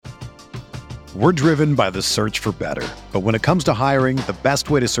We're driven by the search for better. But when it comes to hiring, the best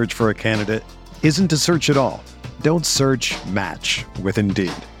way to search for a candidate isn't to search at all. Don't search, match with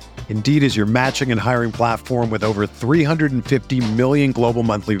Indeed. Indeed is your matching and hiring platform with over 350 million global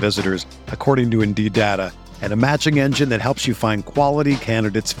monthly visitors, according to Indeed data, and a matching engine that helps you find quality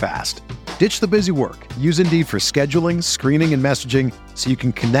candidates fast. Ditch the busy work. Use Indeed for scheduling, screening, and messaging so you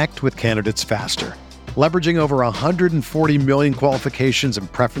can connect with candidates faster. Leveraging over 140 million qualifications and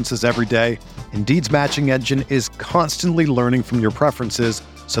preferences every day, Indeed's matching engine is constantly learning from your preferences,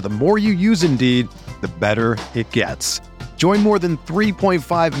 so the more you use Indeed, the better it gets. Join more than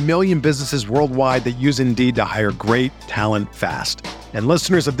 3.5 million businesses worldwide that use Indeed to hire great talent fast. And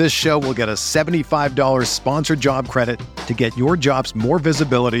listeners of this show will get a $75 sponsored job credit to get your jobs more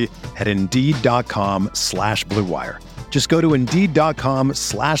visibility at Indeed.com/Blue Wire. Just go to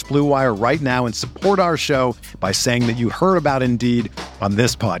Indeed.com/Blue Wire right now and support our show by saying that you heard about Indeed on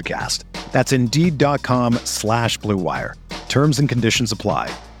this podcast. That's Indeed.com/Blue Wire. Terms and conditions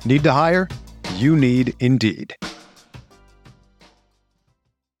apply. Need to hire? You need Indeed.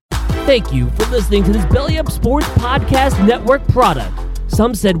 Thank you for listening to this Belly Up Sports Podcast Network product.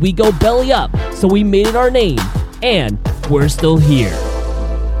 Some said we go belly up, so we made it our name, and we're still here.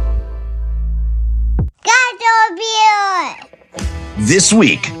 This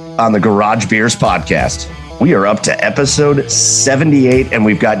week on the Garage Beers podcast, we are up to episode 78, and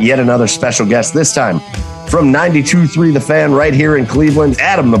we've got yet another special guest, this time from 92.3 The Fan right here in Cleveland.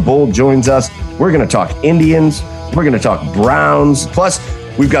 Adam the Bull joins us. We're going to talk Indians. We're going to talk Browns. Plus,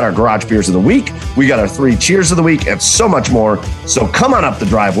 we've got our Garage Beers of the week. We got our 3 cheers of the week and so much more. So come on up the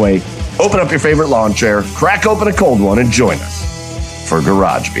driveway, open up your favorite lawn chair, crack open a cold one, and join us for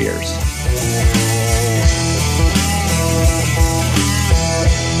Garage Beers.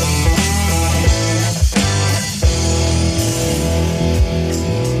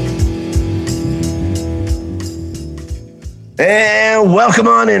 And welcome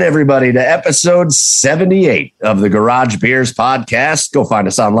on in, everybody, to episode 78 of the Garage Beers podcast. Go find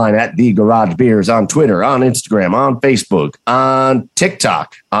us online at The Garage Beers on Twitter, on Instagram, on Facebook, on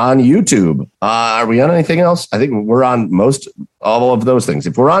TikTok, on YouTube. Are we on anything else? I think we're on all of those things.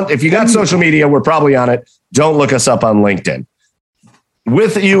 If you got social media, we're probably on it. Don't look us up on LinkedIn.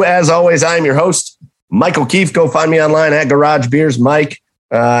 With you, as always, I'm your host, Michael Keefe. Go find me online at Garage Beers Mike.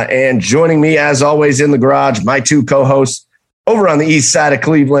 And joining me, as always, in the garage, my 2 co-hosts, over on the east side of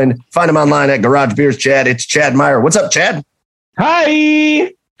Cleveland. Find him online at Garage Beers Chad. It's Chad Meyer. What's up, Chad?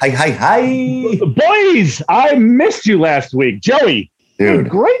 Hi. Hi. Boys, I missed you last week. Joey, dude,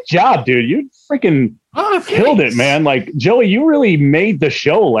 great job, dude. You freaking killed it, man. Like, Joey, you really made the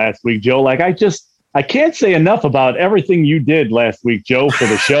show last week, Joe. Like, I can't say enough about everything you did last week, Joe, for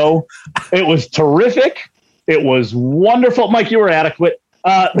the show. It was terrific. It was wonderful. Mike, you were adequate.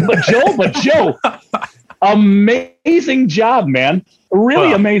 But Joe, amazing job, man.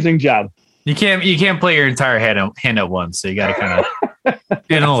 Really amazing job. You can't play your entire hand at once, so you got to kind of get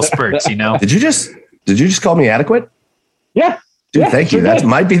in little spurts, you know. Did you just call me adequate? Yeah, dude. Thank you. That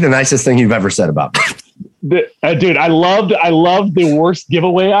might be the nicest thing you've ever said about me. Dude, I loved the worst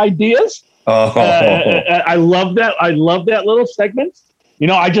giveaway ideas. I love that. I love that little segment. You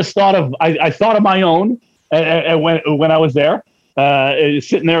know, I just thought of my own when I was there.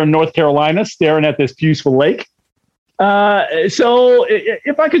 Sitting there in North Carolina, staring at this peaceful lake. So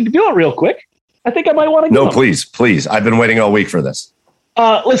if I could do it real quick, I think I might want to go. No, please. I've been waiting all week for this.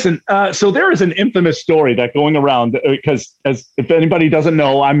 Listen, so there is an infamous story that going around because, as if anybody doesn't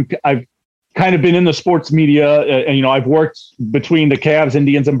know, I've kind of been in the sports media, and you know, I've worked between the Cavs,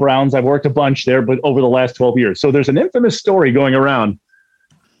 Indians, and Browns. I've worked a bunch there, but over the last 12 years. So there's an infamous story going around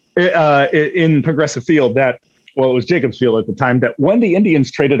in Progressive Field that. Well, it was Jacobs Field at the time, that when the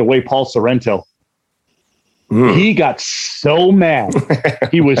Indians traded away Paul Sorrento, he got so mad.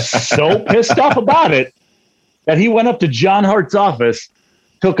 He was so pissed off about it that he went up to John Hart's office,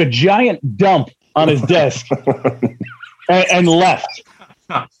 took a giant dump on his desk, and left.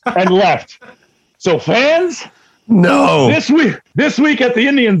 So fans, no. This week at the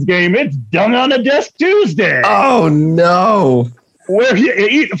Indians game, it's Dung on the Desk Tuesday. Oh, no. Where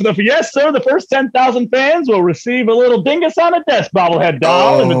yes, sir, the first 10,000 fans will receive a little dingus on a desk bobblehead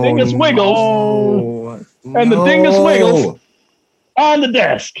doll, and the dingus wiggles. The dingus wiggles on the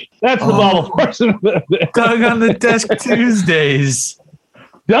desk. That's the bobble portion. Doug on the Desk Tuesdays.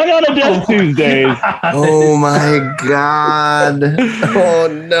 Doug on the Desk Tuesdays. Oh, my God. Oh,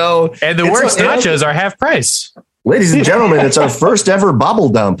 no. And the worst nachos are half price. Ladies and gentlemen, it's our first ever bobble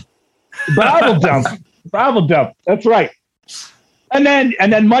dump. Bobble dump. That's right. And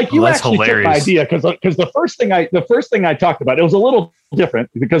then, Mike, you actually took my idea because the first thing I talked about, it was a little different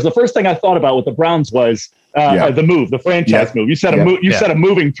because the first thing I thought about with the Browns was the franchise move. You said a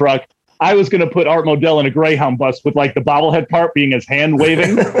moving truck. I was going to put Art Modell in a Greyhound bus with like the bobblehead part being his hand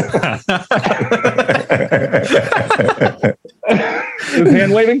waving. His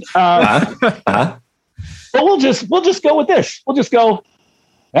hand waving. But we'll just go with this. We'll just go.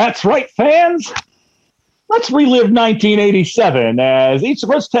 That's right, fans. Let's relive 1987 as each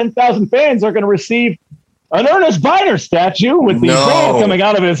of us 10,000 fans are going to receive an Ernest Biner statue with the ball coming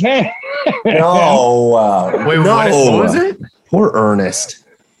out of his hand. Wait, what was it? Poor Ernest.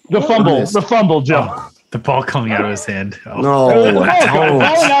 The fumble, Joe. The ball coming out of his hand. Falling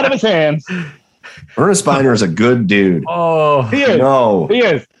out of his hands. Ernest Biner is a good dude. Oh, he is. He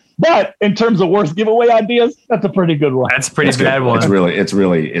is. But in terms of worst giveaway ideas, that's a pretty good one. That's a pretty bad one.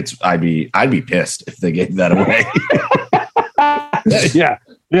 I'd be pissed if they gave that away. Yeah.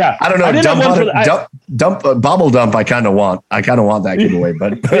 I don't know. Bobble dump. I kind of want that giveaway,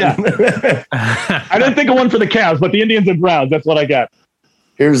 but I didn't think of one for the Cavs, but the Indians and Browns. That's what I got.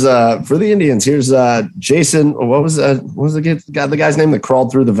 Here's for the Indians. Here's Jason. What was the guy's name that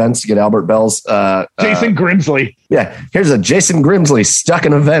crawled through the vents to get Albert Bell's? Jason Grimsley. Yeah. Here's a Jason Grimsley stuck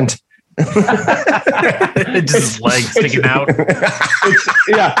in a vent. Just his legs sticking out.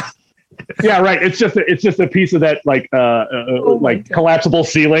 Yeah, right. It's just a piece of that like collapsible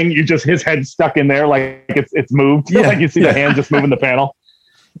ceiling. His head stuck in there like it's moved. Yeah. Like you see the hand just moving the panel.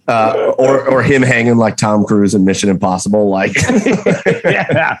 Or him hanging like Tom Cruise in Mission Impossible. Like,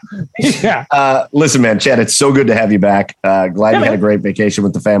 listen, man, Chad, it's so good to have you back. Glad you had a great vacation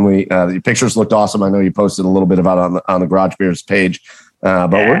with the family. Your pictures looked awesome. I know you posted a little bit about on the Garage Beers page,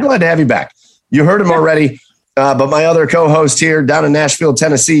 but we're glad to have you back. You heard him already, but my other co-host here down in Nashville,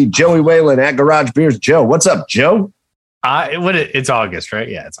 Tennessee, Joey Whalen at Garage Beers. Joe, what's up, Joe? It's August, right?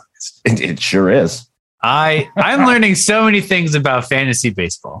 Yeah, it's August. It sure is. I'm learning so many things about fantasy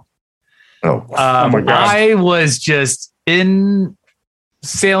baseball. Oh my God. I was just in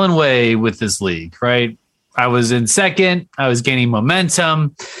sailing way with this league, right? I was in second. I was gaining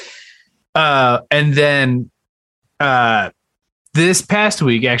momentum. And then this past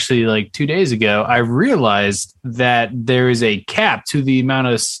week, actually like 2 days ago, I realized that there is a cap to the amount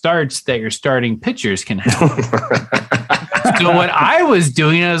of starts that your starting pitchers can have. So what I was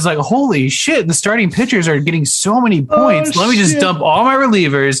doing, I was like, holy shit, the starting pitchers are getting so many points. Let me just dump all my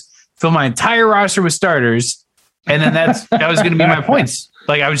relievers, fill my entire roster with starters, and then that was going to be my points.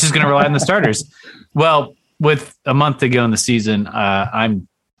 Like I was just going to rely on the starters. Well, with a month to go in the season, I'm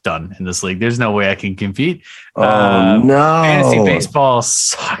done in this league. There's no way I can compete. No. Fantasy baseball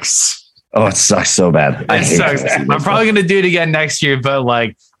sucks. Oh, it sucks so bad. It sucks. I'm probably going to do it again next year, but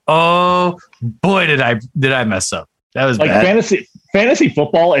like, oh boy, did I mess up. That was like bad. Fantasy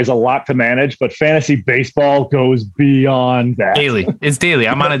football is a lot to manage, but fantasy baseball goes beyond that. Daily. It's daily.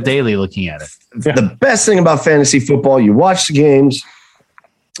 I'm on a daily looking at it. Yeah. The best thing about fantasy football, you watch the games.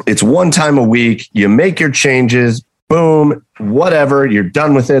 It's one time a week. You make your changes. Boom, whatever. You're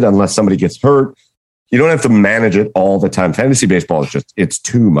done with it unless somebody gets hurt. You don't have to manage it all the time. Fantasy baseball is it's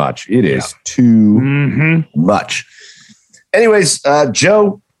too much. It is too much. Anyways,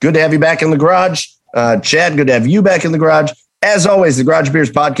 Joe, good to have you back in the garage. Chad, good to have you back in the garage. As always, the Garage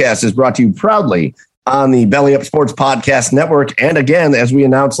Beers podcast is brought to you proudly on the Belly Up Sports Podcast Network. And again, as we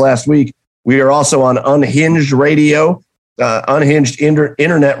announced last week, we are also on Unhinged Radio, Unhinged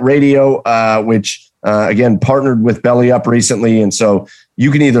Internet Radio, which again partnered with Belly Up recently. And so you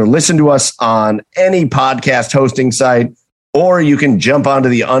can either listen to us on any podcast hosting site, or you can jump onto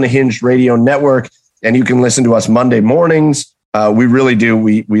the Unhinged Radio Network and you can listen to us Monday mornings. We really do.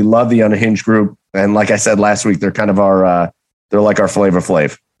 We love the Unhinged group. And like I said last week, they're kind of they're like our Flavor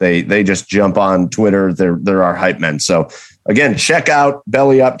Flav. They just jump on Twitter. They're our hype men. So again, check out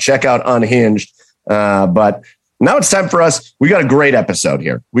Belly Up, check out Unhinged. But now it's time for us. We got a great episode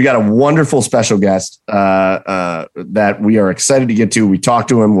here. We got a wonderful special guest that we are excited to get to. We talked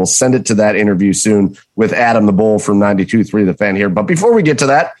to him. We'll send it to that interview soon with Adam the Bull from 92.3 The Fan here. But before we get to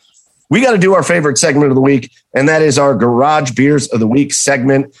that, we got to do our favorite segment of the week, and that is our Garage Beers of the Week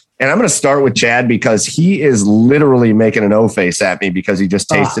segment. And I'm going to start with Chad because he is literally making an O face at me because he just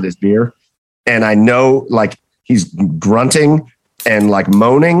tasted his beer. And I know like he's grunting and like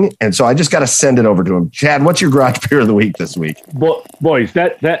moaning. And so I just got to send it over to him. Chad, what's your Garage Beer of the Week this week? Boys,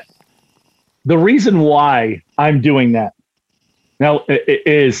 that the reason why I'm doing that now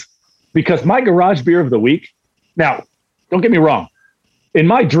is because my Garage Beer of the Week. Now, don't get me wrong. In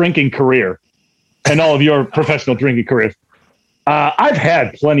my drinking career and all of your professional drinking careers, I've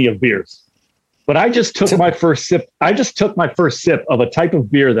had plenty of beers, but I just took my first sip. I just took my first sip of a type of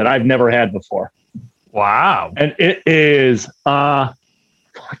beer that I've never had before. Wow. And it is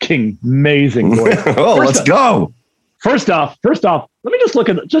fucking amazing, boys. Let's go. First off, let me just let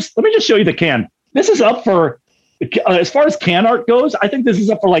me just show you the can. This is up for, as far as can art goes, I think this is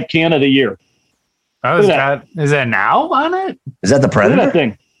up for like can of the year. Oh, is that now on it? Is that the Predator? Look at that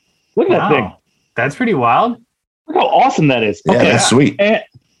thing. Look at that thing. That's pretty wild. Look how awesome that is. Yeah, that's sweet.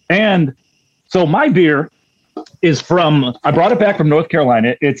 And so my beer is I brought it back from North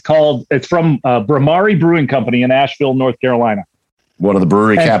Carolina. It's from Bramari Brewing Company in Asheville, North Carolina. One of the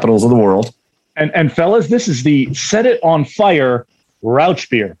brewery capitals of the world. And fellas, this is the Set It on Fire Rauch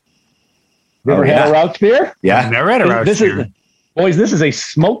beer. You ever had a Rauch beer? Yeah. I've never had a Rauch beer. Boys, this is a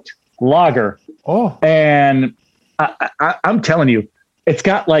smoked lager. Oh. And I'm telling you, it's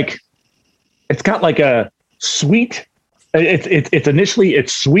got like a sweet, it's initially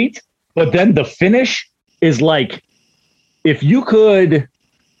sweet, but then the finish is like, if you could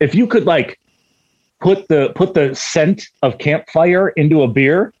like put the scent of campfire into a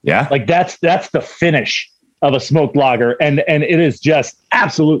beer, like that's the finish of a smoked lager, and it is just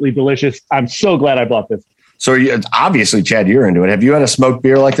absolutely delicious. I'm so glad I bought this. So obviously, Chad, you're into it. Have you had a smoked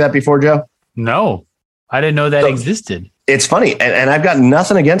beer like that before, Joe? No, I didn't know that existed. It's funny, and I've got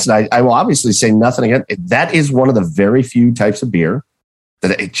nothing against it. I will obviously say nothing against it. That is one of the very few types of beer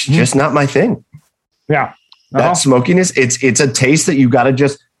that it's just not my thing. Yeah. That smokiness, it's a taste that you got to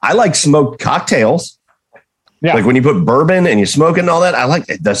just, I like smoked cocktails. Yeah. Like when you put bourbon and you smoke it and all that, I like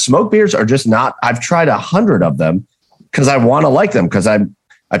it. The smoked beers are just not, I've tried 100 of them because I want to like them because I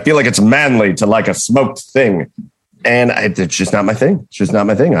feel like it's manly to like a smoked thing. And it's just not my thing. It's just not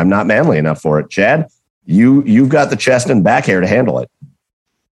my thing. I'm not manly enough for it. Chad, you've got the chest and back hair to handle it.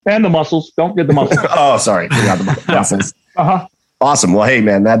 And the muscles. Don't get the muscles. Oh, sorry. Forgot the muscles. Uh-huh. Awesome. Well, hey,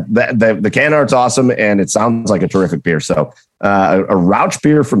 man, the can art's awesome, and it sounds like a terrific beer. So a Rauch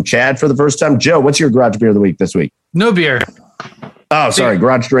beer from Chad for the first time. Joe, what's your garage beer of the week this week? No beer. Oh, sorry.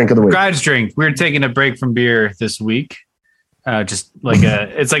 Garage drink of the week. Garage drink. We're taking a break from beer this week. Just like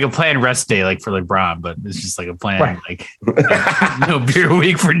it's like a planned rest day, like for LeBron, but it's just like a planned, like no beer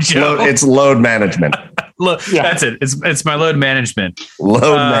week for Joe. It's load management. That's it. It's my load management.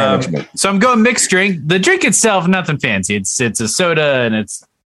 Load management. So I'm going mixed drink. The drink itself, nothing fancy. It's a soda and it's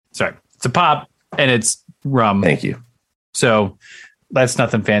a pop and it's rum. Thank you. So that's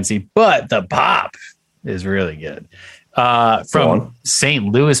nothing fancy, but the pop is really good. From St.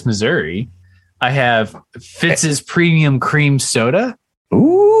 Louis, Missouri, I have Fitz's Premium Cream Soda.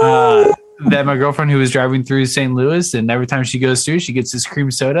 Ooh. That my girlfriend who was driving through St. Louis, and every time she goes through, she gets this cream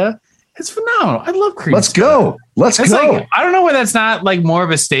soda. It's phenomenal. I love cream soda. Let's go. Like, I don't know why that's not like more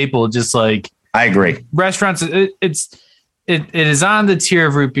of a staple. Just like I agree. Restaurants, it is on the tier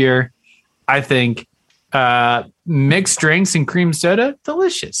of root beer. I think mixed drinks and cream soda,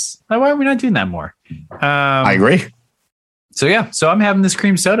 delicious. Like, why are we not doing that more? I agree. So I'm having this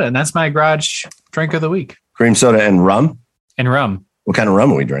cream soda, and that's my garage drink of the week. Cream soda and rum? And rum. What kind of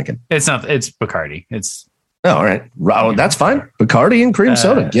rum are we drinking? It's Bacardi. All right. That's fine. Bacardi and cream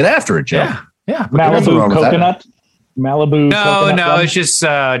soda. Get after it, Joe. Yeah. Malibu coconut. No, it's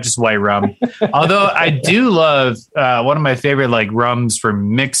just white rum. Although I do love one of my favorite like rums for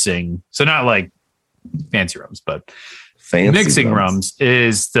mixing. So not like fancy rums, but mixing rums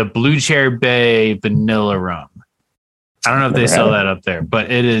is the Blue Chair Bay vanilla rum. I don't know if they sell that up there,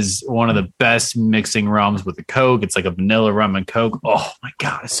 but it is one of the best mixing rums with the Coke. It's like a vanilla rum and Coke. Oh my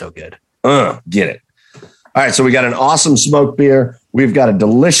God, it's so good. Get it. All right. So we got an awesome smoked beer. We've got a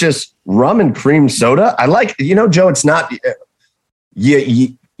delicious rum and cream soda. I like, Joe, it's not,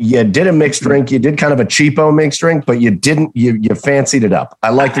 you did a mixed drink. You did kind of a cheapo mixed drink, but you fancied it up.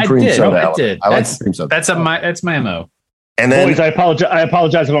 I like the cream soda. I did. I like the cream soda. That's my MO. And then, boys, I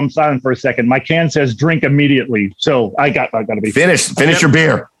apologize if I'm silent for a second. My can says drink immediately, so I got to be finished. Finish your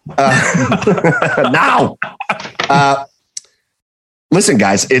beer now. Listen,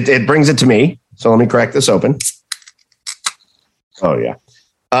 guys, it brings it to me. So let me crack this open. Oh yeah.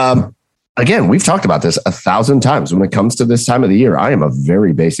 Again, we've talked about this 1,000 times. When it comes to this time of the year, I am a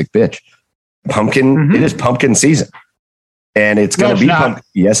very basic bitch. Pumpkin. Mm-hmm. It is pumpkin season, and it's going to be pumpkin.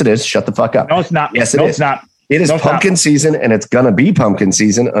 Yes, it is. Shut the fuck up. No, it's not. Yes, it is. It's not. It is pumpkin season, and it's going to be pumpkin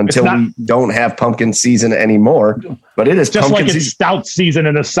season until we don't have pumpkin season anymore. But it is just pumpkin like it's stout season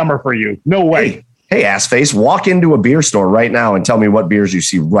in the summer for you. No way. Hey, ass face, walk into a beer store right now and tell me what beers you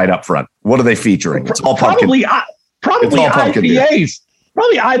see right up front. What are they featuring? It's all pumpkin. Probably IPAs.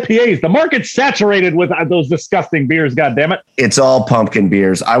 Probably IPAs. The market's saturated with those disgusting beers. God damn it! It's all pumpkin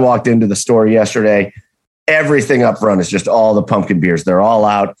beers. I walked into the store yesterday. Everything up front is just all the pumpkin beers. They're all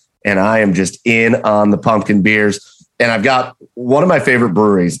out. And I am just in on the pumpkin beers. And I've got one of my favorite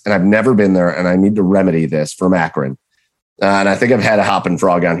breweries, and I've never been there, and I need to remedy this from Akron. and I think I've had a Hop and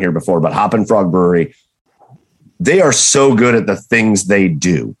Frog on here before, but Hop and Frog Brewery, they are so good at the things they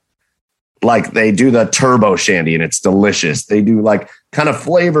do. Like they do the turbo shandy and it's delicious. They do like kind of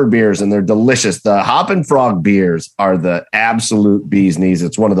flavored beers and they're delicious. The Hop and Frog beers are the absolute bee's knees.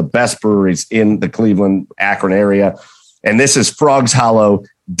 It's one of the best breweries in the Cleveland, Akron area. And this is Frog's Hollow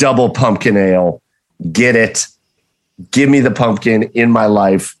Double Pumpkin Ale. Get it. Give me the pumpkin in my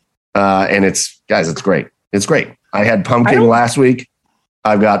life. And it's great. It's great. I had pumpkin last week.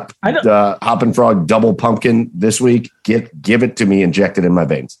 I've got the Hop and Frog Double Pumpkin this week. Give it to me, injected in my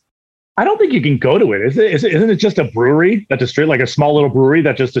veins. I don't think you can go to it. Isn't it just a brewery that like a small little brewery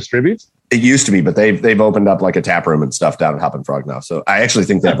that just distributes? It used to be, but they've opened up like a tap room and stuff down at Hop and Frog now. So I actually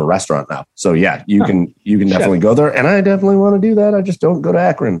think they have a restaurant now. So yeah, you can definitely go there. And I definitely want to do that. I just don't go to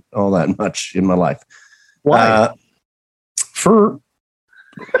Akron all that much in my life. Why? For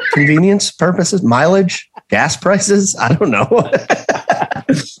convenience purposes, mileage, gas prices. I don't know.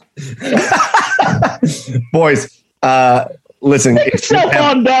 Boys, listen,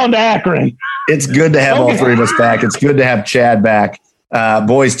 on down to Akron. It's good to have all three of us back. It's good to have Chad back.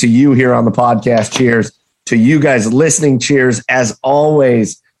 Boys, to you here on the podcast, cheers. To you guys listening, cheers. As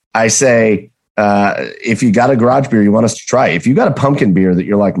always, I say, if you got a garage beer you want us to try, if you got a pumpkin beer that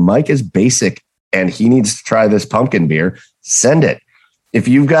you're like, Mike is basic and he needs to try this pumpkin beer, send it. If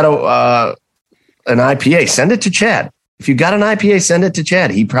you've got an IPA, send it to Chad. If you got an IPA, send it to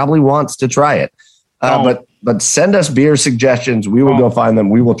Chad. He probably wants to try it. But send us beer suggestions. We will go find them.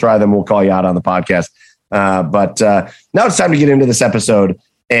 We will try them. We'll call you out on the podcast. But now it's time to get into this episode.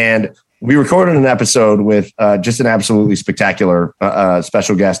 And we recorded an episode with just an absolutely spectacular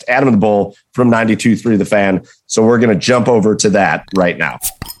special guest, Adam the Bull from 92.3 The Fan. So we're going to jump over to that right now.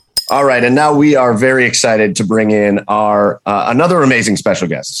 All right. And now we are very excited to bring in our another amazing special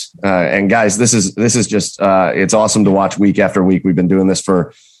guest. And guys, this is just it's awesome to watch week after week. We've been doing this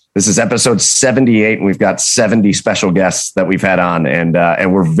this is episode 78, and we've got 70 special guests that we've had on,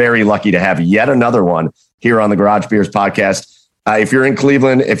 and we're very lucky to have yet another one here on the Garage Beers podcast. If you're in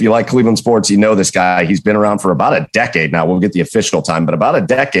Cleveland, if you like Cleveland sports, you know this guy. He's been around for about a decade now. We'll get the official time, but about a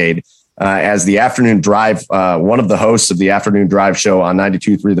decade as the afternoon drive, one of the hosts of the afternoon drive show on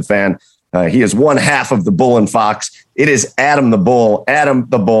 92.3 The Fan. He is one half of the Bull and Fox. It is Adam the Bull, Adam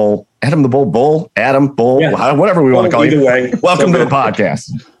the Bull, yeah. Whatever we want to call you. Way. Welcome to the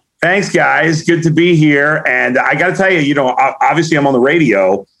podcast. Thanks, guys. Good to be here. And I got to tell you, obviously I'm on the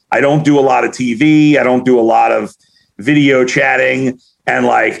radio. I don't do a lot of TV. I don't do a lot of video chatting. And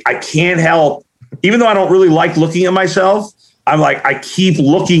I can't help, even though I don't really like looking at myself, I'm like, I keep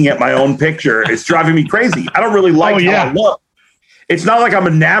looking at my own picture. It's driving me crazy. I don't really like how I look. It's not like I'm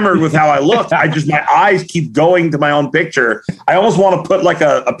enamored with how I look. My eyes keep going to my own picture. I almost want to put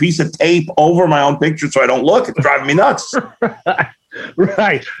a piece of tape over my own picture so I don't look. It's driving me nuts.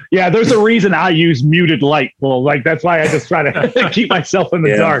 Right. Yeah. There's a reason I use muted light. Well, that's why I just try to keep myself in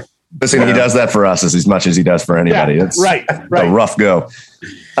the dark. Listen, he does that for us as much as he does for anybody. Yeah, That's right. a rough go.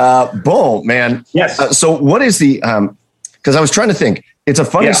 Bull, man. Yes. So what is because I was trying to think, it's a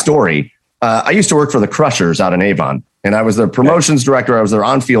funny story. I used to work for the Crushers out in Avon, and I was their promotions director. I was their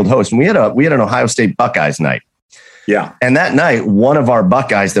on-field host, and we had an Ohio State Buckeyes night. Yeah. And that night, one of our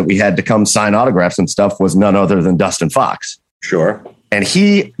Buckeyes that we had to come sign autographs and stuff was none other than Dustin Fox. Sure. And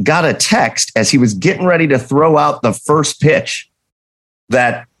he got a text as he was getting ready to throw out the first pitch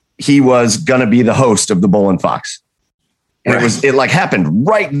that he was going to be the host of the Bull and Fox. And it happened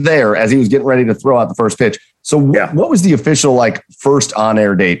right there as he was getting ready to throw out the first pitch. So what was the official first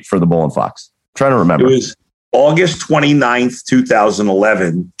on-air date for the Bull and Fox? I'm trying to remember. It was August 29th,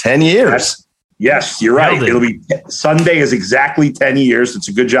 2011. 10 years. Yes, you're right. It'll be Sunday is exactly 10 years. It's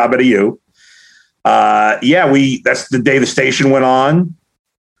a good job out of you. That's the day the station went on,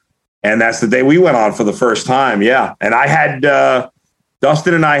 and that's the day we went on for the first time. Yeah. And I had,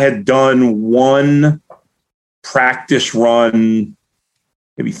 Dustin and I had done one practice run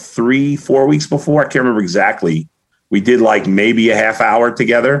maybe 3-4 weeks before. I can't remember exactly. We did maybe a half hour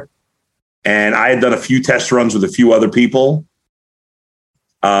together, and I had done a few test runs with a few other people.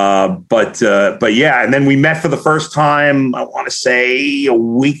 But yeah, and then we met for the first time, I want to say a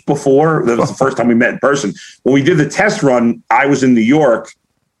week before. That was the first time we met in person. When we did the test run, I was in New York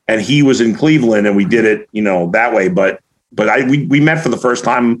and he was in Cleveland, and we did it, that way. But we met for the first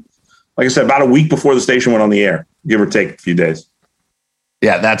time, like I said, about a week before the station went on the air, give or take a few days.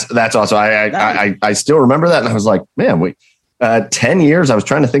 Yeah, that's awesome. I still remember that. And I was like, man, 10 years. I was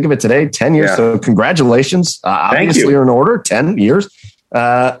trying to think of it today, 10 years. Yeah. So congratulations. Obviously you're in order, 10 years. You're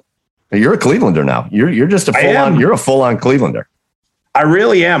a Clevelander now. You're just a full on Clevelander. I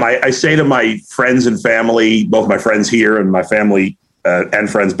really am. I say to my friends and family, both my friends here and my family and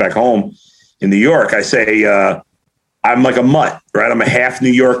friends back home in New York, I say I'm like a mutt, right? I'm a half New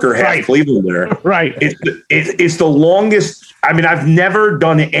Yorker, half Clevelander. Right. It's the longest. I mean, I've never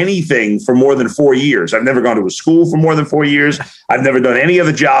done anything for more than 4 years. I've never gone to a school for more than 4 years. I've never done any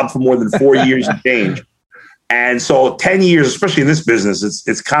other job for more than 4 years and change. And so 10 years, especially in this business,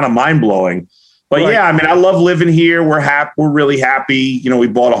 it's kind of mind blowing. But yeah, I mean, I love living here. We're happy. We're really happy. You know, we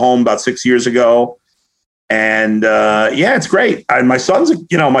bought a home about 6 years ago, and yeah, it's great. And my son's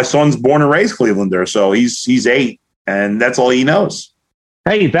born and raised Clevelander, so he's 8, and that's all he knows.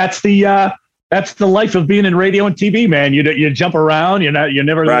 Hey, that's the life of being in radio and TV, man. You jump around. You're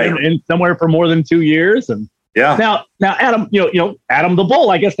never in somewhere for more than 2 years, and yeah. Now, Adam, Adam the Bull.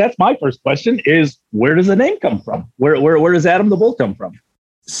 I guess that's my first question: is where does the name come from? Where does Adam the Bull come from?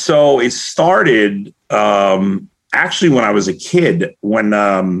 So it started actually when I was a kid. When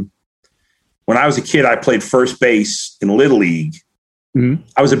I was a kid, I played first base in Little League. Mm-hmm.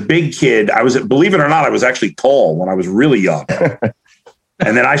 I was a big kid. Believe it or not, I was actually tall when I was really young.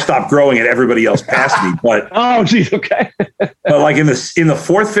 And then I stopped growing and everybody else passed me. But oh, geez, okay. But like in the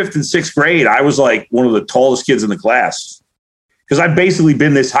 4th, 5th, and 6th grade, I was like one of the tallest kids in the class. Because I've basically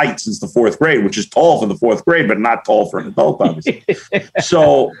been this height since the 4th grade, which is tall for the 4th grade, but not tall for an adult, obviously.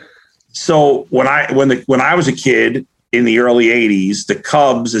 So when I was a kid in the early 80s, the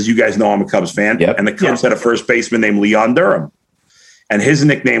Cubs, as you guys know, I'm a Cubs fan, and the Cubs had a first baseman named Leon Durham. And his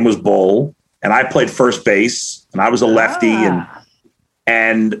nickname was Bull, and I played first base, and I was a lefty.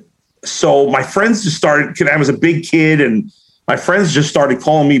 And so my friends just started, I was a big kid, and my friends just started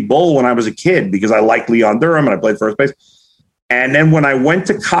calling me Bull when I was a kid because I liked Leon Durham and I played first base. And then when I went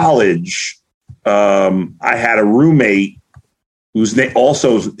to college, I had a roommate whose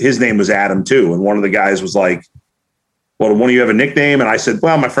his name was Adam too. And one of the guys was like, well, one of you have a nickname? And I said,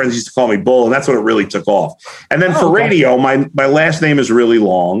 well, my friends used to call me Bull. And that's when it really took off. And then for radio, my last name is really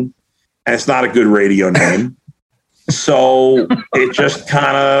long and it's not a good radio name. So it just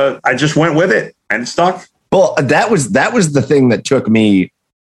I just went with it and stuck. Well, that was the thing that took me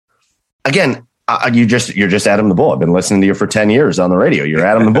again. You're just Adam the Bull. I've been listening to you for 10 years on the radio. You're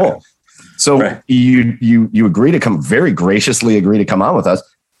Adam the Bull. So you very graciously agree to come on with us.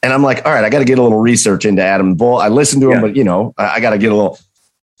 And I'm like, all right, I got to get a little research into Adam the Bull. I listened to him, but I got to get a little,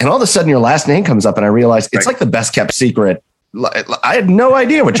 and all of a sudden your last name comes up and I realized it's like the best kept secret. I had no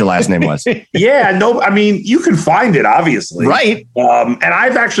idea what your last name was. Yeah, no, I mean, you can find it obviously. Right. And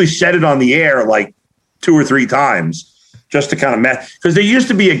I've actually said it on the air like 2 or 3 times. Just to kind of mess, because there used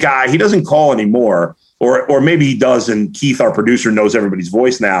to be a guy, he doesn't call anymore, or maybe he does, and Keith, our producer, knows everybody's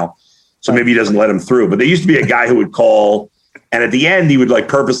voice now, so maybe he doesn't let him through. But there used to be a guy who would call, and at the end, he would like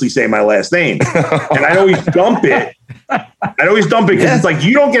purposely say my last name. And I'd always dump it. Because it's like,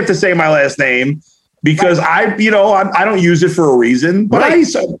 you don't get to say my last name because I don't use it for a reason. But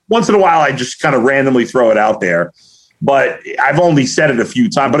once in a while, I just kind of randomly throw it out there. But I've only said it a few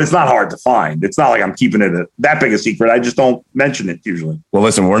times, but it's not hard to find. It's not like I'm keeping it that big a secret. I just don't mention it usually. Well,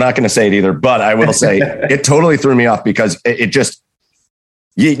 listen, we're not going to say it either, but I will say it totally threw me off because it just,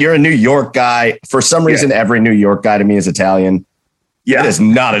 you're a New York guy. For some reason, every New York guy to me is Italian. Yeah. It is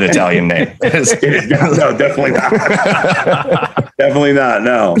not an Italian name. No, definitely not. Definitely not.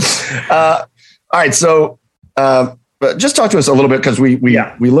 No. All right. So, but just talk to us a little bit because we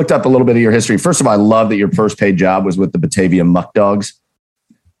looked up a little bit of your history. First of all, I love that your first paid job was with the Batavia Muck Dogs.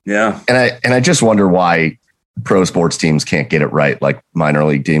 Yeah. And I just wonder why pro sports teams can't get it right like minor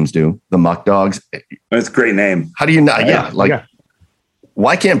league teams do. The Muck Dogs. That's a great name. How do you not?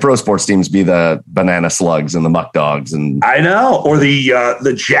 Why can't pro sports teams be the Banana Slugs and the Muck Dogs? And I know, or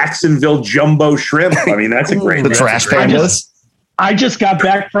the Jacksonville Jumbo Shrimp. I mean, that's a great name. Trash Pandas. I just got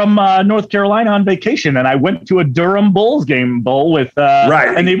back from North Carolina on vacation, and I went to a Durham Bulls game with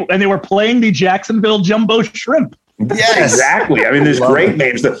and they were playing the Jacksonville Jumbo Shrimp. Yes, exactly. I mean, there's great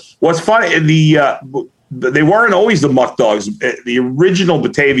names. What's funny, they weren't always the Muck Dogs. The original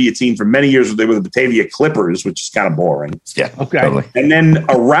Batavia team for many years, they were the Batavia Clippers, which is kind of boring. Yeah, okay. Totally. And then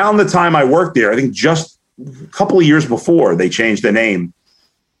around the time I worked there, I think just a couple of years before, they changed the name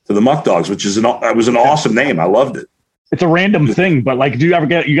to the Muck Dogs, which was an awesome name. I loved it. It's a random thing, but like, you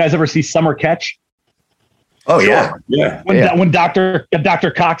guys ever see Summer Catch? Oh, sure. Yeah. When Dr.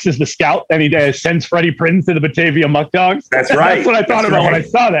 Cox is the scout and he sends Freddie Prinze to the Batavia Muck Dogs. That's right. That's what I thought about when I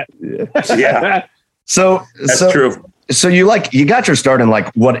saw that. Yeah. So that's true. So you got your start in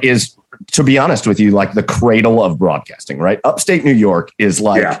like what is, to be honest with you, like the cradle of broadcasting, right? Upstate New York is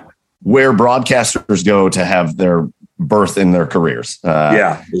like where broadcasters go to have their birth in their careers.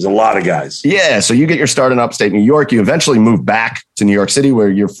 There's a lot of guys. Yeah. So you get your start in upstate New York. You eventually move back to New York City, where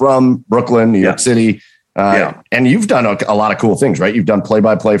you're from, Brooklyn, New York City. And you've done a lot of cool things, right? You've done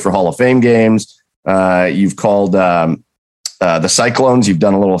play-by-play for Hall of Fame games. You've called the Cyclones. You've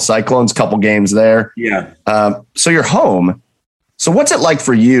done a little Cyclones, couple games there. Yeah. So you're home. So what's it like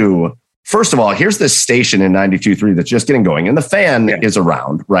for you? First of all, here's this station in 92.3 that's just getting going, and the fan is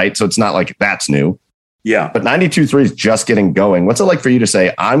around, right? So it's not like that's new. Yeah. But 92.3 is just getting going. What's it like for you to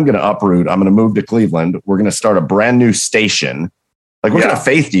say, I'm going to uproot, I'm going to move to Cleveland, we're going to start a brand new station? Like, what kind of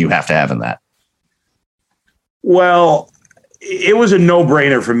faith do you have to have in that? Well, it was a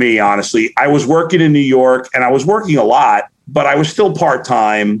no-brainer for me, honestly. I was working in New York, and I was working a lot, but I was still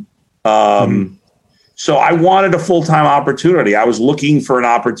part-time. So I wanted a full-time opportunity. I was looking for an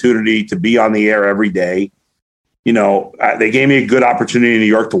opportunity to be on the air every day. You know, they gave me a good opportunity in New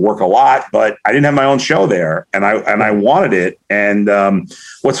York to work a lot, but I didn't have my own show there, and I wanted it. And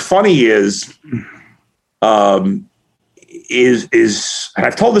what's funny is and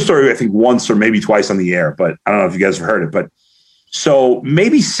I've told the story, I think, once or maybe twice on the air, but I don't know if you guys have heard it. But so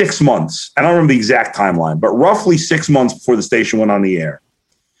maybe 6 months, I don't remember the exact timeline, but roughly 6 months before the station went on the air,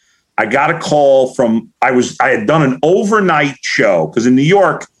 I got a call from, I had done an overnight show, because in New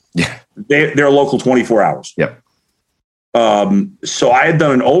York, they're local 24 hours. Yep. So I had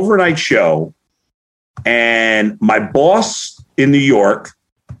done an overnight show, and my boss in New York,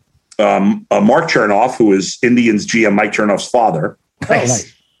 Mark Chernoff, who is Indians GM Mike Chernoff's father.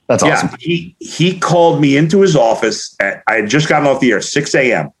 Nice. That's awesome. He called me into his office. I had just gotten off the air at 6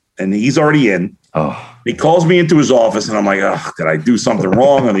 a.m. and he's already in. Oh. He calls me into his office, and I'm like, oh, did I do something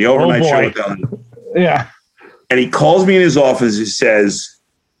wrong on the overnight show? Yeah. And he calls me in his office. He says,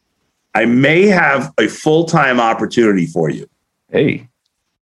 I may have a full-time opportunity for you. Hey.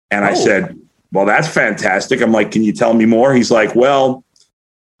 And I said, well, that's fantastic. I'm like, can you tell me more? He's like, well,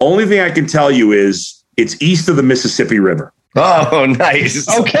 only thing I can tell you is it's east of the Mississippi River. Oh, nice.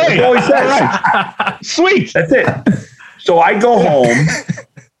 Okay. That's all he says. Right. Sweet. That's it. So I go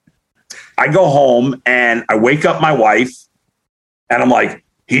home and I wake up my wife, and I'm like,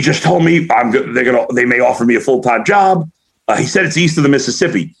 he just told me they may offer me a full-time job. He said it's east of the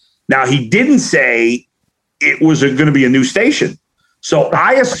Mississippi. Now, he didn't say it was going to be a new station. So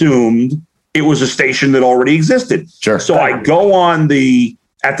I assumed it was a station that already existed. Sure. So I go on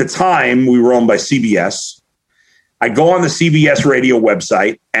at the time we were owned by CBS. I go on the CBS radio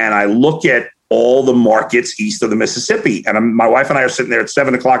website and I look at all the markets east of the Mississippi. And my wife and I are sitting there at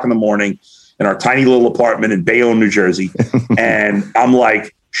 7:00 in the morning in our tiny little apartment in Bayonne, New Jersey. And I'm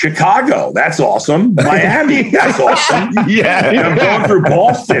like, Chicago, that's awesome. Miami, that's awesome. Yeah. I'm going through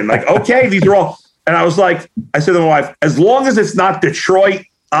Boston. Like, okay, these are all. And I said to my wife, as long as it's not Detroit,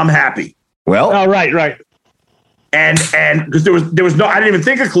 I'm happy. Well, oh, right. And because there was no, I didn't even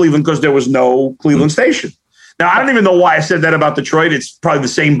think of Cleveland because there was no Cleveland station. Now, I don't even know why I said that about Detroit. It's probably the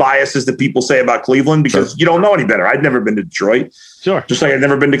same biases that people say about Cleveland, because you don't know any better. I'd never been to Detroit. Sure. Just like I'd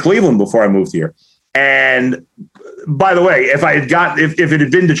never been to Cleveland before I moved here. And by the way, if it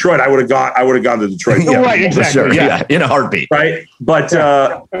had been Detroit, I would have gone to Detroit. Yeah, right, exactly. Sure, yeah, in a heartbeat. Right. But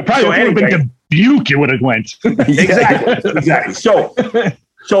probably so would have been Dubuque, it would have went. Exactly. But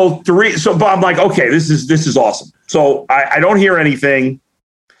I'm like, okay, this is awesome. So I don't hear anything.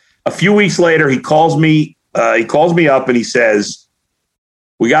 A few weeks later, he calls me up and he says,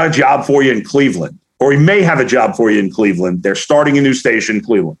 we got a job for you in Cleveland, or we may have a job for you in Cleveland. They're starting a new station in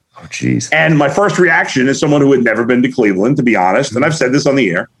Cleveland. Oh, geez. And my first reaction is someone who had never been to Cleveland, to be honest. And I've said this on the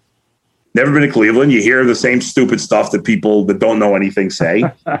air. Never been to Cleveland. You hear the same stupid stuff that people that don't know anything say.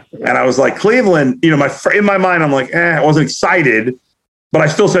 And I was like, Cleveland, in my mind, I'm like, I wasn't excited, but I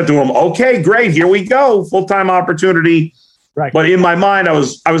still said to him, okay, great. Here we go. Full-time opportunity. Right. But in my mind, I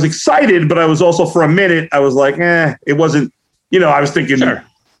was excited, but I was also, for a minute, I was like, it wasn't, I was thinking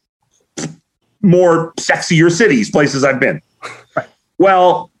more sexier cities, places I've been. Right.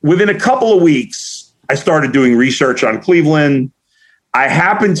 Well, within a couple of weeks, I started doing research on Cleveland. I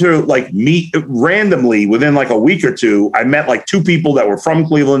happened to meet randomly within a week or two. I met two people that were from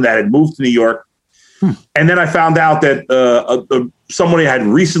Cleveland that had moved to New York. And then I found out that somebody I had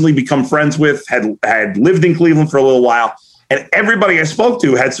recently become friends with had lived in Cleveland for a little while. And everybody I spoke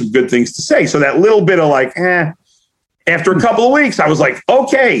to had some good things to say. So that little bit of after a couple of weeks, I was like,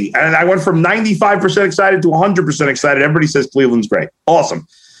 okay. And I went from 95% excited to 100% excited. Everybody says Cleveland's great. Awesome.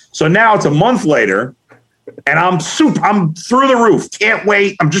 So now it's a month later and I'm through the roof. Can't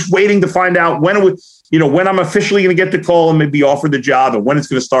wait. I'm just waiting to find out when I'm officially going to get the call and maybe offered the job and when it's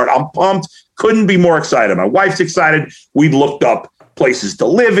going to start. I'm pumped. Couldn't be more excited. My wife's excited. We looked up places to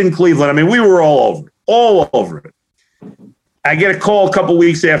live in Cleveland. I mean, we were all over it. I get a call a couple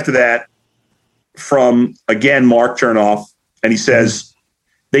weeks after that from, again, Mark Chernoff, and he says,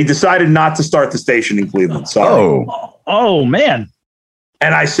 they decided not to start the station in Cleveland. Sorry. Oh man.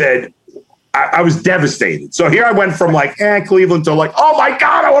 And I said, I was devastated. So here I went from like, Cleveland to like, oh my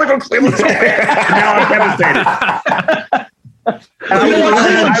God, I want to go to Cleveland so bad. Now I'm devastated.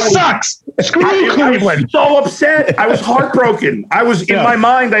 Cleveland sucks. Screw Cleveland. I was so upset. I was heartbroken. I was in my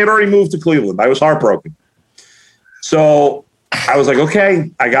mind, I had already moved to Cleveland. I was heartbroken. So I was like,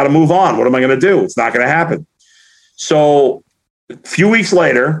 okay, I got to move on. What am I going to do? It's not going to happen. So a few weeks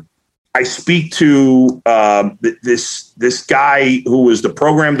later, I speak to this guy who was the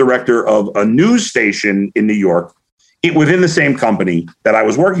program director of a news station in New York within the same company that I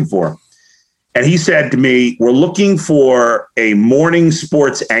was working for. And he said to me, we're looking for a morning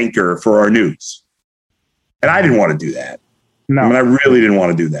sports anchor for our news. And I didn't want to do that. No. I mean, I really didn't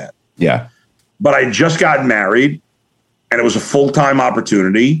want to do that. Yeah. But I just got married and it was a full-time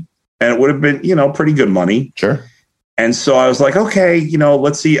opportunity and it would have been, pretty good money. Sure. And so I was like, okay,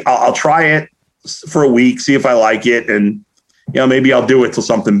 let's see. I'll try it for a week, see if I like it. And, maybe I'll do it till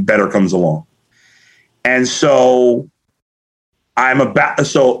something better comes along. And so I'm about,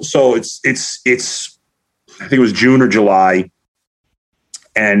 so it's, I think it was June or July.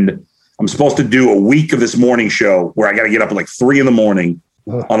 And I'm supposed to do a week of this morning show where I got to get up at like 3 a.m.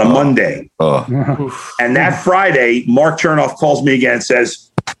 on a Monday. And that Friday, Mark Chernoff calls me again and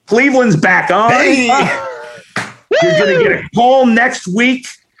says, Cleveland's back on. Hey. You're going to get a call next week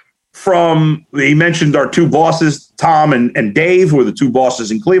from, he mentioned our two bosses, Tom and Dave, who are the two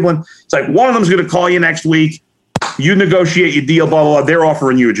bosses in Cleveland. It's like, one of them's going to call you next week. You negotiate your deal, blah, blah, blah. They're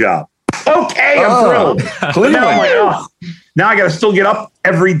offering you a job. Okay, I'm thrilled. Cleveland. Now, I'm like, now I got to still get up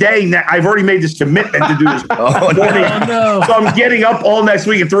every day. Now, I've already made this commitment to do this morning. No. So I'm getting up all next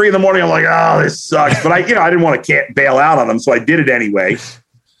week at 3 a.m. I'm like, oh, this sucks. But I didn't want to bail out on them. So I did it anyway.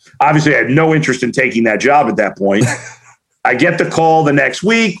 Obviously, I had no interest in taking that job at that point. I get the call the next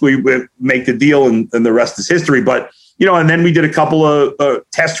week. We make the deal, and the rest is history. But, and then we did a couple of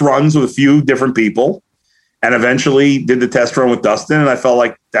test runs with a few different people and eventually did the test run with Dustin. And I felt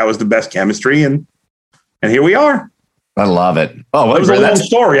like that was the best chemistry. And here we are. I love it. Oh, it was a long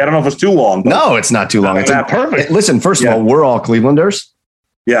story. I don't know if it's too long. No, it's not too long. It's perfect. Listen, first of all, we're all Clevelanders.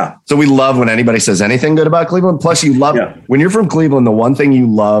 Yeah. So we love when anybody says anything good about Cleveland. Plus, you love when you're from Cleveland, the one thing you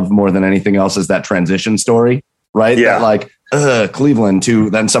love more than anything else is that transition story, right? Yeah. That like Cleveland to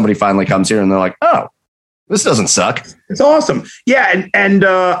then somebody finally comes here and they're like, oh, this doesn't suck. It's awesome. Yeah. And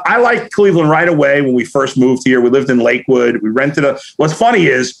I liked Cleveland right away when we first moved here. We lived in Lakewood. We rented what's funny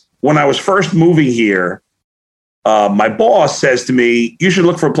is when I was first moving here, my boss says to me, you should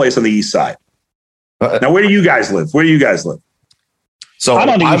look for a place on the east side. Now, where do you guys live? So I'm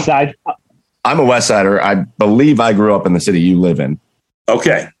on the east side. I'm a West Sider. I believe I grew up in the city you live in.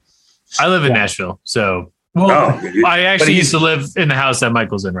 Okay. I live in Nashville. So I actually used to live in the house that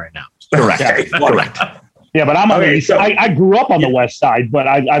Michael's in right now. Correct. Correct. Yeah, but I'm on the east side. I grew up on the west side, but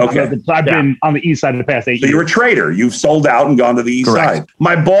I've been on the east side the past 8 years. So you're a trader. You've sold out and gone to the east side.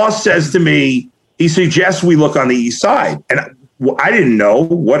 My boss says to me, he suggests we look on the east side. And I didn't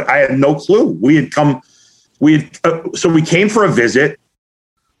know I had no clue. So we came for a visit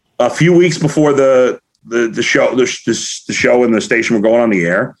a few weeks before the show, the show and the station were going on the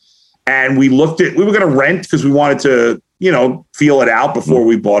air. And we were going to rent because we wanted to, feel it out before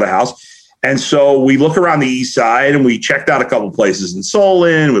we bought a house. And so we look around the east side and we checked out a couple places in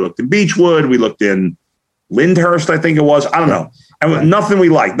Solon. We looked in Beechwood. We looked in Lyndhurst, I think it was. I don't know. And nothing we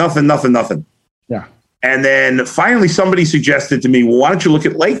liked. Nothing. Yeah. And then finally somebody suggested to me, well, why don't you look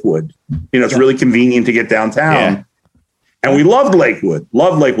at Lakewood? It's really convenient to get downtown. Yeah. And we loved Lakewood.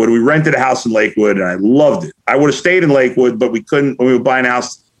 We rented a house in Lakewood and I loved it. I would have stayed in Lakewood, but we couldn't, when we were buying a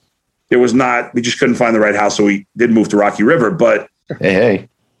house, we just couldn't find the right house. So we did move to Rocky River, but hey.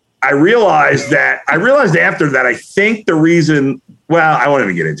 I realized after that, I think the reason, well, I won't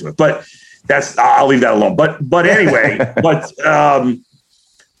even get into it, but I'll leave that alone. But anyway,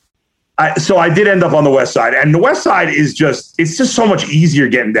 so I did end up on the west side, and the west side it's just so much easier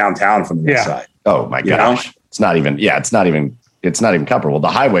getting downtown from the west side. Oh my gosh. It's not even comparable. The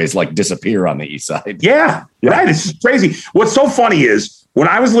highways disappear on the east side. Yeah. Right. It's just crazy. What's so funny is when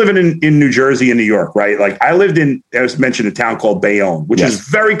I was living in New Jersey and New York, right? I lived in, as mentioned, a town called Bayonne, which is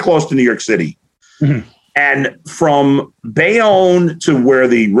very close to New York City. Mm-hmm. And from Bayonne to where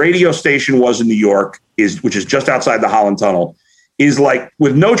the radio station was in New York which is just outside the Holland Tunnel, is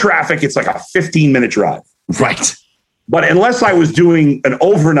with no traffic, it's a 15-minute drive. Right. But unless I was doing an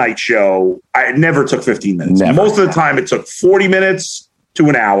overnight show, it never took 15 minutes. Never. Most of the time it took 40 minutes to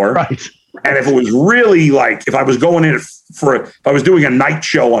an hour. Right. And if it was really like, if I was going in if I was doing a night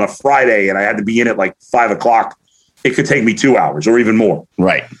show on a Friday and I had to be in at like 5 o'clock, it could take me 2 hours or even more.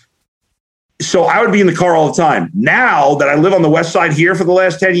 Right. So I would be in the car all the time. Now that I live on the West Side here for the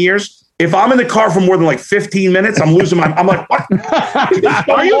last 10 years, if I'm in the car for more than like 15 minutes, I'm losing I'm like, what? Are you kidding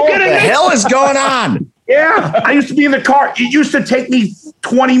me? What the hell is going on? Yeah. I used to be in the car. It used to take me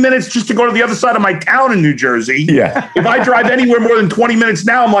 20 minutes just to go to the other side of my town in New Jersey. Yeah. If I drive anywhere more than 20 minutes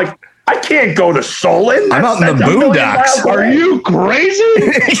now, I'm like, I can't go to Solon. I'm out in the boondocks. Are you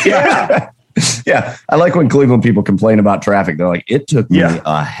crazy? Yeah. Yeah. I like when Cleveland people complain about traffic. They're like, it took me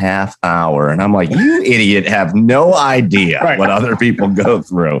a half hour. And I'm like, you idiot have no idea what other people go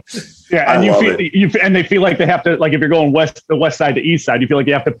through. Yeah, and and they feel like they have to, like, if you're going the west side to east side, you feel like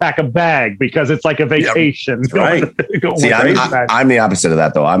you have to pack a bag because it's like a vacation. Yep. Right. See, I'm the opposite of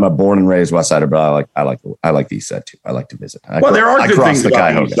that, though. I'm a born and raised West Sider, but I like the east side too. I like to visit. There are good things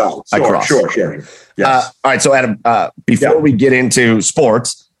about the east side. Sure. Yes. All right. So, Adam, before we get into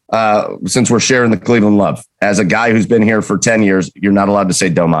sports, since we're sharing the Cleveland love, as a guy who's been here for 10 years, you're not allowed to say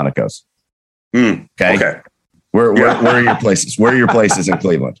Delmonico's. Okay. Where are your places? Where are your places in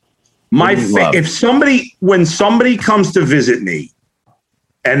Cleveland? When somebody comes to visit me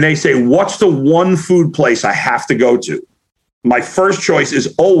and they say, what's the one food place I have to go to? My first choice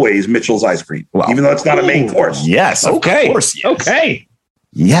is always Mitchell's Ice Cream, even though it's not a main course. Yes. Okay. Of course, yes. Okay.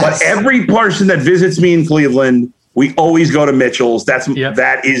 Yes. But every person that visits me in Cleveland, we always go to Mitchell's.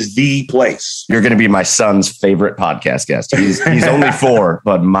 That is the place. You're going to be my son's favorite podcast guest. He's only 4,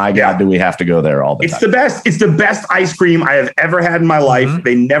 but my God, do we have to go there all the time. It's the best. It's the best ice cream I have ever had in my life. Mm-hmm.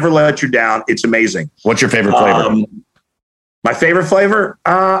 They never let you down. It's amazing. What's your favorite flavor? My favorite flavor,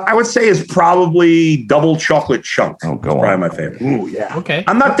 I would say, is probably double chocolate chunk. Oh, go on. Probably my favorite. Ooh, yeah. Okay.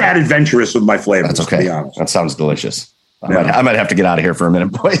 I'm not that adventurous with my flavors. That's okay. To be honest. That sounds delicious. I might have to get out of here for a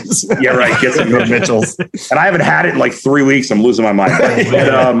minute, boys. Yeah, right. Get some Mitchell's. And I haven't had it in like 3 weeks. I'm losing my mind. But,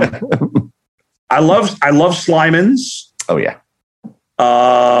 I love Slyman's. Oh yeah.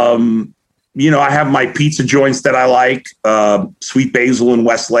 I have my pizza joints that I like. Sweet Basil in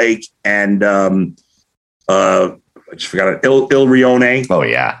Westlake, and I just forgot it. Il Rione. Oh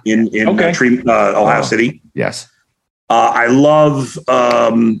yeah. In Ohio City. Yes. I love.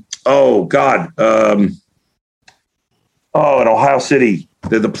 In Ohio City,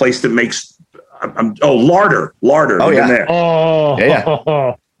 they're the place that makes. Larder. Oh yeah. There. Oh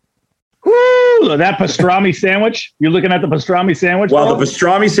yeah. Woo, that pastrami sandwich. You're looking at the pastrami sandwich. Well, the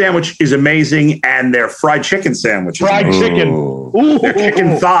pastrami sandwich is amazing, and their fried chicken sandwich. Chicken. Ooh. Their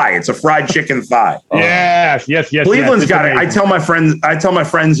chicken thigh. It's a fried chicken thigh. Yes. Cleveland's got it. I tell my friends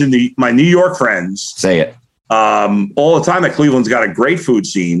my New York friends. Say it. All the time that Cleveland's got a great food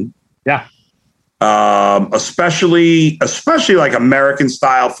scene. Yeah. Especially like American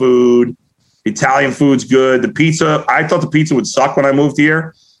style food. Italian food's good. The pizza, I thought the pizza would suck when I moved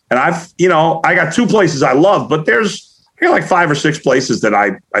here. And I got 2 places I love, but there's like 5 or 6 places that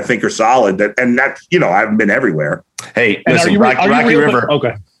I think are solid. I haven't been everywhere. Hey, listen, Rocky River.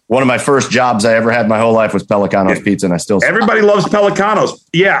 Okay. One of my first jobs I ever had in my whole life was Pelicanos Pizza, and I still. Everybody loves Pelicanos.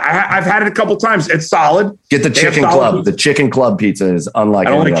 Yeah, I've had it a couple times. It's solid. Get the Chicken Club. Pizza. The Chicken Club pizza is unlike.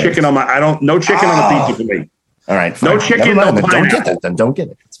 I don't like chicken on my. No chicken on the pizza for me. All right, fine. No chicken, no pineapple. Don't get that. Then don't get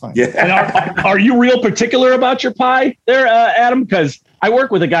it. It's fine. Yeah. And are you real particular about your pie there, Adam? Because I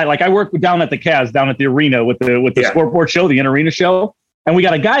work with a guy. Like I work down at the Cavs, down at the arena with the scoreboard show, the in-arena show, and we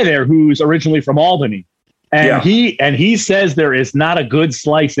got a guy there who's originally from Albany. And he says there is not a good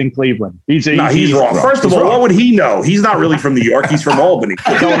slice in Cleveland. He's wrong. First of all, what would he know? He's not really from New York. He's from Albany.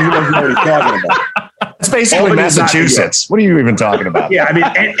 He doesn't know what he's talking about. It's basically Massachusetts. What are you even talking about? Yeah, I mean,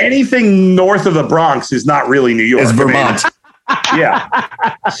 anything north of the Bronx is not really New York. It's Vermont.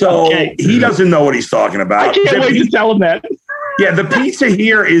 So he doesn't know what he's talking about. I can't wait to tell him that. Yeah, the pizza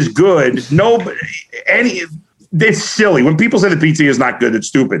here is good. It's silly. When people say the pizza is not good, it's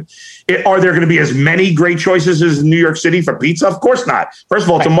stupid. Are there going to be as many great choices as New York City for pizza? Of course not. First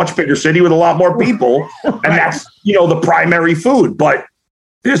of all, it's a much bigger city with a lot more people, and that's, the primary food. But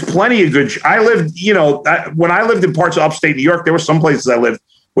there's plenty of good. I lived, when I lived in parts of upstate New York, there were some places I lived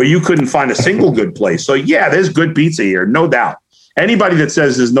where you couldn't find a single good place. So yeah, there's good pizza here, no doubt. Anybody that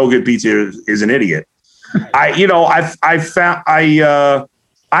says there's no good pizza is an idiot. I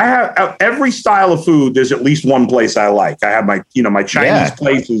have every style of food. There's at least one place I like. I have my Chinese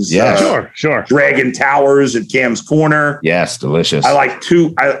places. Yeah, sure. Dragon Towers at Cam's Corner. Yes, delicious. I like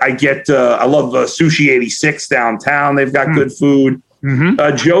I love Sushi 86 downtown. They've got good food.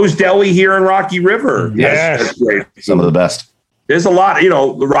 Mm-hmm. Joe's Deli here in Rocky River. That's great. Some of the best. There's a lot.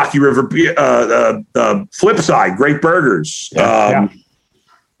 The Rocky River flip side, great burgers.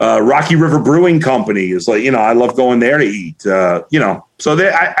 Rocky River Brewing Company is like, I love going there to eat, so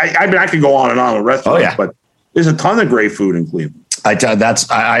I could go on and on with restaurants, but there's a ton of great food in Cleveland.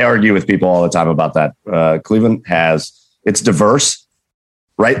 I argue with people all the time about that. Cleveland it's diverse,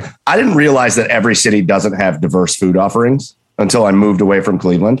 right? I didn't realize that every city doesn't have diverse food offerings until I moved away from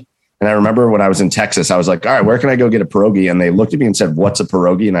Cleveland. And I remember when I was in Texas, I was like, all right, where can I go get a pierogi? And they looked at me and said, what's a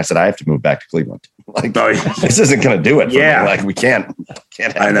pierogi? And I said, I have to move back to Cleveland. Like, this isn't going to do it. For me. Like, we can't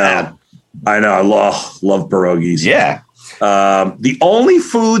have that. I know. I love pierogies. Yeah. The only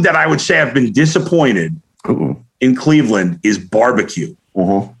food that I would say I've been disappointed in Cleveland is barbecue.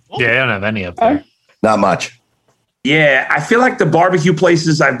 Yeah, I don't have any up there. Not much. Yeah, I feel like the barbecue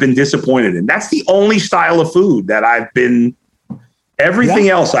places I've been disappointed in. That's the only style of food that I've been. Everything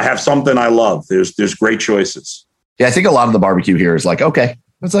else, I have something I love. There's great choices. Yeah, I think a lot of the barbecue here is like, okay,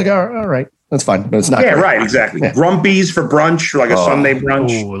 it's like, all right, that's fine, but it's not. Yeah, great. Right, exactly. Yeah. Grumpy's for brunch, like a Sunday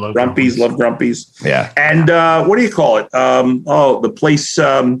brunch. Grumpy's, love Grumpy's. Yeah. And what do you call it? The place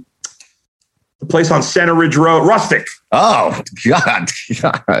on Center Ridge Road, Rustic. Oh God.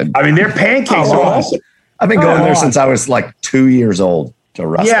 I mean, their pancakes are awesome. I've been going there since I was like 2 years old to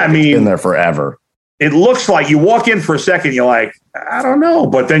Rustic. Yeah, I mean, it's been there forever. It looks like you walk in for a second, you're like, I don't know.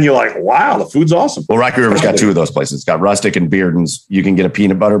 But then you're like, wow, the food's awesome. Well, Rocky River's got two of those places. It's got Rustic and Bearden's. You can get a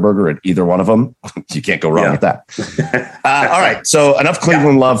peanut butter burger at either one of them. You can't go wrong with that. All right. So enough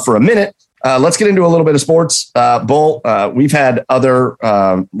Cleveland love for a minute. Let's get into a little bit of sports. Bull, we've had other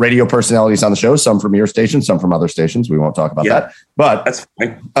radio personalities on the show, some from your station, some from other stations. We won't talk about that. But that's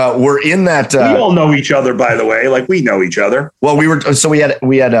fine. We're in that. We all know each other, by the way. Like, we know each other. Well,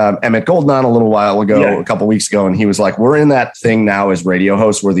 we had Emmett Golden on a little while ago, a couple weeks ago, and he was like, we're in that thing now as radio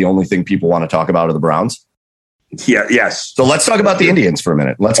hosts where the only thing people want to talk about are the Browns. Yeah. Yes. So let's talk about the Indians for a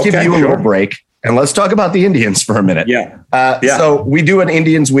minute. Let's give you a little break. And let's talk about the Indians for a minute. So we do an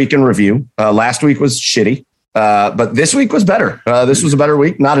Indians week in review. Last week was shitty, but this week was better. This was a better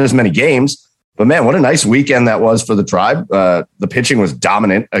week. Not as many games, but man, what a nice weekend that was for the Tribe. The pitching was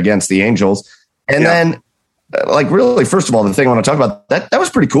dominant against the Angels. And then, really, first of all, the thing I want to talk about, that was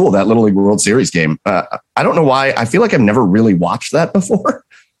pretty cool, that Little League World Series game. I don't know why. I feel like I've never really watched that before.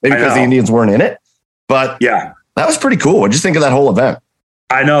 Maybe because the Indians weren't in it. But that was pretty cool. What did you think of that whole event?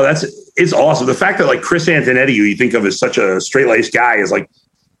 I know it's awesome. The fact that like Chris Antonetti, who you think of as such a straight laced guy, is like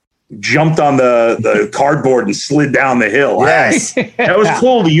jumped on the cardboard and slid down the hill. Yes, that was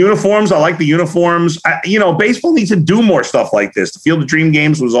cool. The uniforms, I like the uniforms. Baseball needs to do more stuff like this. The Field of Dream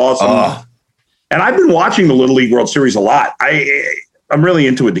games was awesome, and I've been watching the Little League World Series a lot. I'm really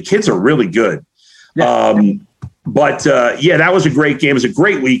into it. The kids are really good. Yeah. That was a great game. It was a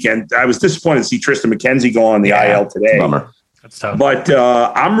great weekend. I was disappointed to see Tristan McKenzie go on the IL today. Bummer. That's tough. But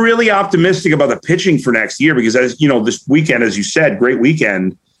I'm really optimistic about the pitching for next year because, as you know, this weekend, as you said, great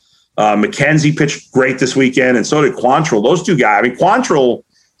weekend. McKenzie pitched great this weekend, and so did Quantrill. Those two guys. I mean, Quantrill,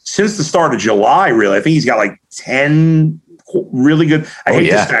 since the start of July, really, I think he's got like 10 really good. I hate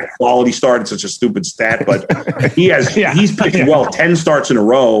this stat, quality start. It's such a stupid stat, but he's pitched well 10 starts in a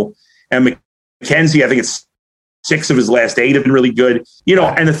row. And McKenzie, I think it's 6 of his last 8 have been really good.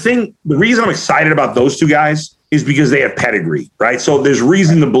 And the reason I'm excited about those two guys is because they have pedigree, right? So there's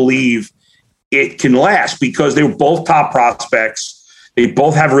reason to believe it can last because they were both top prospects. They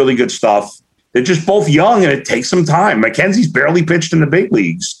both have really good stuff. They're just both young, and it takes some time. McKenzie's barely pitched in the big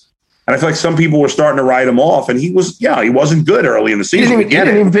leagues. And I feel like some people were starting to write him off, and he wasn't good early in the season. He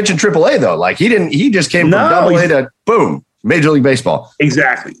didn't even pitch in AAA, though. Like, he just came from AA to, boom, Major League Baseball.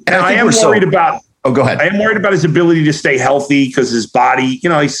 Exactly. And I am worried about... Oh, go ahead. I am worried about his ability to stay healthy because his body,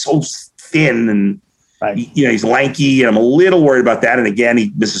 he's so thin and he's lanky, and I'm a little worried about that. And again,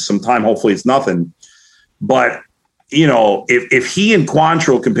 he misses some time. Hopefully it's nothing. But, if he and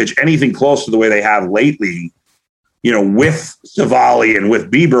Quantrill can pitch anything close to the way they have lately, with Savali and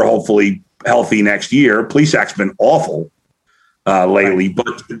with Bieber hopefully healthy next year, Plesac's been awful lately.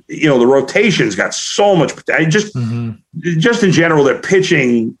 But, the rotation's got so much. Just in general, their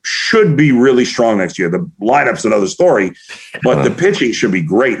pitching should be really strong next year. The lineup's another story, but the pitching should be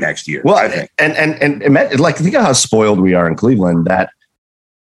great next year. Well, I think. And like, think of how spoiled we are in Cleveland that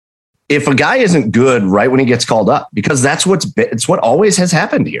if a guy isn't good right when he gets called up, because it's what always has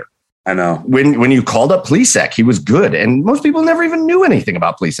happened here. I know. When you called up Plesac, he was good. And most people never even knew anything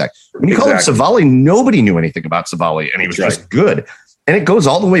about Plesac. When you called up Savali, nobody knew anything about Savali, and he was just good. And it goes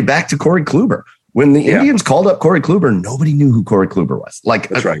all the way back to Corey Kluber. When the Indians called up Corey Kluber, nobody knew who Corey Kluber was. Like,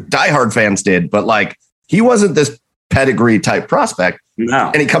 diehard fans did, but like, he wasn't this pedigree type prospect. No.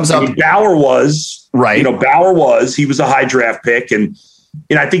 And he comes up. Bauer was. Right. He was a high draft pick. And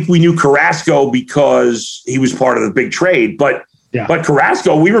I think we knew Carrasco because he was part of the big trade. But Yeah. But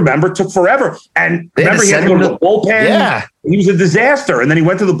Carrasco, we remember, took forever. And remember, he had to go to the bullpen. Yeah. He was a disaster. And then he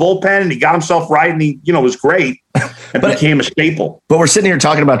went to the bullpen and he got himself right and he, was great and became a staple. But we're sitting here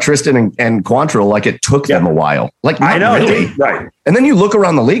talking about Tristan and Quantrill like it took them a while. Like, I know. Really. Right. And then you look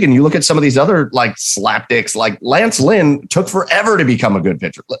around the league and you look at some of these other like slapdicks, like Lance Lynn took forever to become a good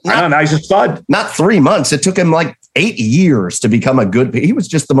pitcher. I know, now he's a stud. Not 3 months. It took him like 8 years to become a good pitcher. He was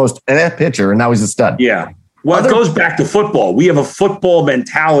just the most pitcher and now he's a stud. Yeah. Well, it goes back to football. We have a football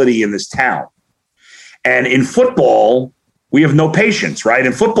mentality in this town. And in football, we have no patience, right?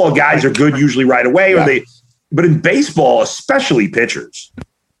 And football guys are good usually right away. But in baseball, especially pitchers,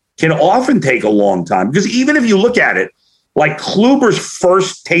 can often take a long time. Because even if you look at it, like Kluber's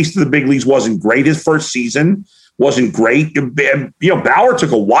first taste of the big leagues wasn't great. His first season wasn't great. Bauer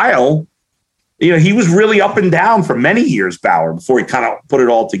took a while. He was really up and down for many years, Bauer, before he kind of put it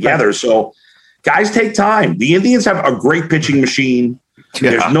all together. Right. So guys take time. The Indians have a great pitching machine.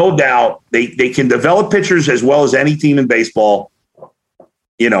 Yeah. There's no doubt they can develop pitchers as well as any team in baseball.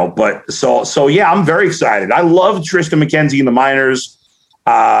 But so yeah, I'm very excited. I love Tristan McKenzie in the minors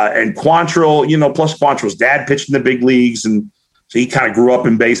and Quantrill. Plus Quantrill's dad pitched in the big leagues, and so he kind of grew up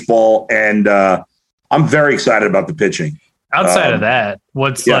in baseball. And I'm very excited about the pitching. Outside of that,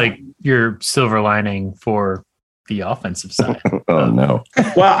 what's like your silver lining for the offensive side? Oh no.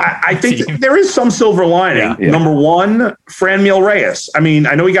 Well, I think there is some silver lining. Yeah. Number one, Franmil Reyes. I mean,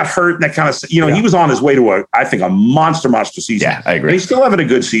 I know he got hurt and that kind of, he was on his way to a monster season. Yeah, I agree. And he's still having a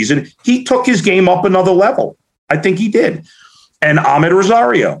good season. He took his game up another level. I think he did. And Ahmed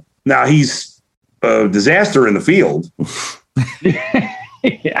Rosario. Now he's a disaster in the field.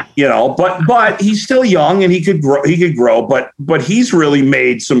 Yeah. But he's still young and he could grow, but he's really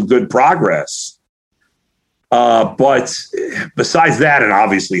made some good progress. But besides that, and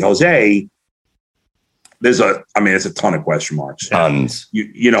obviously Jose, it's a ton of question marks. Tons.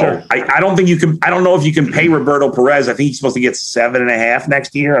 Sure. I don't think you can. I don't know if you can pay Roberto Perez. I think he's supposed to get 7.5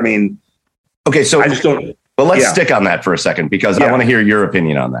 next year. I mean, okay, so I just don't. But let's stick on that for a second because I want to hear your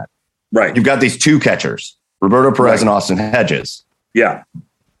opinion on that. Right. You've got these two catchers, Roberto Perez and Austin Hedges. Yeah.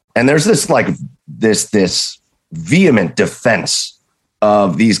 And there's this this vehement defense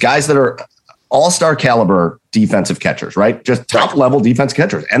of these guys that are all-star caliber defensive catchers, right? Just top level defense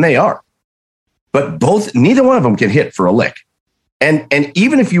catchers. And they are. But neither one of them can hit for a lick. And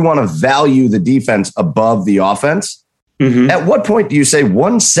even if you want to value the defense above the offense, at what point do you say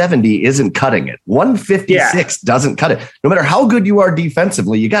 170 isn't cutting it? 156 doesn't cut it. No matter how good you are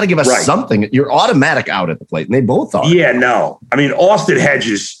defensively, you got to give us something. You're automatic out at the plate, and they both are. Yeah, no. I mean, Austin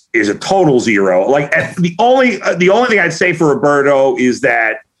Hedges is a total zero. Like the only thing I'd say for Roberto is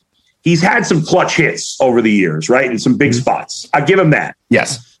that he's had some clutch hits over the years, right? In some big spots. I give him that.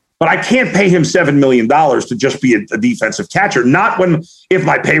 Yes. But I can't pay him $7 million to just be a defensive catcher. Not if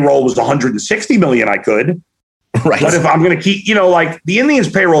my payroll was $160 million, I could. Right. But if I'm going to keep, the Indians'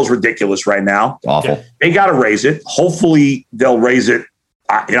 payroll is ridiculous right now. Awful. Yeah. They got to raise it. Hopefully they'll raise it.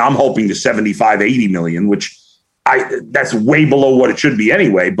 I'm hoping to 75, 80 million, which that's way below what it should be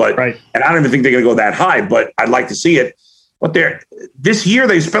anyway. But and I don't even think they're going to go that high. But I'd like to see it. But this year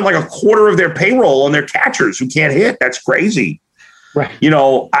they spent like a quarter of their payroll on their catchers who can't hit. That's crazy. Right.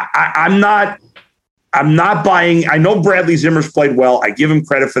 I'm not buying. I know Bradley Zimmer's played well. I give him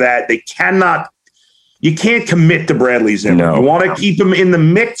credit for that. You can't commit to Bradley Zimmer. No. You want to keep him in the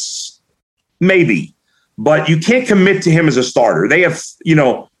mix, maybe, but you can't commit to him as a starter. They have,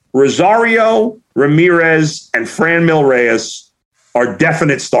 Rosario, Ramirez, and Franmil Reyes are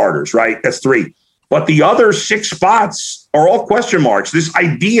definite starters, right? That's 3. But the other 6 spots are all question marks. This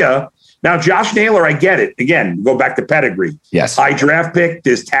idea, now Josh Naylor, I get it. Again, go back to pedigree. Yes. High draft pick,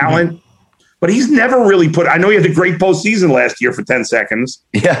 there's talent, but he's never really I know he had a great postseason last year for 10 seconds.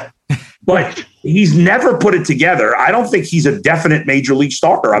 Yeah. But he's never put it together. I don't think he's a definite major league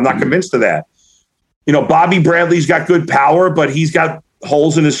starter. I'm not convinced of that. Bobby Bradley's got good power, but he's got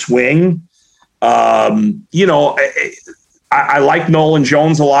holes in his swing. I like Nolan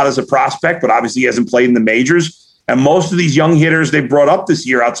Jones a lot as a prospect, but obviously he hasn't played in the majors. And most of these young hitters they brought up this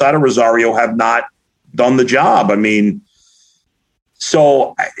year outside of Rosario have not done the job. I mean,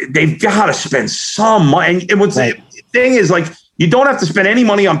 so they've got to spend some money. And what's the thing is, you don't have to spend any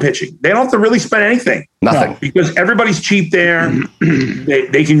money on pitching. They don't have to really spend anything. Nothing. Because everybody's cheap there.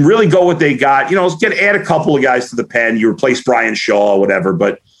 They can really go what they got. Add a couple of guys to the pen. You replace Brian Shaw or whatever.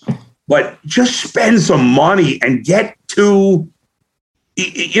 But just spend some money and get two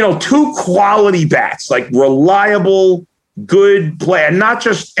quality bats, like reliable, good play, and not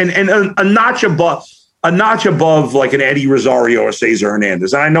just and a notch above like an Eddie Rosario or Cesar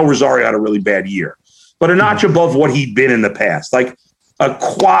Hernandez. And I know Rosario had a really bad year. but a notch above what he'd been in the past. Like I'm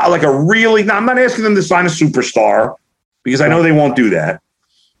not asking them to sign a superstar because I know they won't do that.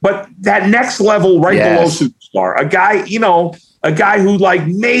 But that next level below superstar, a guy who like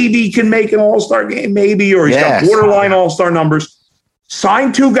maybe can make an all-star game, maybe, or he's got borderline all-star numbers.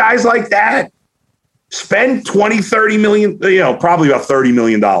 Sign 2 guys like that. Spend 20, 30 million, probably about $30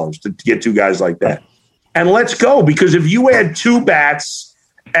 million to get 2 guys like that. And let's go. Because if you add 2 bats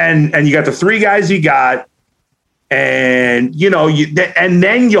and you got the 3 guys you got, and and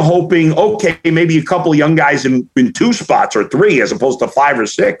then you're hoping, okay, maybe a couple of young guys in 2 spots or 3 as opposed to 5 or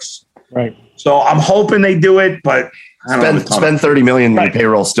 6. Right. So I'm hoping they do it, but spend $30 million in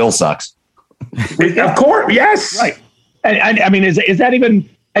payroll still sucks. Of course, yes. Right. And I mean, is that even?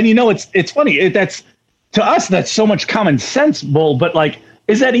 And it's funny. That's to us. That's so much common sense, Bull. But like,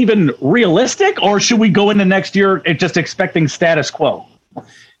 is that even realistic, or should we go into next year just expecting status quo?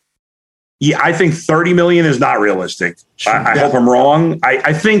 Yeah, I think 30 million is not realistic. I hope I'm wrong.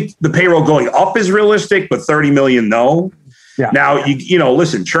 I think the payroll going up is realistic, but 30 million, no. Yeah. Now,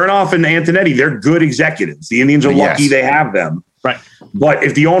 listen, Chernoff and Antonetti, they're good executives. The Indians are lucky they have them. Right. But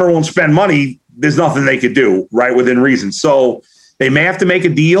if the owner won't spend money, there's nothing they could do, right, within reason. So they may have to make a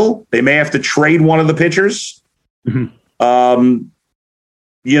deal. They may have to trade one of the pitchers. Mm-hmm. I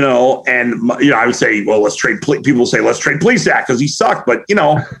would say, well, let's trade. People will say, let's trade Plesac because he sucked. But,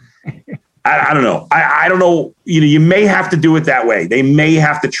 I don't know. I don't know. You may have to do it that way. They may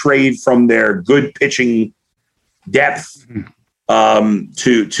have to trade from their good pitching depth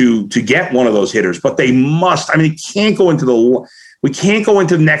to get one of those hitters. But they must. I mean, we can't go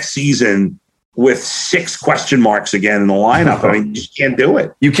into next season with 6 question marks again in the lineup. I mean, you just can't do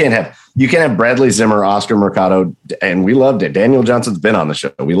it. You can't have Bradley Zimmer, Oscar Mercado, and we loved it. Daniel Johnson's been on the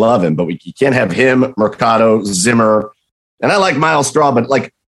show. We love him, but you can't have him, Mercado, Zimmer, and I like Miles Straw, but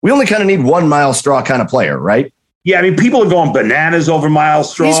like we only kind of need one Miles Straw kind of player, right? Yeah, I mean, people are going bananas over Miles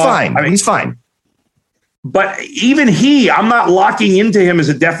Straw. He's fine. He's fine. But even I'm not locking into him as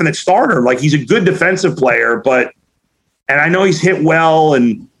a definite starter. Like he's a good defensive player, and I know he's hit well,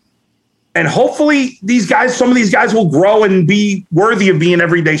 and hopefully some of these guys will grow and be worthy of being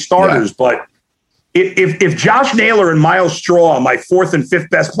everyday starters. Yeah. But if Josh Naylor and Miles Straw are my 4th and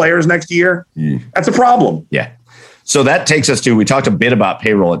 5th best players next year, that's a problem. Yeah. So that takes us to, we talked a bit about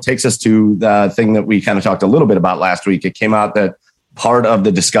payroll. It takes us to the thing that we kind of talked a little bit about last week. It came out that part of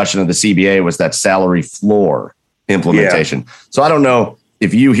the discussion of the CBA was that salary floor implementation. Yeah. So I don't know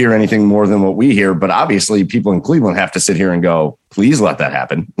if you hear anything more than what we hear, but obviously people in Cleveland have to sit here and go, please let that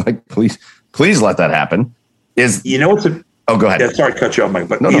happen. Like, please let that happen. Go ahead. Yeah, sorry to cut you off, Mike.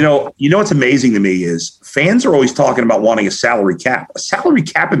 But what's amazing to me is fans are always talking about wanting a salary cap. A salary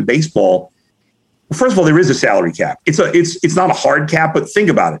cap in baseball. First of all, there is a salary cap. It's not a hard cap, but think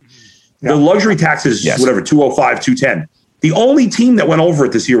about it. Yeah. The luxury tax is whatever, 205, 210. The only team that went over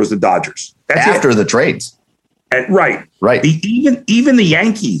it this year was the Dodgers. That's after the trades. Right. Even the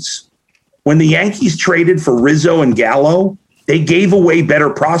Yankees, when the Yankees traded for Rizzo and Gallo, they gave away better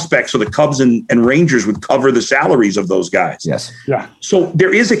prospects so the Cubs and Rangers would cover the salaries of those guys. Yes. Yeah. So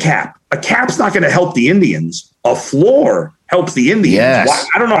there is a cap. A cap's not going to help the Indians. A floor helps the Indians. Yes.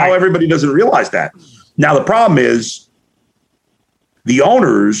 I don't know how everybody doesn't realize that. Now, the problem is the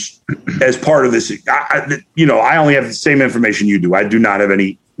owners, as part of this, I only have the same information you do. I do not have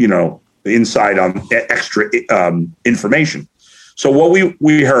any, insight on extra information. So what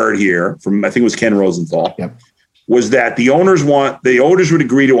we heard here from, I think it was Ken Rosenthal, was that the owners would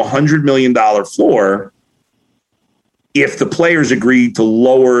agree to $100 million floor if the players agreed to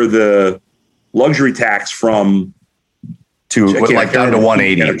lower the luxury tax from down to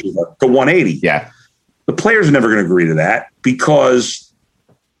 180. To 180. Yeah. The players are never going to agree to that because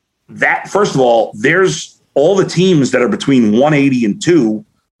that, first of all, there's all the teams that are between 180 and 2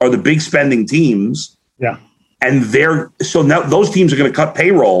 are the big spending teams. Yeah. And so now those teams are going to cut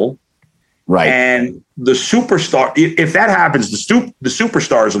payroll. Right. And the superstar, if that happens, the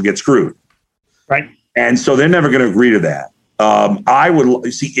superstars will get screwed. Right. And so they're never going to agree to that. I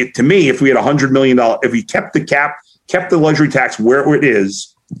would see it to me, if we had $100 million, if we kept the cap, kept the luxury tax where it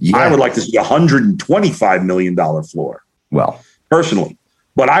is, I would like to see $125 million floor. Well, personally,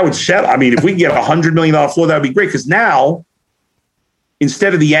 but I would if we can get $100 million floor, that would be great. Because now,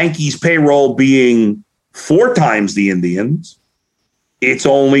 instead of the Yankees payroll being 4 times the Indians, it's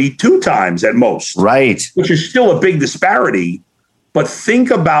only 2 times at most. Right. Which is still a big disparity. But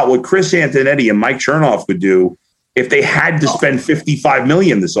think about what Chris Antonetti and Mike Chernoff would do if they had to spend $55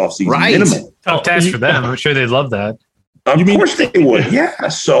 million this offseason. Right. Minimum. Tough task for them. I'm sure they'd love that. Of course they would. Yeah.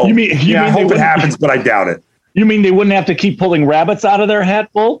 So I hope it happens, but I doubt it. You mean they wouldn't have to keep pulling rabbits out of their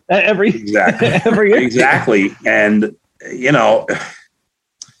hat bowl every year? Exactly. And,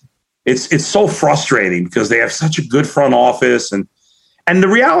 it's so frustrating because they have such a good front office. And the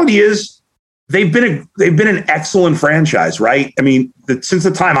reality is they've been an excellent franchise, right? I mean, since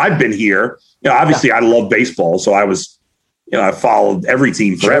the time I've been here, obviously I love baseball. So I was, I followed every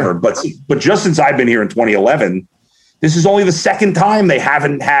team forever, but just since I've been here in 2011, this is only the second time they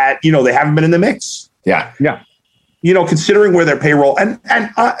haven't been in the mix. Yeah. Yeah. Considering where their payroll and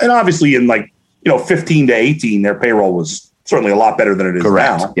obviously in 15 to 18, their payroll was certainly a lot better than it is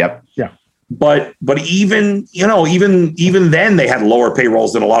now. Yep. Yeah. But even then they had lower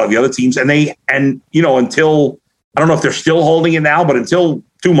payrolls than a lot of the other teams. And until, I don't know if they're still holding it now, but until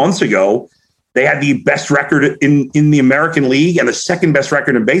 2 months ago, they had the best record in the American League and the second best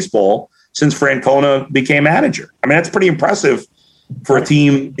record in baseball since Francona became manager. I mean, that's pretty impressive for a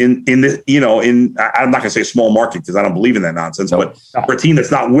team in I'm not going to say small market because I don't believe in that nonsense, but for a team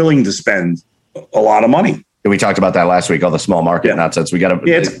that's not willing to spend a lot of money. We talked about that last week, all the small market nonsense. We got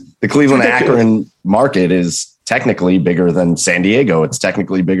the Cleveland Akron market is technically bigger than San Diego. It's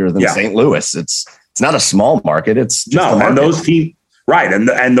technically bigger than St. Louis. It's not a small market. It's just a market. And those teams, right.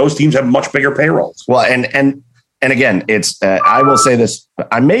 And those teams have much bigger payrolls. Well, and again, it's, I will say this,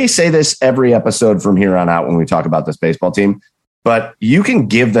 I may say this every episode from here on out when we talk about this baseball team, but you can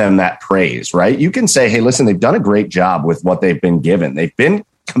give them that praise, right? You can say, hey, listen, they've done a great job with what they've been given. They've been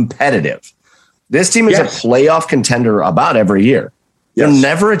competitive. This team is a playoff contender about every year. They're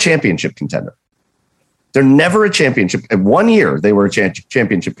never a championship contender. They're never a championship. In 1 year, they were a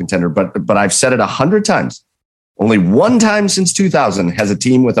championship contender, but I've said it 100 times. Only one time since 2000 has a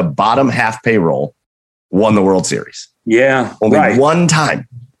team with a bottom half payroll won the World Series. Yeah. Only one time.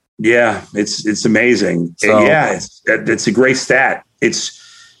 Yeah. It's amazing. So, it's a great stat. It's,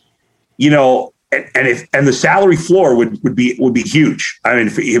 and the salary floor would be huge. I mean,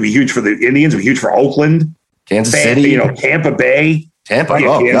 it'd be huge for the Indians, it'd be huge for Oakland, Kansas City, Tampa Bay. Oh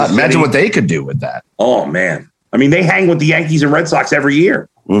God, imagine what they could do with that. Oh man. I mean, they hang with the Yankees and Red Sox every year,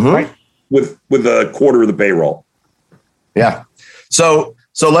 right? With a quarter of the payroll. Yeah. So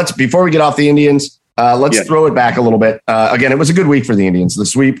let's, before we get off the Indians, let's throw it back a little bit. Again, it was a good week for the Indians. The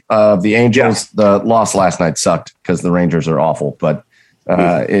sweep of the Angels, the loss last night sucked because the Rangers are awful, but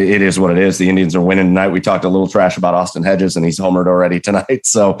it is what it is. The Indians are winning tonight. We talked a little trash about Austin Hedges, and he's homered already tonight.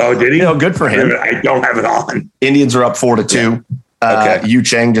 So, did he? Good for him. I don't have it on. Indians are up 4-2. Okay. Yu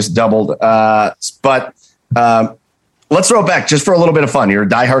Chang just doubled. But let's throw it back just for a little bit of fun. You're a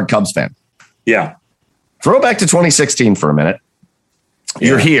diehard Cubs fan. Yeah. Throw it back to 2016 for a minute.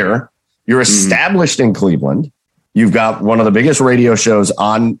 You're here. You're established in Cleveland. You've got one of the biggest radio shows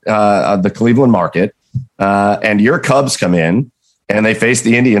on the Cleveland market, and your Cubs come in and they face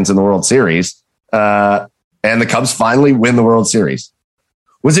the Indians in the World Series, and the Cubs finally win the World Series.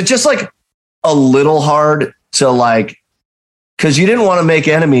 Was it just a little hard to because you didn't want to make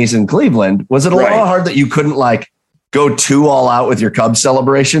enemies in Cleveland? Was it a little hard that you couldn't go too all out with your Cubs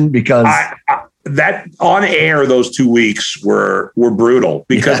celebration? Because that on air, those 2 weeks were brutal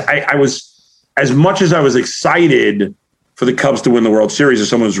because I was, as much as I was excited for the Cubs to win the World Series as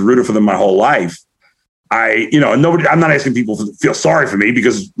someone who's rooted for them my whole life, nobody, I'm not asking people to feel sorry for me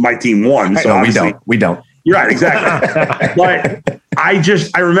because my team won. So no, we don't. You're right. Exactly. But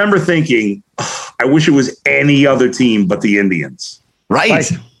I remember thinking, I wish it was any other team but the Indians.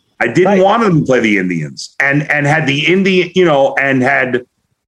 Right. I didn't want them to play the Indians and had the Indian,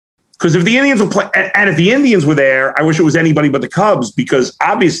 because if the Indians would play, and if the Indians were there, I wish it was anybody but the Cubs, because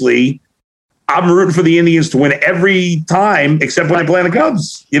obviously I'm rooting for the Indians to win every time except when I play on the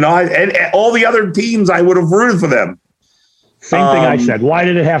Cubs. And all the other teams, I would have rooted for them. Same thing I said. Why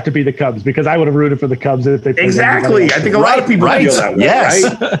did it have to be the Cubs? Because I would have rooted for the Cubs if they played. Exactly. I think a lot of people feel that way. Yes.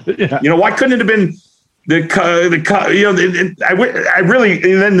 Right? Why couldn't it have been I really,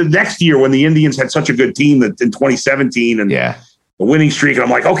 and then the next year when the Indians had such a good team that in 2017 and the winning streak, and I'm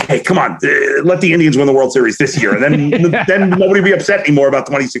like, okay, come on, let the Indians win the World Series this year, and then nobody will be upset anymore about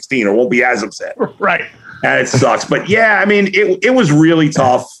 2016, or won't be as upset. Right. And it sucks, but I mean, it was really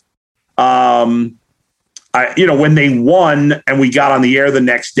tough. When they won and we got on the air the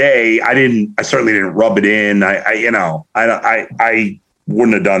next day, I certainly didn't rub it in. I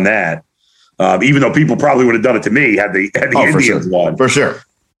wouldn't have done that. Even though people probably would have done it to me had the Indians won. For sure.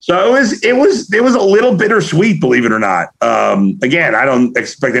 So it was a little bittersweet, believe it or not. Again, I don't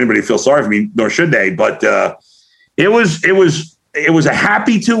expect anybody to feel sorry for me, nor should they, but it was a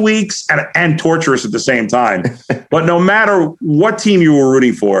happy 2 weeks and torturous at the same time. But no matter what team you were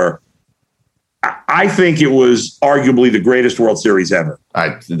rooting for, I think it was arguably the greatest World Series ever.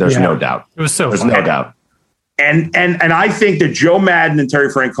 There's no doubt. It was so There's fun. no doubt. And I think that Joe Madden and Terry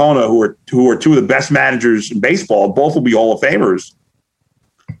Francona, who are two of the best managers in baseball, both will be Hall of Famers.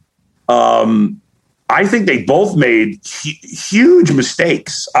 I think they both made huge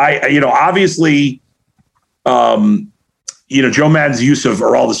mistakes. Obviously, Joe Madden's use of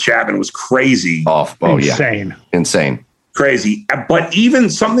Aroldis Chapman was crazy. Insane. Crazy. But even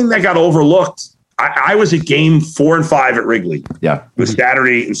something that got overlooked, I was at game 4 and 5 at Wrigley. Yeah. With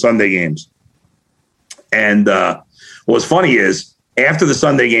Saturday and Sunday games. And what's funny is after the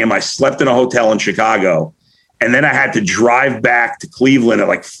Sunday game, I slept in a hotel in Chicago. And then I had to drive back to Cleveland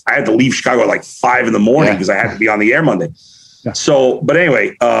I had to leave Chicago at 5 in the morning because I had to be on the air Monday. Yeah. So, but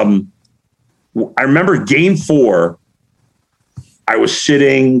anyway, I remember game 4, I was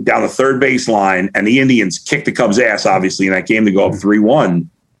sitting down the third base line and the Indians kicked the Cubs' ass, obviously, in that game to go up 3-1.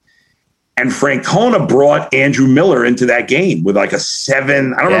 And Francona brought Andrew Miller into that game with a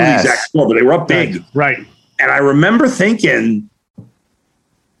 7. I don't know the exact score, but they were up big. Right. And I remember thinking,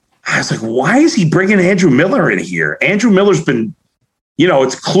 I was like, why is he bringing Andrew Miller in here? Andrew Miller's been,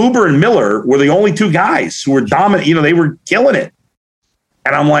 it's Kluber and Miller were the only two guys who were dominant. They were killing it.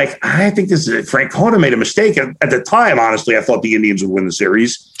 And I'm like, I think Francona made a mistake. At the time, honestly, I thought the Indians would win the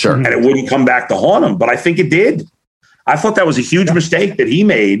series. Sure. And it wouldn't come back to haunt them. But I think it did. I thought that was a huge mistake that he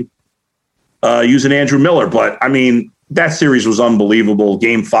made using Andrew Miller. But, I mean, that series was unbelievable.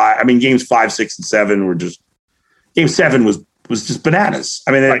 Game 5, games 5, 6, and 7 were just – Game 7 was just bananas.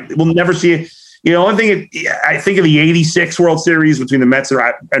 I mean, we'll never see it. The only thing I think of the 86 World Series between the Mets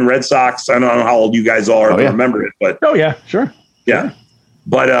and Red Sox. I don't know how old you guys are to remember it, but sure. Yeah.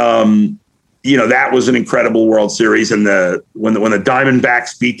 But, that was an incredible World Series. And when the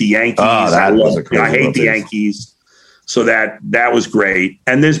Diamondbacks beat the Yankees, I hate the Yankees. So that was great.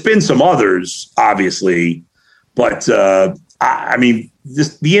 And there's been some others, obviously, but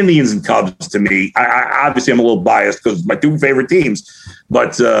just the Indians and Cubs to me, I obviously I'm a little biased because my two favorite teams,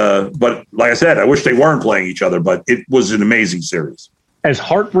 but like I said, I wish they weren't playing each other, but it was an amazing series. As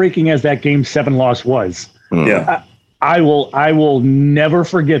heartbreaking as that Game 7 loss was, I will never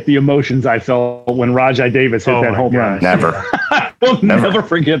forget the emotions I felt when Rajai Davis hit that home run. Never. I will never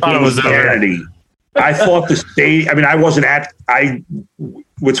forget that. It was insanity. I thought the state. I wasn't at.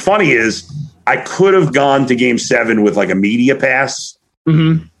 What's funny is I could have gone to Game 7 with a media pass.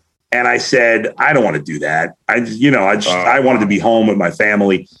 Mm-hmm. And I said, I don't want to do that. I wanted to be home with my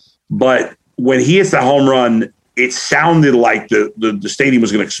family. But when he hits the home run, it sounded like the stadium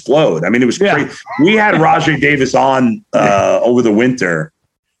was going to explode. It was crazy. We had Rajai Davis on over the winter,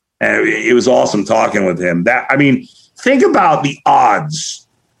 and it was awesome talking with him. Think about the odds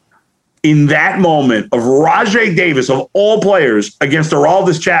in that moment of Rajai Davis, of all players, against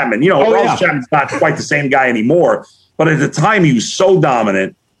Aroldis Chapman. Aroldis Chapman's not quite the same guy anymore, but at the time he was so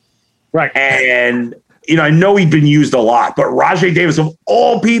dominant. Right. And, I know he'd been used a lot, but Rajai Davis, of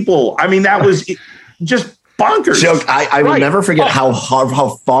all people, that was just bonkers. I will never forget how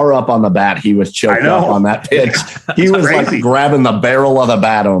far up on the bat he was choked up on that pitch. He was crazy. Grabbing the barrel of the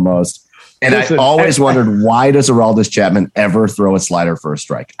bat almost. And I always wondered, why does Aroldis Chapman ever throw a slider for a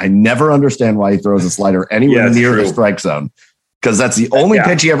strike? I never understand why he throws a slider anywhere near the strike zone, because that's the only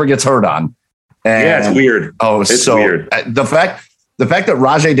pitch he ever gets hurt on. And, it's weird. Oh, it's so weird. The fact that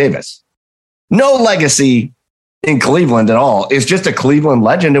Rajai Davis, no legacy in Cleveland at all, is just a Cleveland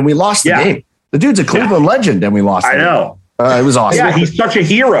legend, and we lost the game. The dude's a Cleveland legend, and we lost the game. It was awesome. Yeah, he's such a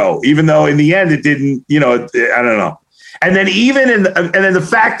hero, even though in the end it didn't, I don't know. And then the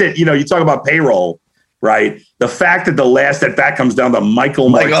fact that, you talk about payroll, right? The fact that the last at bat comes down to Michael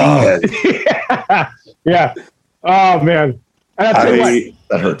Martinez. Yeah. Oh, man. That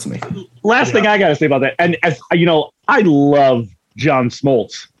hurts me. Last thing I got to say about that. And as I love John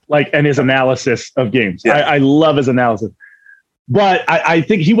Smoltz, and his analysis of games. Yeah. I love his analysis. But I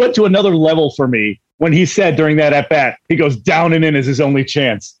think he went to another level for me when he said during that at bat, he goes, down and in is his only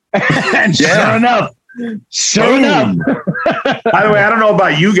chance. And sure enough. By the way, I don't know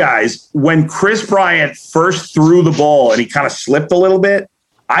about you guys. When Chris Bryant first threw the ball and he kind of slipped a little bit,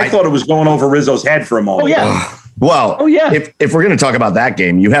 I thought it was going over Rizzo's head for a moment. Oh, yeah. Well, if we're going to talk about that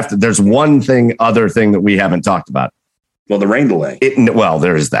game, you have to. There's one other thing that we haven't talked about. Well, the rain delay.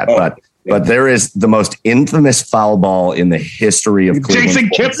 There is that, but there is the most infamous foul ball in the history of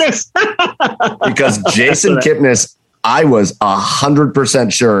Cleveland. Jason Kipnis. Because Jason Kipnis, I was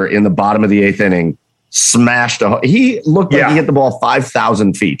 100% sure in the bottom of the 8th inning, smashed he looked like he hit the ball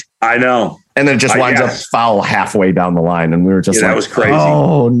 5,000 feet. I know. And then it just winds up foul halfway down the line. And we were just that was crazy.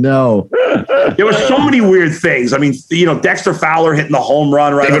 Oh, no. There were so many weird things. Dexter Fowler hitting the home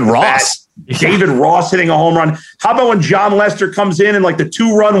run right. David Ross hitting a home run. How about when John Lester comes in and like the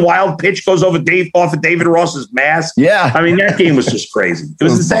 2-run wild pitch goes off of David Ross's mask? Yeah. I mean, that game was just crazy. It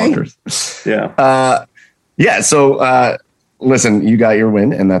was insane. Bonkers. Yeah. So, listen, you got your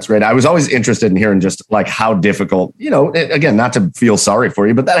win, and that's great. I was always interested in hearing just like how difficult, again, not to feel sorry for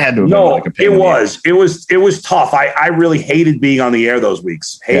you, but that had to have been like a pain. It was tough. I really hated being on the air those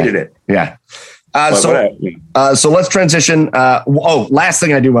weeks. Hated it. Yeah. So let's transition. Last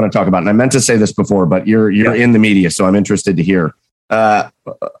thing I do want to talk about, and I meant to say this before, but you're in the media, so I'm interested to hear. The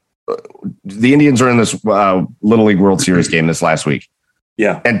Indians are in this Little League World Series game this last week.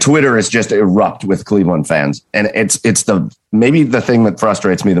 Yeah. And Twitter is just erupt with Cleveland fans. And it's maybe the thing that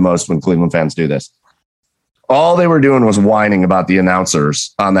frustrates me the most when Cleveland fans do this. All they were doing was whining about the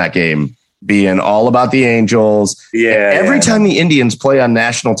announcers on that game being all about the Angels. Yeah. Every time the Indians play on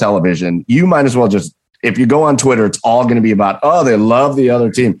national television, you might as well just, if you go on Twitter, it's all going to be about, they love the other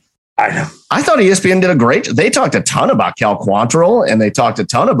team. I know. I thought ESPN did they talked a ton about Cal Quantrill, and they talked a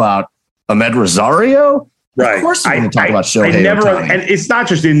ton about Ahmed Rosario. Right. Of course, we're going to talk about Shohei Ohtani. And it's not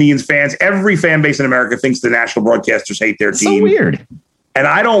just Indians fans. Every fan base in America thinks the national broadcasters hate their team. So weird. And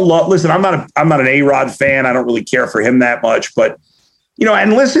I don't listen, I'm not an A-Rod fan. I don't really care for him that much, but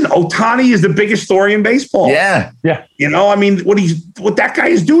and listen, Ohtani is the biggest story in baseball. Yeah. Yeah. I mean, what that guy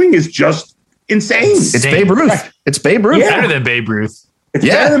is doing is just insane. It's Babe Ruth. It's Babe Ruth. Better than Babe Ruth. It's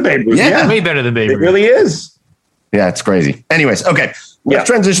better than Babe Ruth. Yeah. Way better than Babe Ruth. It really is. Yeah, it's crazy. Anyways, okay. Let's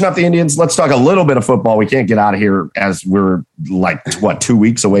transition off the Indians. Let's talk a little bit of football. We can't get out of here as we're 2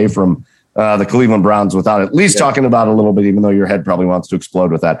 weeks away from the Cleveland Browns without at least talking about it a little bit, even though your head probably wants to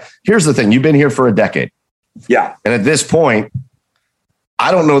explode with that. Here's the thing. You've been here for a decade. Yeah. And at this point, I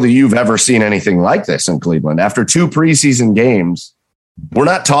don't know that you've ever seen anything like this in Cleveland. After 2 preseason games, we're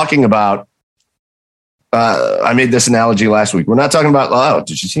not talking about, I made this analogy last week. We're not talking about,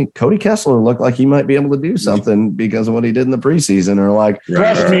 did you see Cody Kessler look like he might be able to do something because of what he did in the preseason? Or like,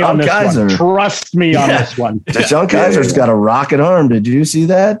 trust me on this one. Trust me on this one. John Kaiser's got a rocket arm. Did you see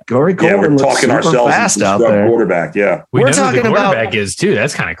that? Corey Coleman looks super fast out there. Quarterback, yeah. We're talking about the quarterback is too.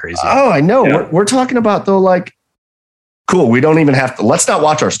 That's kind of crazy. Oh, I know. Yeah. We're talking about though, like, cool. We don't even have to. Let's not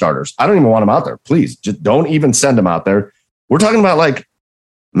watch our starters. I don't even want them out there. Please, just don't even send them out there. We're talking about like,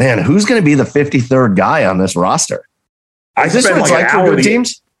 man, who's going to be the 53rd guy on this roster? Is this what it's like for good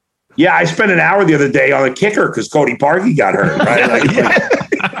teams? Yeah, I spent an hour the other day on a kicker because Cody Parkey got hurt.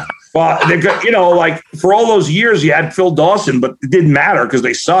 Right? Well, like for all those years, you had Phil Dawson, but it didn't matter because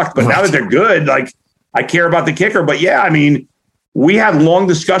they sucked. But now that they're good, like I care about the kicker. But yeah, I mean, we had long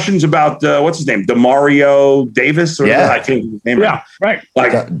discussions about what's his name, Demario Davis, or I can't remember his name. Yeah, right.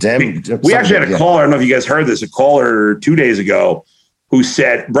 Like we actually had a caller. I don't know if you guys heard this. A caller 2 days ago who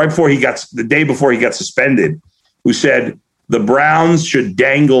said the day before he got suspended, who said the Browns should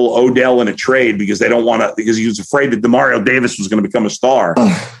dangle Odell in a trade because they don't want to, because he was afraid that Demario Davis was going to become a star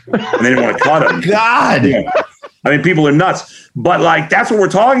and they didn't want to cut him. God. Yeah. I mean, people are nuts, but like, that's what we're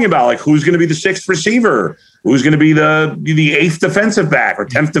talking about. Like, who's going to be the 6th receiver? Who's going to be the 8th defensive back or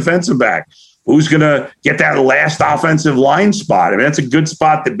 10th defensive back? Who's going to get that last offensive line spot? I mean, that's a good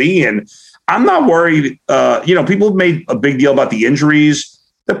spot to be in. I'm not worried. People have made a big deal about the injuries.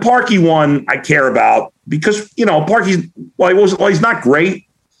 The Parkey one I care about because, Parkey's, he's not great.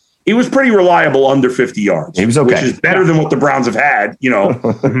 He was pretty reliable under 50 yards. He was okay. Which is better than what the Browns have had,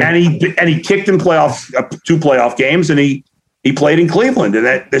 and he kicked in 2 playoff games, and he played in Cleveland, and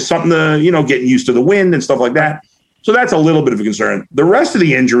that there's something to, getting used to the wind and stuff like that. So that's a little bit of a concern. The rest of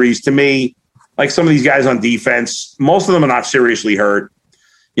the injuries to me, like some of these guys on defense, most of them are not seriously hurt.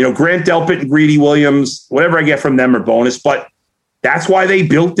 Grant Delpit and Greedy Williams, whatever I get from them are bonus, but that's why they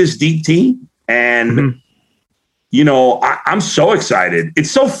built this deep team. And, I'm so excited. It's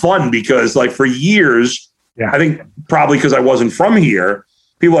so fun because like for years, I think probably because I wasn't from here,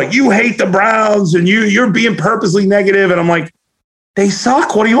 people are like, you hate the Browns and you're being purposely negative. And I'm like, they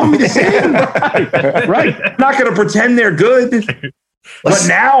suck. What do you want me to say? Right. I'm not going to pretend they're good. But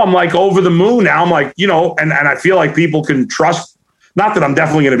now I'm like over the moon. Now I'm like, and I feel like people can trust. Not that I'm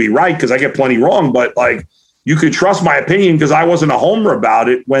definitely going to be right because I get plenty wrong, but like you could trust my opinion because I wasn't a homer about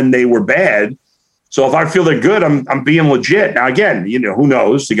it when they were bad. So if I feel they're good, I'm being legit. Now, again, who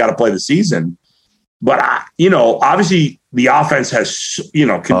knows? You got to play the season. But, obviously the offense has, can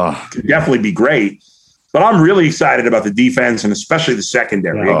definitely be great. But I'm really excited about the defense and especially the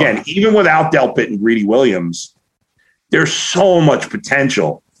secondary. Again, even without Delpit and Greedy Williams, there's so much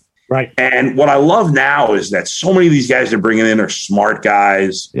potential. Right. And what I love now is that so many of these guys they're bringing in are smart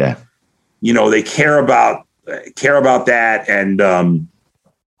guys. Yeah. They care about that. And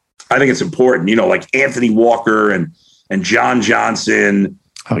I think it's important, like Anthony Walker and John Johnson.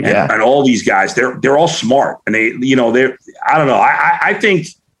 Oh yeah. And all these guys, they're all smart, and I don't know. I think,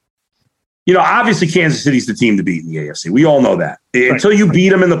 obviously Kansas City's the team to beat in the AFC. We all know that. Right. Until you beat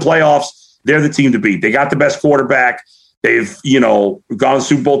them in the playoffs, they're the team to beat. They got the best quarterback. They've, gone to the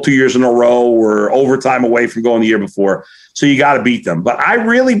Super Bowl 2 years in a row, or overtime away from going the year before. So you got to beat them. But I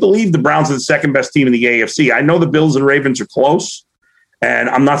really believe the Browns are the second best team in the AFC. I know the Bills and Ravens are close, and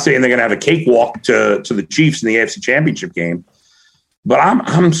I'm not saying they're going to have a cakewalk to the Chiefs in the AFC Championship game. But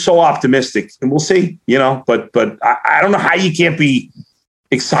I'm so optimistic, and we'll see, But I don't know how you can't be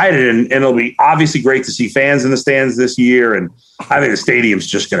excited, and it'll be obviously great to see fans in the stands this year. And I think the stadium's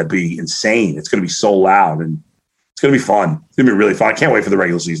just going to be insane. It's going to be so loud, and it's going to be fun. It's going to be really fun. I can't wait for the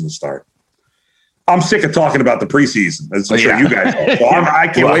regular season to start. I'm sick of talking about the preseason, as I'm sure you guys are. So I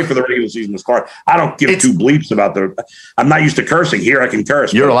can't wait for the regular season to start. I don't give two bleeps about I'm not used to cursing. Here I can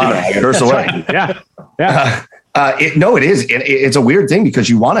curse. You're allowed to curse away. Yeah. It is. It's a weird thing because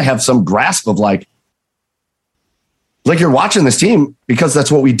you want to have some grasp of like you're watching this team because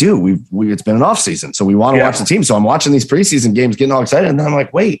that's what we do. It's been an off season, so we want to watch the team. So I'm watching these preseason games, getting all excited, and then I'm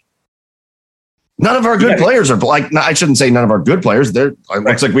like, wait, none of our good players are I shouldn't say none of our good players. It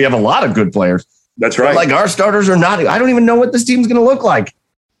looks like we have a lot of good players. That's right. But our starters are not. I don't even know what this team's going to look like.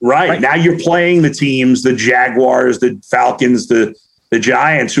 Right. Now you're playing the teams, the Jaguars, the Falcons, the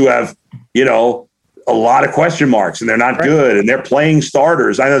Giants, who have, a lot of question marks, and they're not good, and they're playing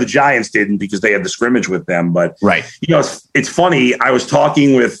starters. I know the Giants didn't because they had the scrimmage with them, but it's funny. I was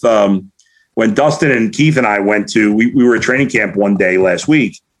talking with when Dustin and Keith and I went to we were at training camp one day last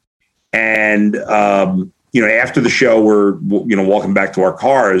week, and after the show we're walking back to our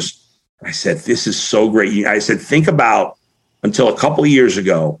cars. I said, "This is so great." I said, "Think about until a couple of years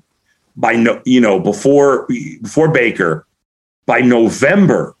ago, before Baker, by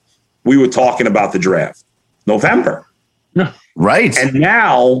November." We were talking about the draft. November. Right. And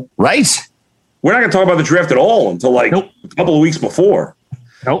now, we're not going to talk about the draft at all until a couple of weeks before.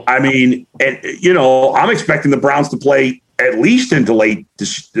 Nope. I mean, and I'm expecting the Browns to play at least into late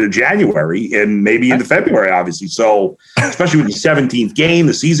January and maybe into February, obviously. So, especially with the 17th game,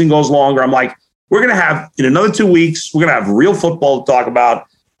 the season goes longer. I'm like, we're going to have, in another 2 weeks, we're going to have real football to talk about,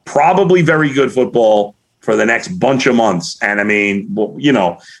 probably very good football for the next bunch of months. And I mean,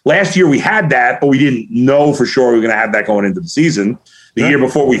 last year we had that, but we didn't know for sure we were going to have that going into the season. The year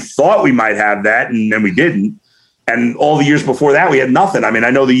before we thought we might have that, and then we didn't. And all the years before that, we had nothing. I mean,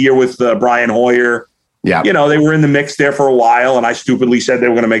 I know the year with Brian Hoyer, they were in the mix there for a while, and I stupidly said they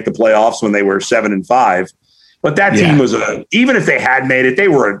were going to make the playoffs when they were 7-5. But that team was even if they had made it, they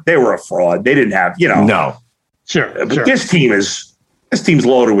were a fraud. They didn't have, No. Sure. But this team's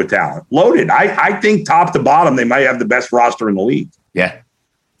loaded with talent. Loaded. I think top to bottom, they might have the best roster in the league. Yeah.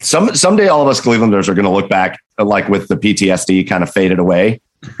 Someday all of us Clevelanders are going to look back with the PTSD kind of faded away.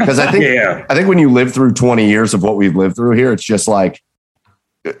 Because I think I think when you live through 20 years of what we've lived through here, it's just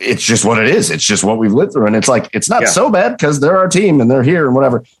it's just what it is. It's just what we've lived through. And it's it's not so bad because they're our team and they're here and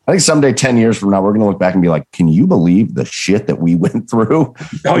whatever. I think someday, 10 years from now, we're going to look back and be like, can you believe the shit that we went through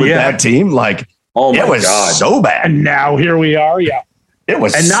with that team? It was so bad. And now here we are. Yeah. It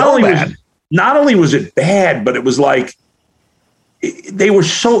was bad. Not only was it bad, but it was they were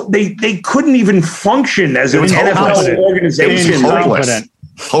they couldn't even function as an NFL organization.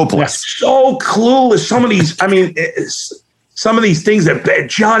 Hopeless. So clueless. Some of these things that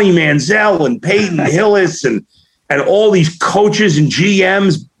Johnny Manziel and Peyton Hillis and all these coaches and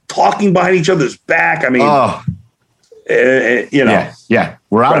GMs talking behind each other's back. I mean, Yeah.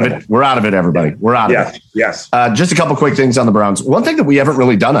 We're out of it. We're out of it, everybody. We're out of it. Yes. Just a couple quick things on the Browns. One thing that we haven't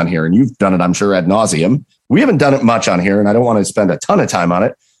really done on here, and you've done it, I'm sure, ad nauseum. We haven't done it much on here, and I don't want to spend a ton of time on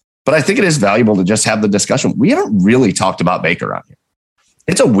it, but I think it is valuable to just have the discussion. We haven't really talked about Baker on here.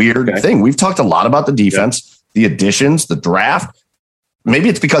 It's a weird thing. We've talked a lot about the defense, the additions, the draft. Maybe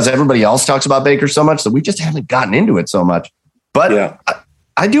it's because everybody else talks about Baker so much that we just haven't gotten into it so much. But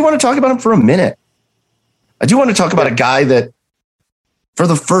I do want to talk about him for a minute. I do want to talk about a guy that, for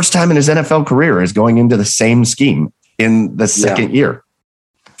the first time in his NFL career, is going into the same scheme in the second year.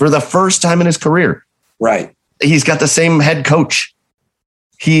 For the first time in his career. Right. He's got the same head coach.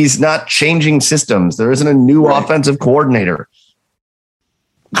 He's not changing systems. There isn't a new offensive coordinator.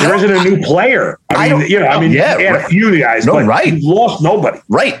 There isn't a new player. I mean, a few guys, but you've lost nobody.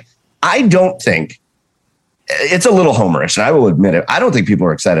 Right. I don't think it's a little homerish, and I will admit it. I don't think people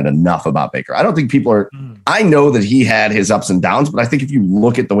are excited enough about Baker. I don't think people are. I know that he had his ups and downs, but I think if you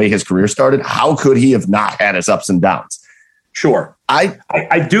look at the way his career started, how could he have not had his ups and downs? Sure.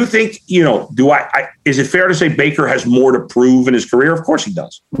 I do think, is it fair to say Baker has more to prove in his career? Of course he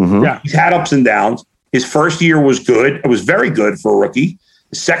does. Mm-hmm. Yeah. He's had ups and downs. His first year was good. It was very good for a rookie.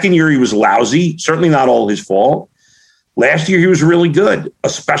 The second year, he was lousy. Certainly not all his fault. Last year, he was really good,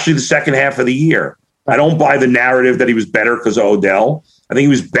 especially the second half of the year. I don't buy the narrative that he was better because of Odell. I think he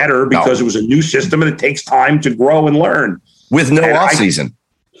was better because it was a new system and it takes time to grow and learn. With no offseason.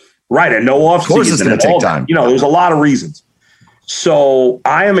 Right, and no offseason. Of course it's going to take time. There's a lot of reasons. So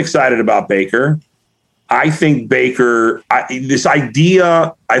I am excited about Baker. I think Baker, this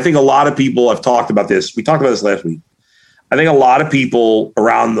idea, I think a lot of people have talked about this. We talked about this last week. I think a lot of people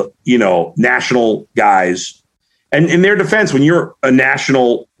around the, national guys, and in their defense, when you're a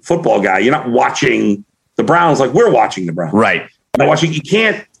national football guy, you're not watching the Browns like we're watching the Browns. Right. You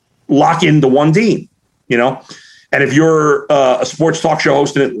can't lock into one team, And if you're a sports talk show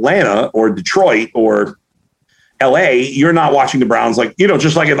host in Atlanta or Detroit or LA, you're not watching the Browns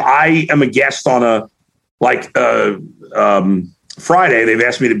just like if I am a guest on Friday, they've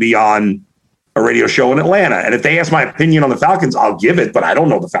asked me to be on a radio show in Atlanta. And if they ask my opinion on the Falcons, I'll give it, but I don't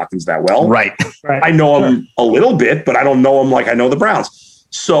know the Falcons that well. Right. I know them a little bit, but I don't know them like I know the Browns.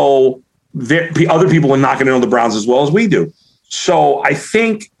 So other people are not going to know the Browns as well as we do. So I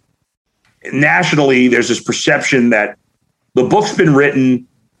think nationally, there's this perception that the book's been written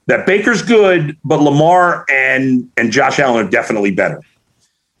that Baker's good, but Lamar and Josh Allen are definitely better.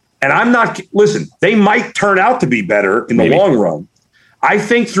 And they might turn out to be better in the long run. I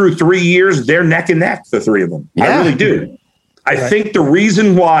think through 3 years, they're neck and neck, the three of them. Yeah. I really do. I think the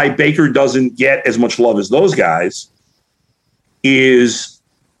reason why Baker doesn't get as much love as those guys is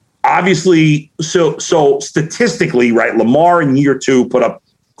obviously, so statistically, right, Lamar in year 2 put up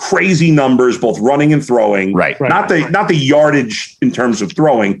crazy numbers, both running and throwing. Right. Not the yardage in terms of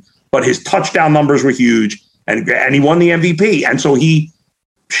throwing, but his touchdown numbers were huge, and he won the MVP. And so he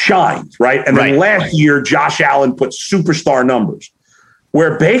shined, right? And then last year, Josh Allen put superstar numbers.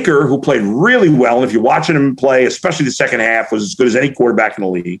 Where Baker, who played really well, and if you're watching him play, especially the second half, was as good as any quarterback in the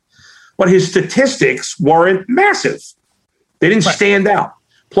league, but his statistics weren't massive. They didn't stand out.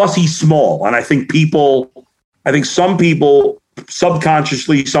 Plus, he's small, and I think some people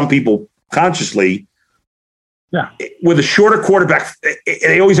subconsciously, some people consciously, with a shorter quarterback,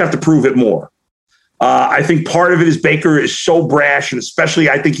 they always have to prove it more. I think part of it is Baker is so brash, and especially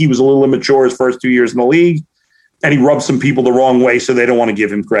I think he was a little immature his first 2 years in the league, and he rubbed some people the wrong way, so they don't want to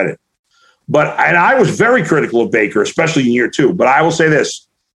give him credit. And I was very critical of Baker, especially in year 2. But I will say this,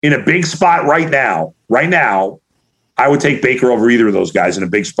 in a big spot right now, I would take Baker over either of those guys in a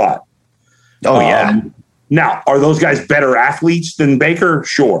big spot. Oh, yeah. Now, are those guys better athletes than Baker?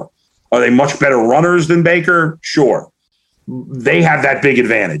 Sure. Are they much better runners than Baker? Sure. They have that big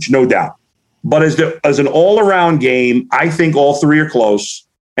advantage, no doubt. But as an all-around game, I think all three are close.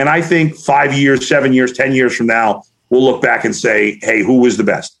 And I think 5 years, 7 years, 10 years from now, we'll look back and say, hey, who was the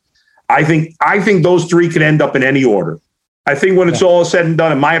best? I think those three could end up in any order. I think when it's all said and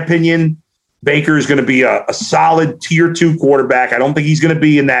done, in my opinion, Baker is going to be a solid tier 2 quarterback. I don't think he's going to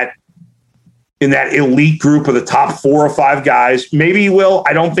be in that elite group of the top 4 or 5 guys. Maybe he will.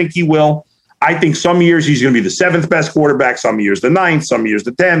 I don't think he will. I think some years he's going to be the 7th best quarterback, some years the 9th, some years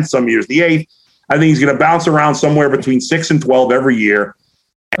the 10th, some years the 8th. I think he's going to bounce around somewhere between 6 and 12 every year.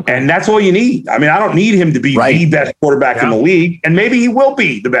 And that's all you need. I mean, I don't need him to be the best quarterback in the league. And maybe he will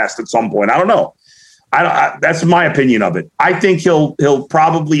be the best at some point. I don't know. That's my opinion of it. I think he'll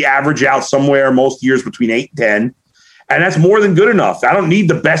probably average out somewhere most years between 8 and 10. And that's more than good enough. I don't need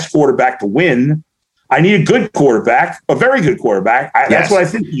the best quarterback to win. I need a good quarterback, a very good quarterback. That's what I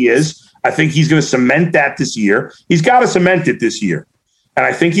think he is. I think he's going to cement that this year. He's got to cement it this year. And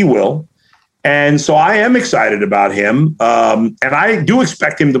I think he will. And so I am excited about him. And I do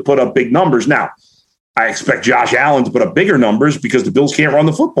expect him to put up big numbers. Now, I expect Josh Allen to put up bigger numbers because the Bills can't run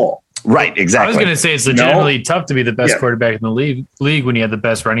the football. Right, exactly. I was going to say it's legitimately tough to be the best quarterback in the league when you have the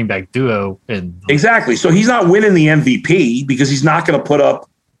best running back duo. Exactly. So he's not winning the MVP because he's not going to put up,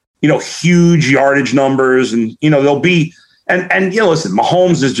 huge yardage numbers. And, there'll be and listen,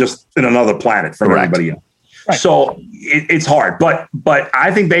 Mahomes is just in another planet from everybody else. Right. So it's hard. But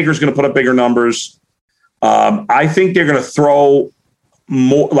I think Baker's going to put up bigger numbers. I think they're going to throw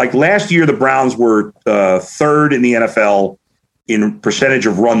more. Like last year, the Browns were 3rd in the NFL in percentage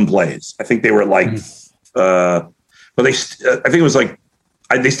of run plays. I think they were I think it was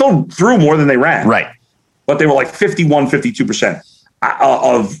they still threw more than they ran. Right. But they were 51, 52%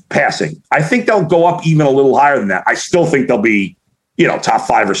 of passing. I think they'll go up even a little higher than that. I still think they'll be, top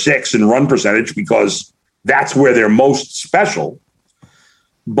 5 or 6 in run percentage because that's where they're most special.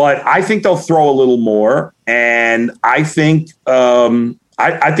 But I think they'll throw a little more. And I think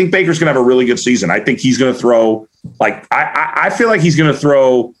I think Baker's going to have a really good season. I think he's going to throw I feel like he's going to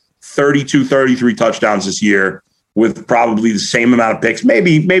throw 32, 33 touchdowns this year with probably the same amount of picks,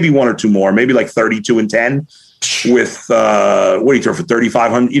 maybe one or two more, maybe like 32-10 with, what do you throw for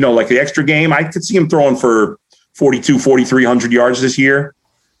 3,500? Like the extra game, I could see him throwing for 4,300 yards this year.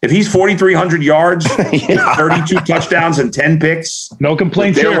 If he's 4,300 yards, 32 touchdowns and 10 picks, no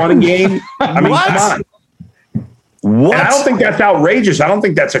complaints here. Running game. I mean, come on. What? And I don't think that's outrageous. I don't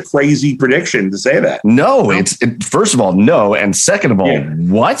think that's a crazy prediction to say that. No, first of all, no. And second of all,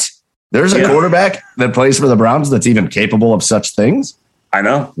 what? There's a quarterback that plays for the Browns that's even capable of such things? I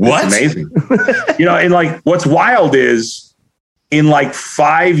know. What? It's amazing. And like what's wild is in like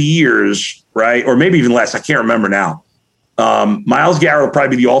 5 years, right? Or maybe even less. I can't remember now. Myles Garrett will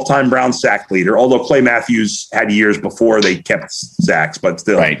probably be the all-time Brown sack leader, although Clay Matthews had years before they kept sacks, but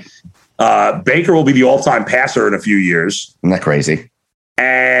still. Right. Baker will be the all-time passer in a few years. Isn't that crazy?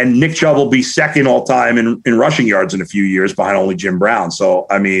 And Nick Chubb will be second all-time in rushing yards in a few years behind only Jim Brown. So,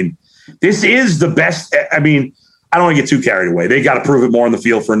 I mean, this is the best. I mean, I don't want to get too carried away. They got to prove it more on the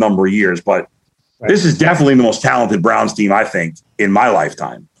field for a number of years, but this is definitely the most talented Browns team, I think, in my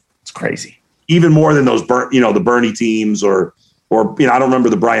lifetime. It's crazy. Even more than those, the Bernie teams or I don't remember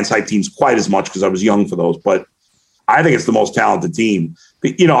the Brian Sipe teams quite as much because I was young for those, but I think it's the most talented team.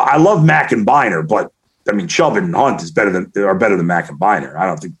 I love Mack and Biner, but I mean, Chubb and Hunt are better than Mack and Biner.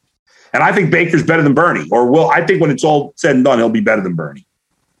 I think Baker's better than Bernie, I think when it's all said and done, he'll be better than Bernie.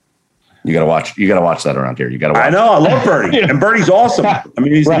 You gotta watch that around here. I know, I love Bernie, and Bernie's awesome. I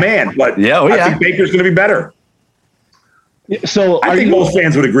mean, he's the man, but I think Baker's going to be better. So I think most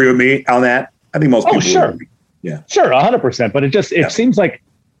fans would agree with me on that. I think most people sure. would agree. Yeah. Sure, 100%. But it seems like,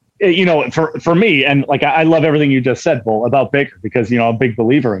 for me, and like I love everything you just said, Bull, about Baker, because, I'm a big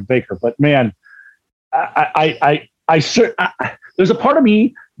believer in Baker. But man, there's a part of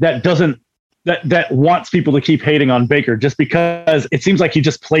me that doesn't, that wants people to keep hating on Baker just because it seems like he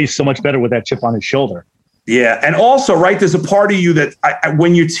just plays so much better with that chip on his shoulder. Yeah. And also, right, there's a part of you that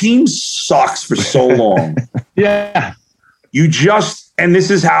when your team sucks for so long. Yeah. You just, and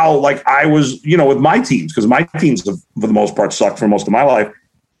this is how, like, I was, with my teams, because my teams have, for the most part, sucked for most of my life.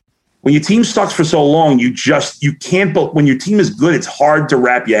 When your team sucks for so long, you can't, but when your team is good, it's hard to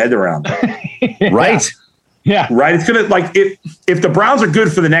wrap your head around. Yeah. Right. Yeah. Right. It's going to, like, if the Browns are good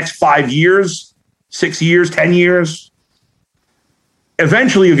for the next 5 years, 6 years, 10 years,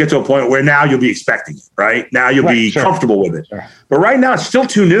 eventually you'll get to a point where now you'll be expecting it, right? Now you'll be comfortable with it. Sure. But right now it's still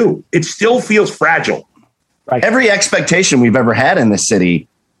too new. It still feels fragile. Right. Every expectation we've ever had in this city,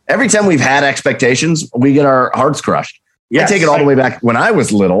 every time we've had expectations, we get our hearts crushed. Yes. I take it all the way back when I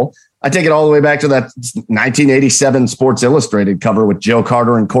was little. I take it all the way back to that 1987 Sports Illustrated cover with Joe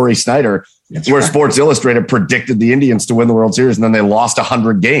Carter and Corey Snyder, where Sports Illustrated predicted the Indians to win the World Series, and then they lost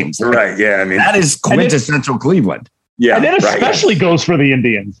 100 games. Right. Yeah. I mean, that is quintessential Cleveland. Yeah. And it especially goes for the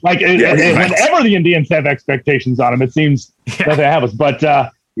Indians. Like whenever the Indians have expectations on them, it seems that they have us. But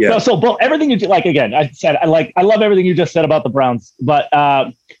so Bill, everything you like, again, I said, I love everything you just said about the Browns. But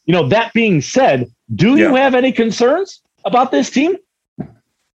that being said, do you have any concerns about this team?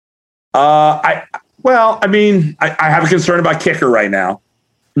 I have a concern about kicker right now.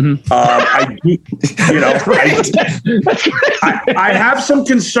 Mm-hmm. I have some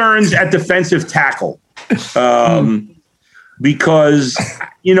concerns at defensive tackle. Because,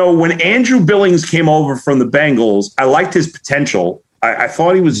 when Andrew Billings came over from the Bengals, I liked his potential. I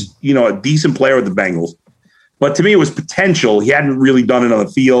thought he was, a decent player with the Bengals. But to me, it was potential. He hadn't really done it on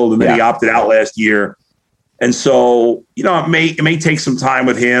the field, and then he opted out last year. And so, it may take some time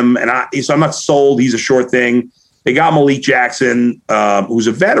with him. And so I'm not sold. He's a sure thing. They got Malik Jackson, who's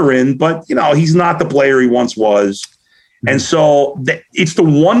a veteran, but, he's not the player he once was. Mm-hmm. And so it's the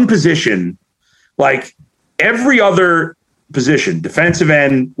one position, like every other position, defensive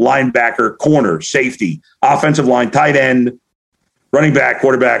end, linebacker, corner, safety, offensive line, tight end, running back,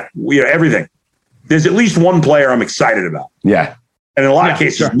 quarterback, everything. There's at least one player I'm excited about. Yeah. And in a lot of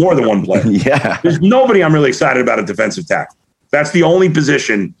cases, more than one player. Yeah. There's nobody I'm really excited about at defensive tackle. That's the only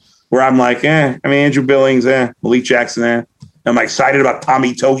position where I'm like, Andrew Billings, Malik Jackson, Am I excited about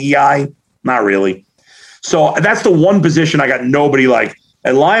Tommy Togiai? Not really. So that's the one position I got nobody like.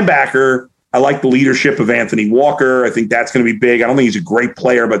 At linebacker, I like the leadership of Anthony Walker. I think that's going to be big. I don't think he's a great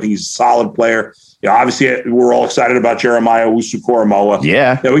player, but I think he's a solid player. Obviously, we're all excited about Jeremiah Owusu-Koramoah.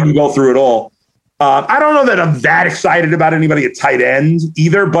 Yeah. We can go through it all. I don't know that I'm that excited about anybody at tight end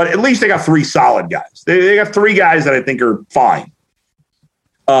either, but at least they got three solid guys. They got three guys that I think are fine.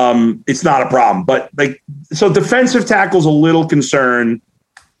 It's not a problem. But so defensive tackle's a little concern.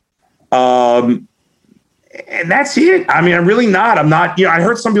 And that's it. I mean, I'm really not. I'm not, I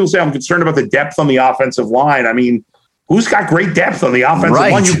heard some people say I'm concerned about the depth on the offensive line. I mean, who's got great depth on the offensive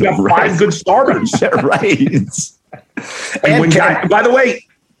line? You've got five good starters. Right. And by the way,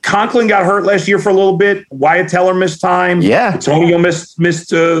 Conklin got hurt last year for a little bit. Wyatt Teller missed time. Yeah. Antonio missed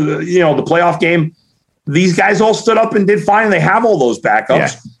the playoff game. These guys all stood up and did fine. And they have all those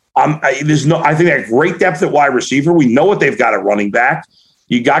backups. Yeah. I think they have great depth at wide receiver. We know what they've got at running back.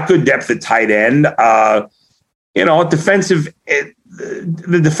 You got good depth at tight end. The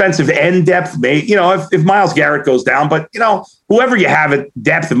defensive end depth if Myles Garrett goes down, but whoever you have at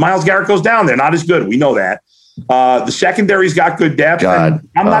depth, if Myles Garrett goes down, they're not as good. We know that. The secondary's got good depth. I'm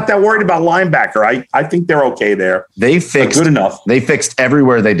not that worried about linebacker. I think they're okay there. They fixed good enough. They fixed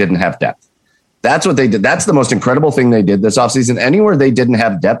everywhere they didn't have depth. That's what they did. That's the most incredible thing they did this offseason. Anywhere they didn't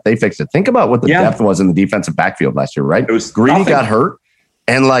have depth, they fixed it. Think about what the depth was in the defensive backfield last year, right? It was Greedy got hurt,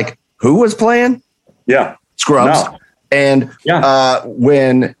 and who was playing? Yeah, Scrubs. No. And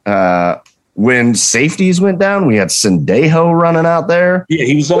when safeties went down, we had Sendejo running out there. Yeah,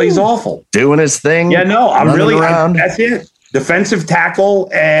 he's awful, doing his thing. Yeah, no, I'm really around. That's it. Defensive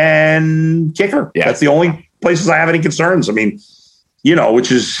tackle and kicker. Yeah. That's the only places I have any concerns. I mean,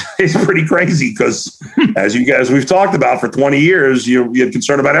 which is pretty crazy because as we've talked about for 20 years, you had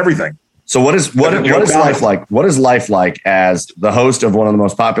concern about everything. So what is life like? What is life like as the host of one of the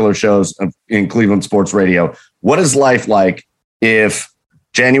most popular shows in Cleveland sports radio? What is life like if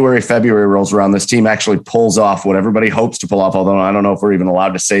January, February rolls around, this team actually pulls off what everybody hopes to pull off, although I don't know if we're even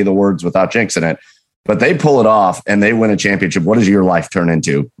allowed to say the words without jinxing it, but they pull it off and they win a championship. What does your life turn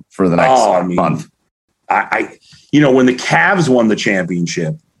into for the next month? When the Cavs won the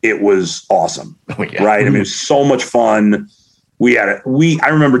championship, it was awesome, right? I mean, it was so much fun. I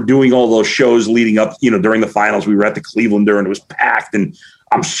remember doing all those shows leading up, during the finals. We were at the Clevelander and it was packed and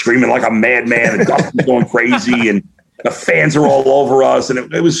I'm screaming like a madman and Dustin's going crazy and the fans are all over us. And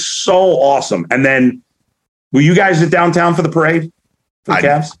it was so awesome. And then were you guys at downtown for the parade for the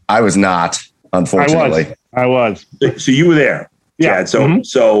Cavs? I was not, unfortunately. I was. So you were there. Yeah. Chad.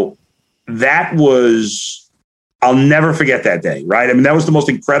 So that was, I'll never forget that day, right? I mean, that was the most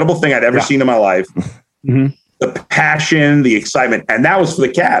incredible thing I'd ever seen in my life. Mm-hmm. The passion, the excitement. And that was for the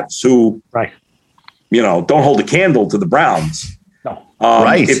Cavs who, don't hold a candle to the Browns. No.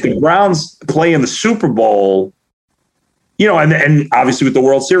 If the Browns play in the Super Bowl, and obviously with the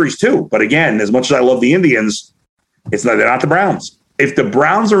World Series too. But again, as much as I love the Indians, they're not the Browns. If the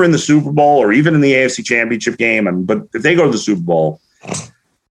Browns are in the Super Bowl or even in the AFC Championship game, but if they go to the Super Bowl,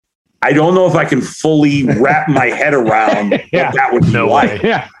 I don't know if I can fully wrap my head around what that would be like.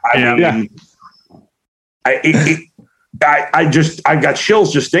 Yeah. I got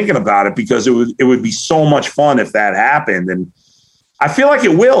chills just thinking about it because it would be so much fun if that happened. And I feel like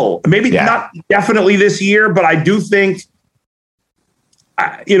it will. Maybe not definitely this year, but I do think,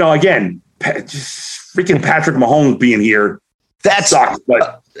 again, just freaking Patrick Mahomes being here. That sucks,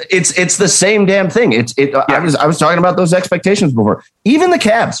 but it's the same damn thing. I was talking about those expectations before. Even the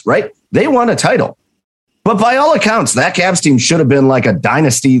Cavs, right? They won a title, but by all accounts, that Cavs team should have been like a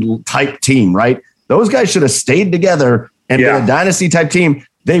dynasty type team, right? Those guys should have stayed together and been a dynasty type team.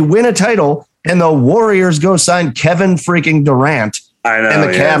 They win a title, and the Warriors go sign Kevin freaking Durant, and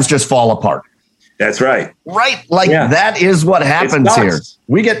the Cavs just fall apart. That's right. Right, that is what happens here.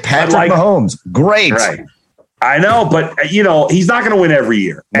 We get Patrick Mahomes. Great. Right. I know, but, he's not going to win every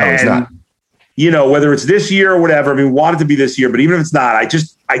year. No, he's not. Whether it's this year or whatever, I mean, we want it to be this year, but even if it's not,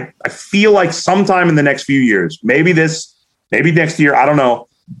 I feel like sometime in the next few years, maybe next year, I don't know.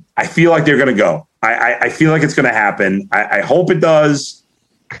 I feel like they're going to go. I feel like it's going to happen. I hope it does.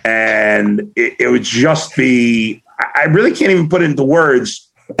 And it would just be, I really can't even put it into words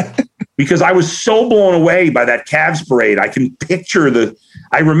because I was so blown away by that Cavs parade. I can picture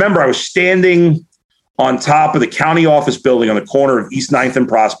I remember I was standing on top of the county office building on the corner of East 9th and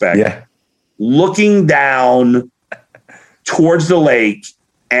Prospect, looking down towards the lake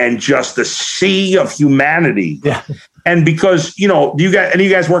and just the sea of humanity. Yeah. And because, do you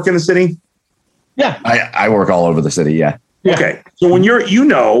guys work in the city? Yeah. I work all over the city. Yeah. Okay. So when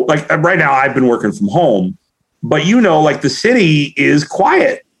like right now I've been working from home, but like the city is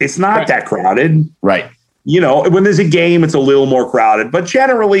quiet. It's not that crowded. Right. When there's a game, it's a little more crowded, but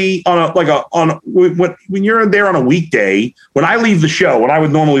generally when you're there on a weekday, when I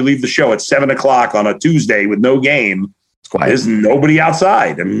would normally leave the show at 7:00 on a Tuesday with no game, it's quiet. There's nobody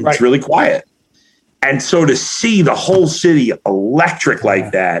outside. I mean, it's really quiet. And so to see the whole city electric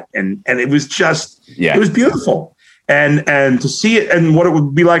like that, and it was just, it was beautiful. And to see it and what it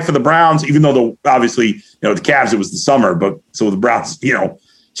would be like for the Browns, even though obviously, the Cavs, it was the summer, but so the Browns,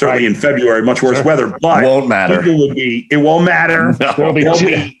 certainly in February, much worse weather, but it won't matter. It won't matter. No. There'll be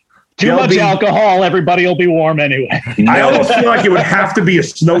Too much alcohol, everybody will be warm anyway. I almost feel like it would have to be a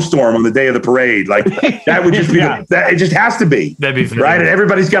snowstorm on the day of the parade. Like that would just be it just has to be. That'd be right. And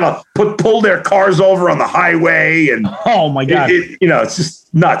everybody's got to pull their cars over on the highway. And oh my God, it's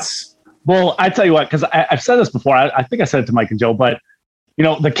just nuts. Well, I tell you what, because I've said this before. I think I said it to Mike and Joe, but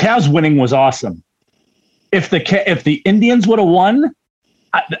the Cavs winning was awesome. If the Indians would have won,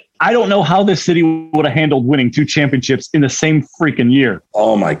 I don't know how this city would have handled winning 2 championships in the same freaking year.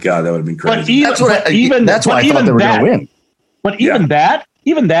 Oh my God, that would have been crazy. That's why I thought they were going to win. But even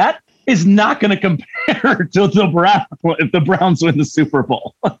that is not going to compare to the Browns if the Browns win the Super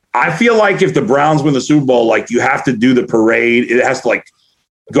Bowl. I feel like if the Browns win the Super Bowl, like you have to do the parade. It has to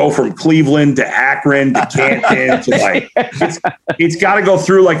go from Cleveland to Akron to Canton to it's got to go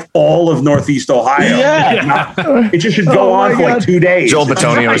through all of Northeast Ohio. Yeah. It just should go on for 2 days. Joel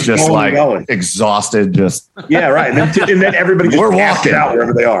Batonio is just exhausted. Yeah, right. And then everybody just walking out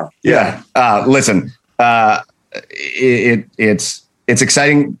wherever they are. Yeah. Listen, it's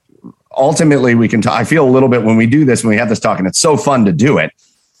exciting. Ultimately, we can talk. I feel a little bit when we do this, when we have this talk, and it's so fun to do it.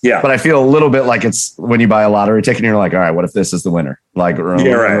 Yeah. But I feel a little bit like it's when you buy a lottery ticket and you're like, all right, what if this is the winner? Right.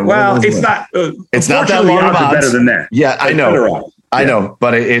 Well, it's not that long of odds. Better than that. Yeah, I know. I know.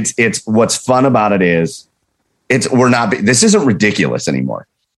 But it's what's fun about it is this isn't ridiculous anymore.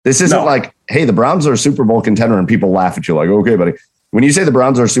 This isn't like, hey, the Browns are a Super Bowl contender and people laugh at you like, okay, buddy. When you say the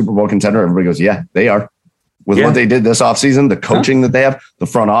Browns are a Super Bowl contender, everybody goes, yeah, they are. With what they did this offseason, the coaching that they have, the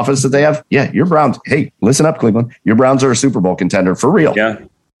front office that they have. Yeah, your Browns. Hey, listen up, Cleveland. Your Browns are a Super Bowl contender for real. Yeah.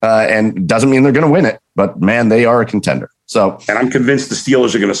 And doesn't mean they're going to win it, but man, they are a contender. So, and I'm convinced the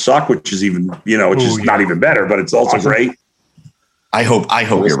Steelers are going to suck, which is even, not even better, but it's also great. I hope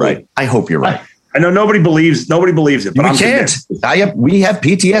you're right. I hope you're right. I know nobody believes it, but we can't. We have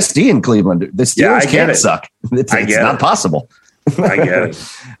PTSD in Cleveland. The Steelers can't suck. It's not possible. I get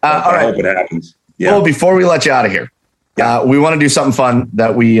it. All right. I hope it happens. Yeah. Well, before we let you out of here, we want to do something fun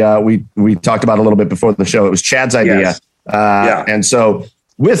that we talked about a little bit before the show. It was Chad's idea. Yes. And so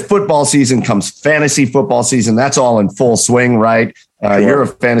with football season comes fantasy football season. That's all in full swing, right? Sure. You're a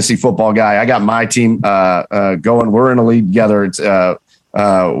fantasy football guy. I got my team going. We're in a league together. It's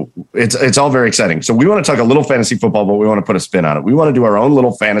all very exciting. So we want to talk a little fantasy football, but we want to put a spin on it. We want to do our own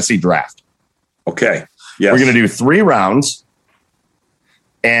little fantasy draft. Okay. Yes. We're going to do 3 rounds,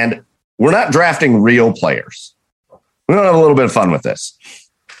 and we're not drafting real players. We want to have a little bit of fun with this.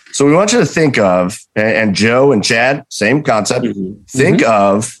 So we want you to think of, and Joe and Chad, same concept. Mm-hmm. Think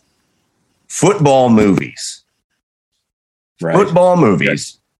of football movies. Right. Football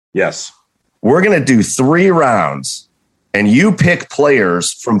movies. Yes. We're going to do 3 rounds, and you pick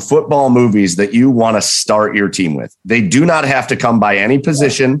players from football movies that you want to start your team with. They do not have to come by any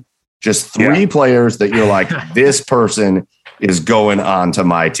position. Just 3 players that you're like, this person is going on to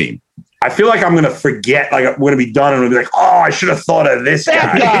my team. I feel like I'm going to forget, like I'm going to be done and I'll be like, oh, I should have thought of this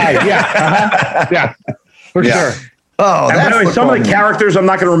guy. Yeah, for sure. Oh, that's some of the characters, I'm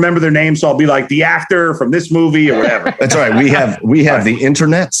not going to remember their names. So I'll be like the actor from this movie or whatever. That's all right. We have the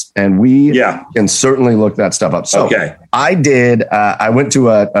internet and we can certainly look that stuff up. So I went to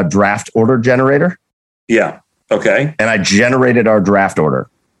a draft order generator. Yeah. Okay. And I generated our draft order.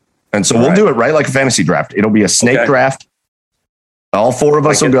 And so we'll do it right like a fantasy draft. It'll be a snake draft. All 4 of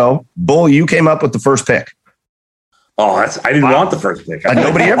us will go. Bull, you came up with the first pick. Oh, I didn't want the first pick.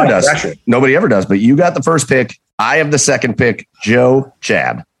 Nobody ever does. Nobody ever does. But you got the first pick. I have the second pick. Joe,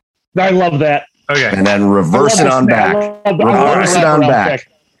 Chad. I love that. Okay. And then reverse it on back. Reverse it on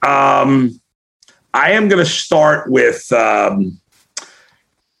back. I am going to start with,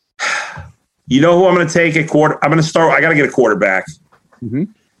 you know who I'm going to take I'm going to start. I got to get a quarterback. Mm-hmm.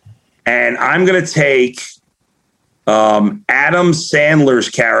 And I'm going to take Adam Sandler's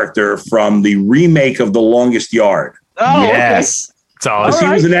character from the remake of The Longest Yard. Oh, yes. Okay.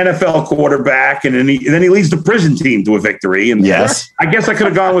 He was an NFL quarterback, and then he leads the prison team to a victory. And I guess I could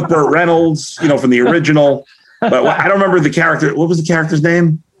have gone with Burt Reynolds, from the original, but I don't remember the character. What was the character's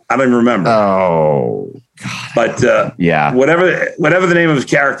name? I don't even remember. Oh, God. But whatever the name of his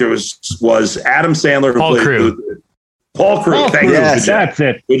character was Adam Sandler. Paul Crew. Paul Crew. Thank you. That's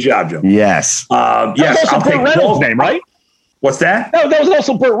it. Good job, Joe. Yes. Yes. I'll take Reynolds' name, right? What's that? No, that was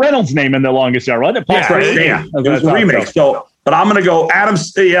also Burt Reynolds' name in The Longest Yard, right? Paul Crew. Yeah. It was a remake. So, but I'm going to go I'm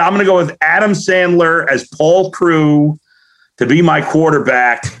going to go with Adam Sandler as Paul Crew to be my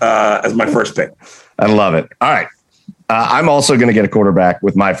quarterback as my first pick. I love it. All right. I'm also going to get a quarterback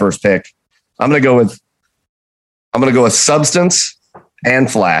with my first pick. I'm going to go with substance and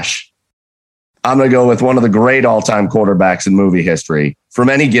flash. I'm going to go with one of the great all-time quarterbacks in movie history. From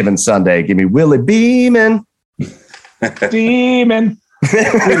Any Given Sunday, give me Willie Beeman. Beeman.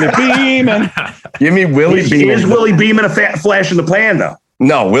 Willie Beeman. Give me Willie Beeman. Is Willie Beeman a flash in the pan, though?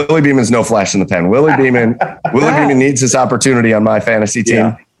 No, Willie Beeman's no flash in the pan. Willie Beeman needs this opportunity on my fantasy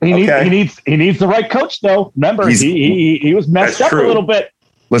team. Yeah. He needs the right coach, though. Remember, he was messed up a little bit.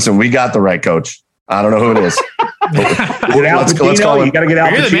 Listen, we got the right coach. I don't know who it is. Let's call him. You got to get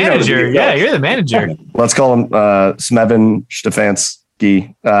Al You're Pacino the manager. Yeah, you're the manager. Let's call him Smevin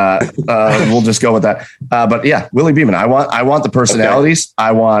Stefanski. We'll just go with that. But yeah, Willie Beeman. I want the personalities. Okay.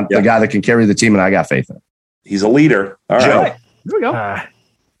 I want the guy that can carry the team, and I got faith in him. He's a leader. All right. Here we go.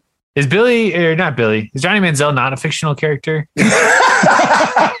 Is Billy or not Billy? Is Johnny Manziel not a fictional character?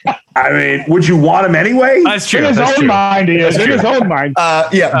 I mean, would you want him anyway? That's true. In his own mind, he is. In his own mind.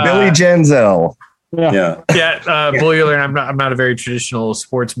 Billy Janzel. Yeah. Bully alert. I'm not a very traditional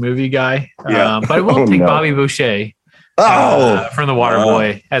sports movie guy. But I will take Bobby Boucher. From The Water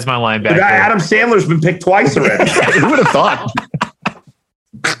Boy as my linebacker. Adam Sandler's been picked twice already. Who would have thought?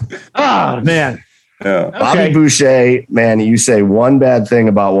 Man. Yeah. Okay. Bobby Boucher, man, you say one bad thing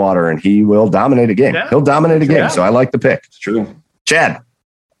about water and he will dominate a game. Yeah. He'll dominate a game. So I like the pick. It's true. Chad.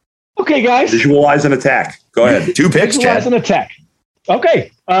 Okay, guys. Visualize an attack. Go ahead. 2 picks, Visualize an attack.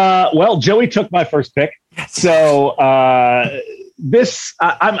 Okay. Well, Joey took my first pick. So this,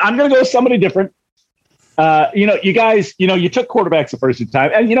 I'm going to go with somebody different. You guys, you took quarterbacks the first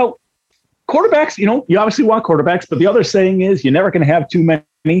time. And, quarterbacks, you obviously want quarterbacks. But the other saying is you're never going to have too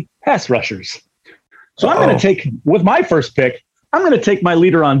many pass rushers. So I'm going to take, with my first pick, I'm going to take my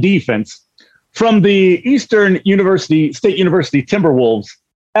leader on defense from the Eastern State University Timberwolves,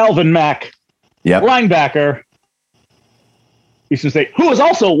 Alvin Mack, linebacker, Eastern State, who is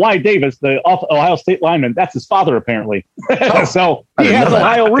also Wyatt Davis, the Ohio State lineman. That's his father, apparently. So he has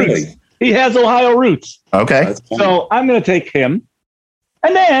Ohio roots. He has Ohio roots. Okay. So I'm going to take him.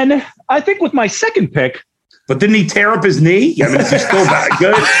 And then I think with my second pick. But didn't he tear up his knee? I mean, is he still that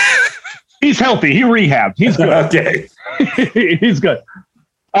good? He's healthy. He rehabbed. He's good. Okay. He's good.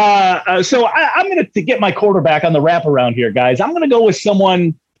 So I'm going to get my quarterback on the wraparound here, guys. I'm going to go with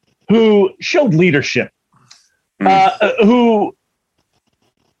someone who showed leadership, who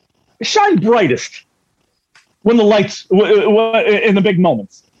shined brightest when the lights in the big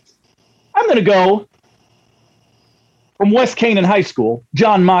moments. I'm going to go from West Canaan High School,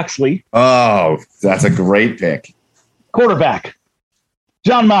 John Moxley. Oh, that's a great pick. Quarterback.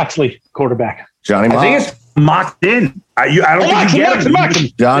 John Moxley, quarterback. Johnny Moxley. I think it's mocked in. I don't think you get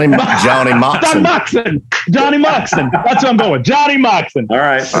it. Johnny Moxon. Johnny Moxon. That's what I'm going with. Johnny Moxon. All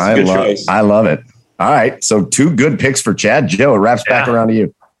right. I love it. All right. So 2 good picks for Chad. Joe, it wraps back around to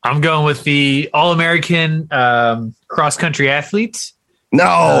you. I'm going with the All-American cross-country athlete.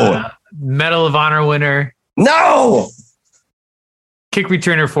 No. Medal of Honor winner. No. Kick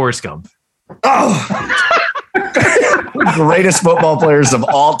returner Forrest Gump. Oh. Greatest football players of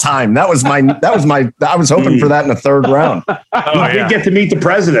all time. I was hoping for that in the 3rd round. He did get to meet the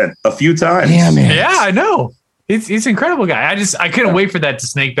president a few times. Yeah, man. Yeah, I know. He's an incredible guy. I couldn't wait for that to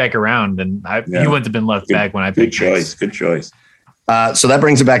snake back around, and he wouldn't have been left back when I picked. Good choice. So that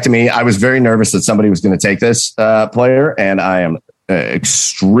brings it back to me. I was very nervous that somebody was going to take this player, and I am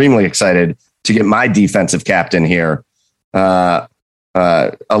extremely excited to get my defensive captain here. A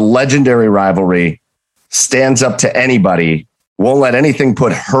legendary rivalry. Stands up to anybody, won't let anything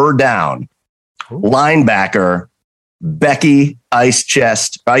put her down. Linebacker, Becky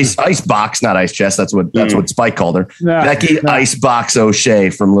Icebox, not Ice Chest. That's what Spike called her. Becky Icebox O'Shea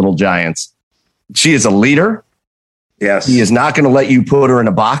from Little Giants. She is a leader. Yes. He is not going to let you put her in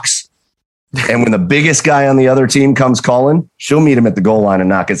a box. And when the biggest guy on the other team comes calling, she'll meet him at the goal line and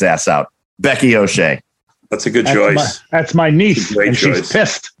knock his ass out. Becky O'Shea. That's a good choice. That's my niece, and she's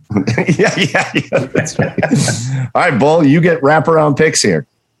pissed. Yeah. That's right. All right, Bull, you get wraparound picks here.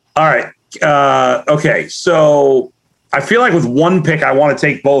 All right. Okay. So I feel like with one pick, I want to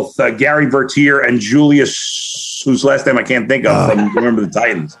take both Gary Bertier and Julius, whose last name I can't think of from Remember the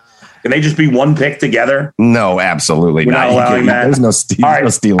Titans. Can they just be one pick together? No, absolutely not. Allowing that. There's no stealing. All right. No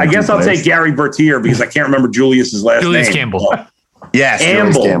stealing. I guess I'll take Gary Bertier because I can't remember Julius's last Julius name. Campbell. Yes,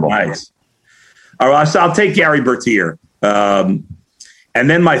 Campbell. Nice. All right. So I'll take Gary Bertier. And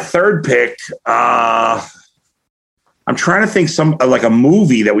then my third pick, I'm trying to think like a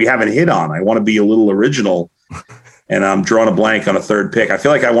movie that we haven't hit on. I want to be a little original, and I'm drawing a blank on a third pick. I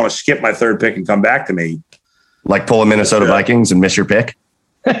feel like I want to skip my third pick and come back to me. Like pull a Minnesota Vikings and miss your pick?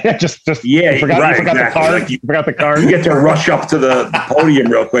 just you forgot the card. Like you forgot the card. You get to rush up to the podium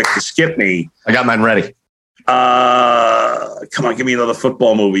real quick to skip me. I got mine ready. Come on, give me another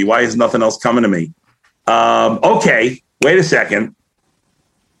football movie. Why is nothing else coming to me? Okay, wait a second.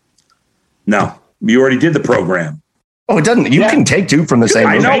 No, you already did the program. Oh, it doesn't. You can take two from the same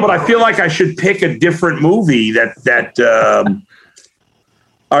movie. I know, but I feel like I should pick a different movie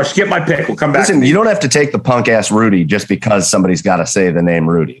or skip my pick. We'll come back. Listen, you don't have to take the punk ass Rudy just because somebody's got to say the name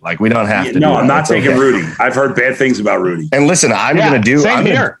Rudy. Like, we don't have to. No, I'm not taking Rudy. I've heard bad things about Rudy. And listen, I'm going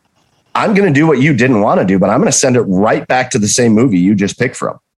to do what you didn't want to do, but I'm going to send it right back to the same movie you just picked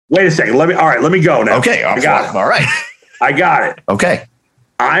from. Wait a second. Let me go now. Okay. I got it. All right. I got it. Okay.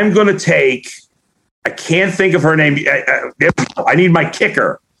 I'm going to take, I can't think of her name. I need my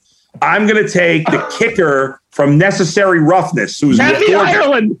kicker. I'm going to take the kicker from Necessary Roughness, who's Kathy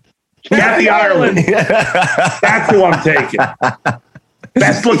Ireland. Kathy Ireland. That's who I'm taking.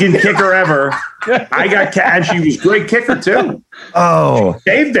 Best looking kicker ever. I got and she was a great kicker too. Oh, she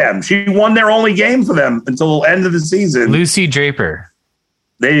saved them. She won their only game for them until the end of the season. Lucy Draper.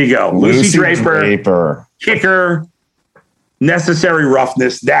 There you go. Lucy Draper. Kicker. Necessary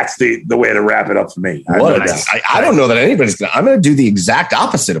Roughness. That's the way to wrap it up for me. I don't know that anybody's going to. I'm going to do the exact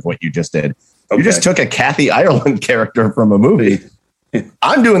opposite of what you just did. Okay. You just took a Kathy Ireland character from a movie.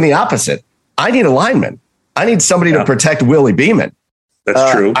 I'm doing the opposite. I need a lineman. I need somebody to protect Willie Beeman.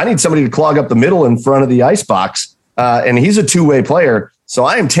 That's true. I need somebody to clog up the middle in front of the icebox. And he's a two-way player. So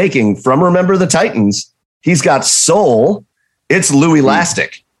I am taking from Remember the Titans. He's got soul. It's Louis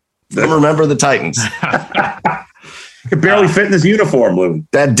Lastic from Remember the Titans. Could barely fit in his uniform, Lou.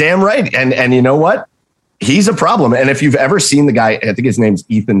 That damn right. And you know what? He's a problem. And if you've ever seen the guy, I think his name's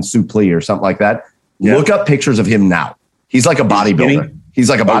Ethan Suplee or something like that. Yeah. Look up pictures of him now. He's like a bodybuilder. He's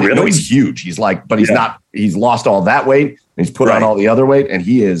like a bodybuilder. Really? No, he's huge. He's like, but he's not, he's lost all that weight and he's put on all the other weight and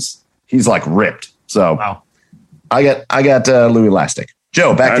he's like ripped. So wow. I got Louis Lastic.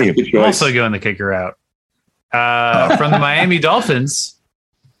 Joe, back to you. I'm also going the kicker out. From the Miami Dolphins.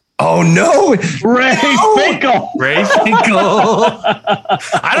 Oh no, Ray Finkel. Ray Finkel.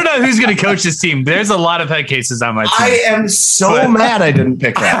 I don't know who's going to coach this team. There's a lot of head cases on my team. I am so mad I didn't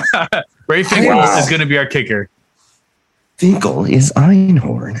pick that. Ray Finkel is going to be our kicker. Finkel is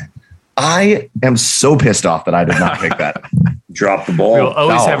Einhorn. I am so pissed off that I did not pick that. Drop the ball. We'll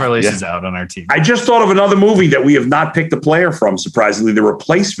always have our laces out on our team. I just thought of another movie that we have not picked a player from. Surprisingly, The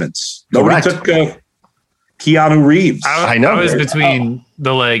Replacements. Nobody took Keanu Reeves. I know. I was between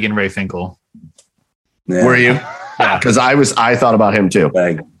the leg and Ray Finkel. Yeah. Were you? Yeah. Because I thought about him too.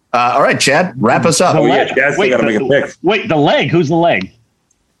 All right, Chad, wrap us up. Chad's got to make a pick. Wait, the leg? Who's the leg?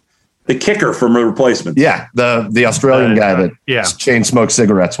 The kicker from The Replacement. Yeah, the Australian guy that chain smokes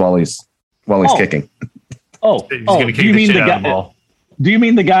cigarettes while he's kicking. Oh, do you mean the guy? Do you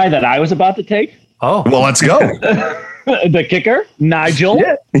mean the guy that I was about to take? Oh, well, let's go. The kicker, Nigel.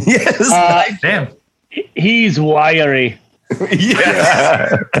 Yeah. Yes. Damn. He's wiry.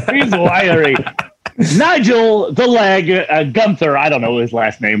 Yeah. He's wiry. Nigel, the leg, Gunther. I don't know his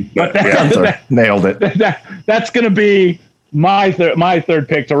last name, but nailed it. That's going to be my third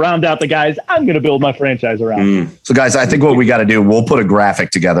pick to round out the guys I'm going to build my franchise around. So, guys, I think what we got to do, we'll put a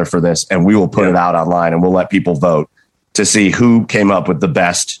graphic together for this, and we will put it out online, and we'll let people vote to see who came up with the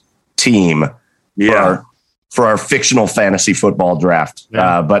best team for our fictional fantasy football draft.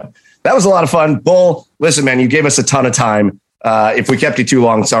 Yeah. But that was a lot of fun. Bull, listen, man, you gave us a ton of time. If we kept you too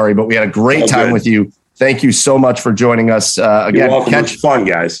long, sorry, but we had a great time with you. Thank you so much for joining us. Again, you're welcome. It was fun,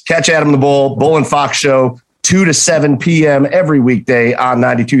 guys. Catch Adam the Bull and Fox Show, 2 to 7 p.m. every weekday on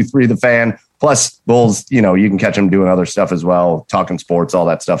 92.3 The Fan. Plus, Bull's, you can catch him doing other stuff as well, talking sports, all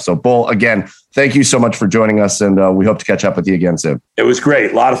that stuff. So, Bull, again, thank you so much for joining us, and we hope to catch up with you again soon. It was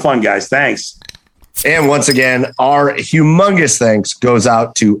great. A lot of fun, guys. Thanks. And once again, our humongous thanks goes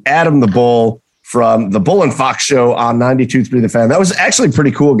out to Adam the Bull from the Bull and Fox Show on 92.3 The Fan. That was actually pretty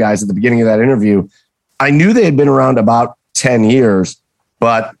cool, guys, at the beginning of that interview. I knew they had been around about 10 years,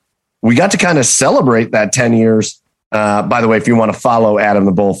 but we got to kind of celebrate that 10 years. By the way, if you want to follow Adam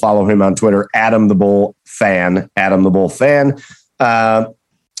the Bull, follow him on Twitter, Adam the Bull Fan. We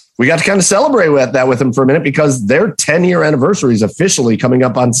got to kind of celebrate that with him for a minute because their 10-year anniversary is officially coming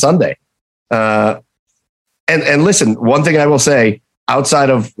up on Sunday. And listen, one thing I will say, outside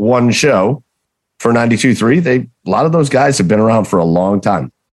of one show for 92.3, a lot of those guys have been around for a long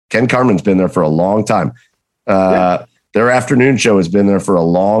time. Ken Carman's been there for a long time. Their afternoon show has been there for a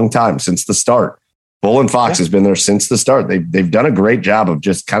long time, since the start. Bull and Fox has been there since the start. They've done a great job of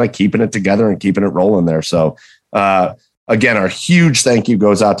just kind of keeping it together and keeping it rolling there. So again, our huge thank you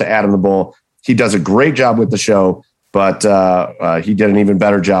goes out to Adam the Bull. He does a great job with the show, but he did an even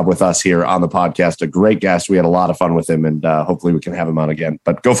better job with us here on the podcast. A great guest. We had a lot of fun with him, and hopefully we can have him on again.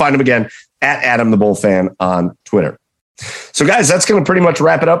 But go find him again at Adam the Bull Fan on Twitter. So, guys, that's going to pretty much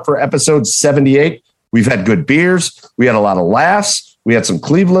wrap it up for episode 78. We've had good beers. We had a lot of laughs. We had some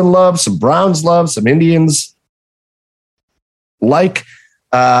Cleveland love, some Browns love, some Indians like.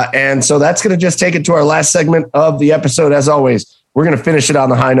 And so that's going to just take it to our last segment of the episode. As always, we're going to finish it on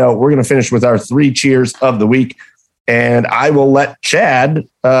the high note. We're going to finish with our 3 cheers of the week. And I will let Chad,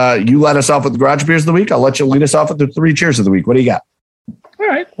 you let us off with the Garage Beers of the week. I'll let you lead us off with the 3 cheers of the week. What do you got? All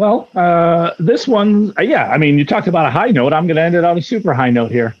right. Well, this one, you talked about a high note. I'm going to end it on a super high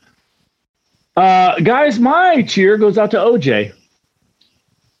note here. Guys, my cheer goes out to OJ.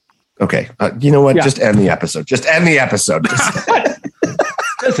 Okay. You know what? Yeah. Just end the episode.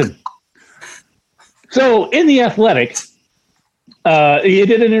 Listen. So in The Athletic, he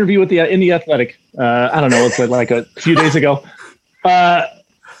did an interview with in The Athletic. I don't know, it's like a few days ago.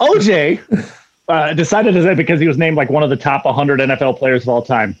 OJ decided to say because he was named like one of the top 100 NFL players of all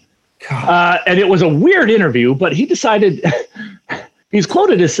time. And it was a weird interview, but he decided, he's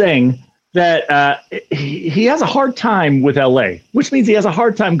quoted as saying that he has a hard time with LA, which means he has a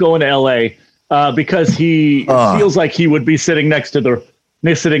hard time going to LA because he feels like he would be sitting next to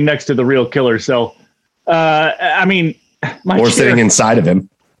the real killer. So, sitting inside of him.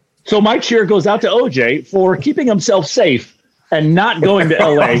 So my cheer goes out to OJ for keeping himself safe and not going to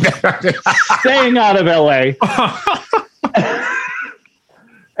LA, staying out of LA.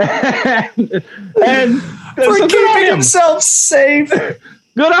 and for so keeping himself safe.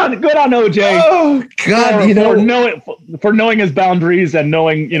 Good on OJ. Oh God, for knowing his boundaries and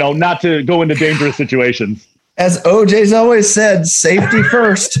knowing, not to go into dangerous situations. As OJ's always said, safety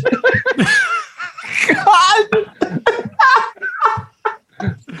first. God.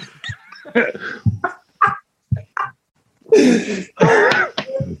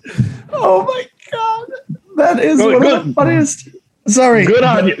 Oh my God. That is one of the funniest. Sorry. Good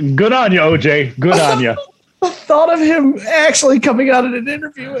on you, OJ. Good on you. The thought of him actually coming out in an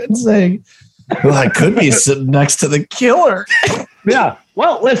interview and saying, well, I could be sitting next to the killer. Yeah.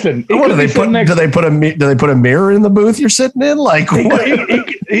 Well, listen. What do they put a mirror in the booth you're sitting in? Like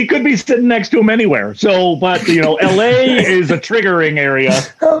he could be sitting next to him anywhere. So, but LA is a triggering area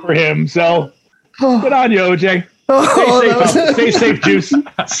for him. So good on you, OJ. Stay safe, Juice.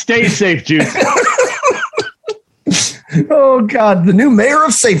 Stay safe, Juice. Oh God, the new mayor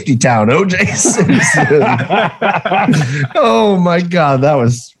of Safety Town, OJ Simpson. Oh my God,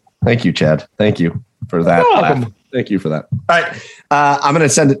 thank you, Chad. Thank you for that. Thank you for that. All right. I'm going to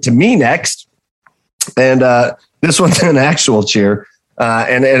send it to me next. And this one's an actual cheer.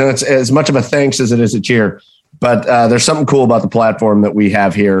 And it's as much of a thanks as it is a cheer. But there's something cool about the platform that we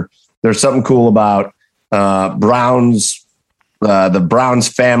have here. There's something cool about Browns, the Browns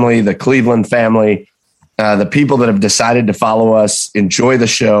family, the Cleveland family, the people that have decided to follow us, enjoy the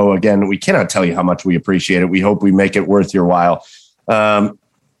show. Again, we cannot tell you how much we appreciate it. We hope we make it worth your while. But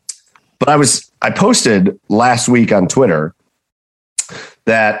I posted last week on Twitter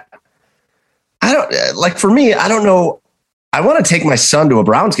that I don't know. I want to take my son to a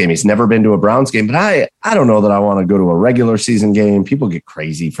Browns game. He's never been to a Browns game, but I don't know that I want to go to a regular season game. People get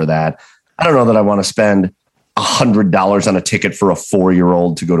crazy for that. I don't know that I want to spend $100 on a ticket for a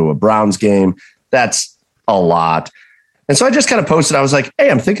 4-year-old to go to a Browns game. That's a lot. And so I just kind of posted, I was like, hey,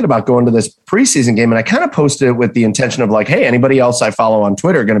 I'm thinking about going to this preseason game. And I kind of posted it with the intention of like, hey, anybody else I follow on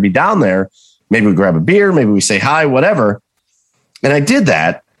Twitter going to be down there? Maybe we grab a beer, maybe we say hi, whatever. And I did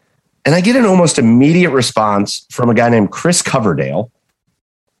that. And I get an almost immediate response from a guy named Chris Coverdale.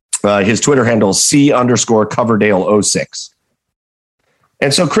 His Twitter handle is C_Coverdale06.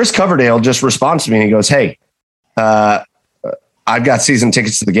 And so Chris Coverdale just responds to me and he goes, hey, I've got season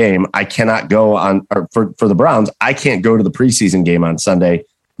tickets to the game. I cannot go for the Browns. I can't go to the preseason game on Sunday.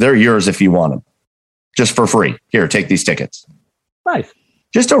 They're yours if you want them, just for free. Here, take these tickets. Nice.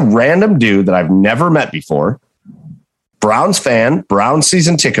 Just a random dude that I've never met before. Browns fan, Browns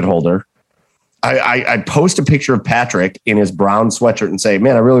season ticket holder. I post a picture of Patrick in his brown sweatshirt and say,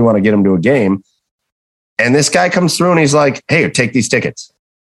 man, I really want to get him to a game. And this guy comes through and he's like, hey, take these tickets.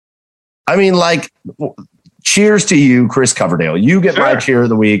 I mean, like, cheers to you, Chris Coverdale. You get my cheer of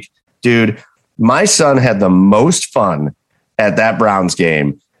the week. Dude, my son had the most fun at that Browns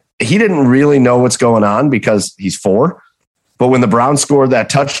game. He didn't really know what's going on because he's 4. But when the Browns scored that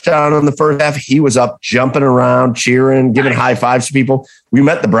touchdown in the first half, he was up jumping around, cheering, giving high fives to people. We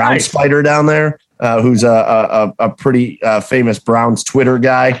met the Browns Spider down there, who's a pretty famous Browns Twitter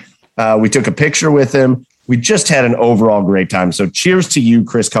guy. We took a picture with him. We just had an overall great time. So cheers to you,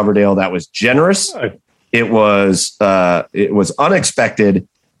 Chris Coverdale. That was generous. It was unexpected,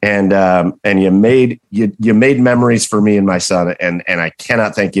 and you made memories for me and my son, and I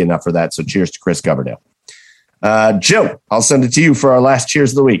cannot thank you enough for that. So cheers to Chris Coverdale. Joe, I'll send it to you for our last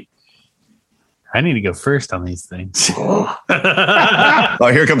cheers of the week. I need to go first on these things. Oh,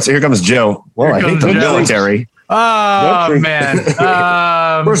 here comes Joe. Well, I hate the military. Oh, man.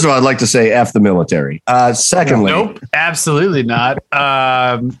 First of all, I'd like to say F the military. Secondly. Nope, absolutely not.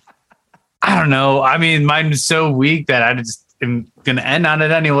 I don't know. I mean, mine's so weak that I just am going to end on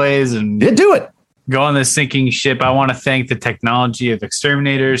it anyways. And do it. Go on this sinking ship. I want to thank the technology of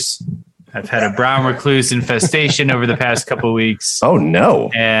exterminators. I've had a brown recluse infestation over the past couple of weeks. Oh,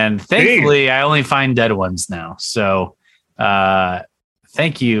 no. And thankfully, I only find dead ones now. So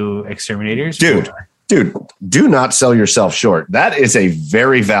thank you, exterminators. Dude, do not sell yourself short. That is a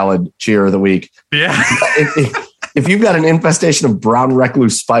very valid cheer of the week. Yeah. If you've got an infestation of brown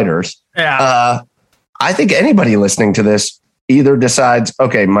recluse spiders, I think anybody listening to this either decides,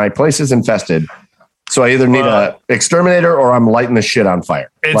 okay, my place is infested, so I either need a exterminator or I'm lighting the shit on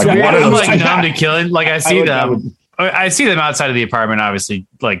fire. It's like weird. one of I'm those like two. numb to killing. Like I see them. I see them outside of the apartment, obviously,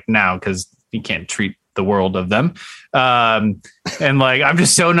 like now because you can't treat the world of them. And like I'm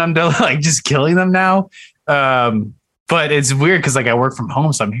just so numb to like just killing them now. But it's weird because like I work from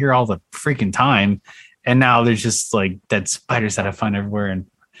home, so I'm here all the freaking time. And now there's just like dead spiders that I find everywhere. And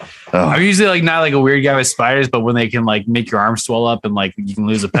I'm usually like not like a weird guy with spiders, but when they can like make your arm swell up and like you can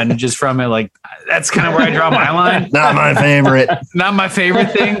lose appendages from it, like that's kind of where I draw my line. Not my favorite. Not my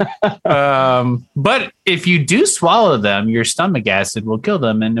favorite thing. But if you do swallow them, your stomach acid will kill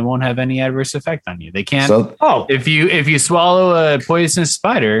them and it won't have any adverse effect on you. They can't. If you swallow a poisonous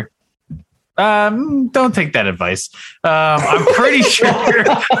spider, don't take that advice. I'm pretty sure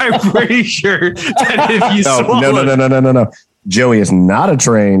that if you swallow No. Joey is not a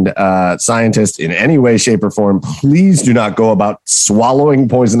trained scientist in any way, shape, or form. Please do not go about swallowing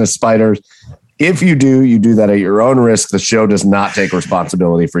poisonous spiders. If you do, you do that at your own risk. The show does not take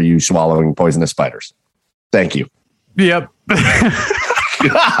responsibility for you swallowing poisonous spiders. Thank you. Yep.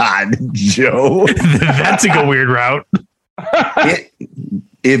 God, Joe. That took a weird route.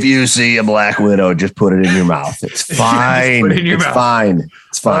 If you see a black widow, just put it in your mouth. It's fine. It's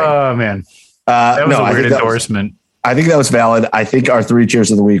fine. Oh, man. That was a weird endorsement. I think that was valid. I think our 3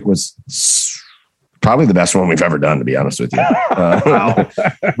 cheers of the week was probably the best one we've ever done, to be honest with you.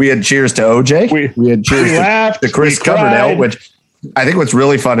 We had cheers to OJ. We had cheers to Chris Coverdale, which I think what's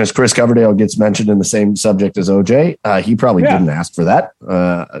really fun is Chris Coverdale gets mentioned in the same subject as OJ. He probably didn't ask for that.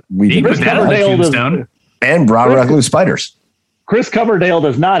 We Chris Coverdale and brown recluse spiders. Chris Coverdale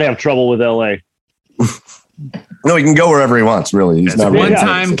does not have trouble with LA. No, he can go wherever he wants, really. He's not one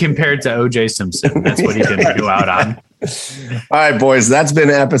time compared to OJ Simpson. That's what he can go out on. All right, boys, that's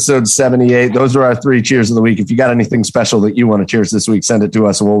been episode 78. Those are our 3 cheers of the week. If you got anything special that you want to cheers this week, send it to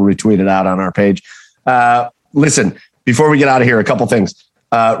us and we'll retweet it out on our page. Listen, before we get out of here, a couple things.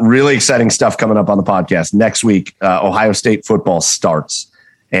 Really exciting stuff coming up on the podcast. Next week, Ohio State football starts.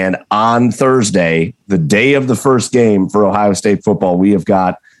 And on Thursday, the day of the first game for Ohio State football, we have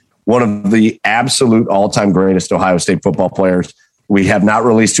got one of the absolute all-time greatest Ohio State football players. We have not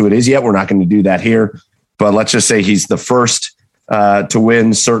released who it is yet. We're not going to do that here. But let's just say he's the first to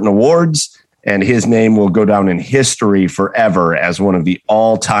win certain awards, and his name will go down in history forever as one of the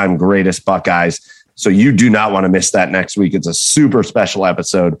all-time greatest Buckeyes. So you do not want to miss that next week. It's a super special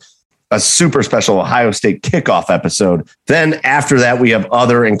episode, a super special Ohio State kickoff episode. Then after that, we have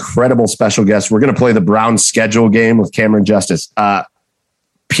other incredible special guests. We're going to play the Browns schedule game with Cameron Justice.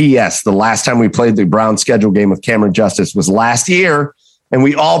 P.S. The last time we played the Browns schedule game with Cameron Justice was last year, and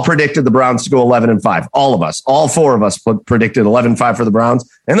we all predicted the Browns to go 11-5. All of us, all 4 of us predicted 11-5 for the Browns,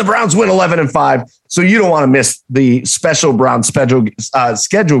 and the Browns win 11-5. So you don't want to miss the special Browns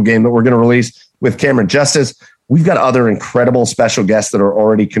schedule game that we're going to release with Cameron Justice. We've got other incredible special guests that are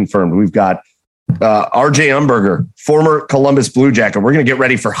already confirmed. We've got R.J. Umberger, former Columbus Blue Jacket. We're going to get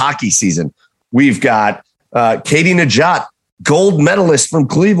ready for hockey season. We've got Katie Najat, gold medalist from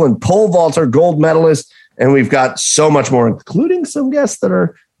Cleveland, pole vaulter, gold medalist. And we've got so much more, including some guests that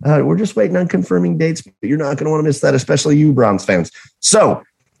are, we're just waiting on confirming dates, but you're not going to want to miss that, especially you Browns fans. So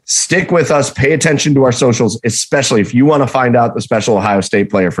stick with us, pay attention to our socials, especially if you want to find out the special Ohio State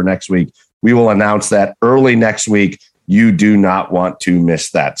player for next week. We will announce that early next week. You do not want to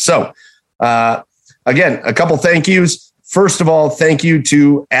miss that. So again, a couple thank yous. First of all, thank you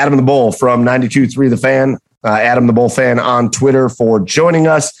to Adam the Bull from 92.3 The Fan. Adam the Bull Fan on Twitter for joining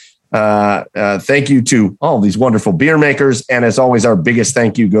us. Thank you to all these wonderful beer makers. And as always, our biggest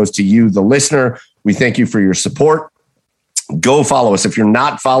thank you goes to you, the listener. We thank you for your support. Go follow us. If you're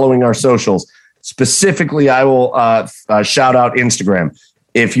not following our socials, specifically, I will shout out Instagram.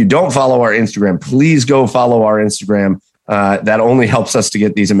 If you don't follow our Instagram, please go follow our Instagram. That only helps us to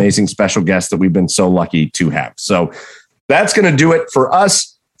get these amazing special guests that we've been so lucky to have. So that's going to do it for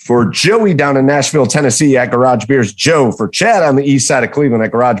us. For Joey down in Nashville, Tennessee at Garage Beers Joe. For Chad on the east side of Cleveland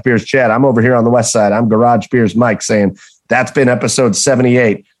at Garage Beers Chad. I'm over here on the west side. I'm Garage Beers Mike saying that's been episode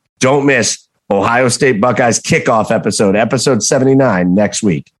 78. Don't miss Ohio State Buckeyes kickoff episode 79 next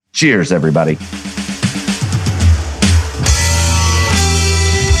week. Cheers, everybody.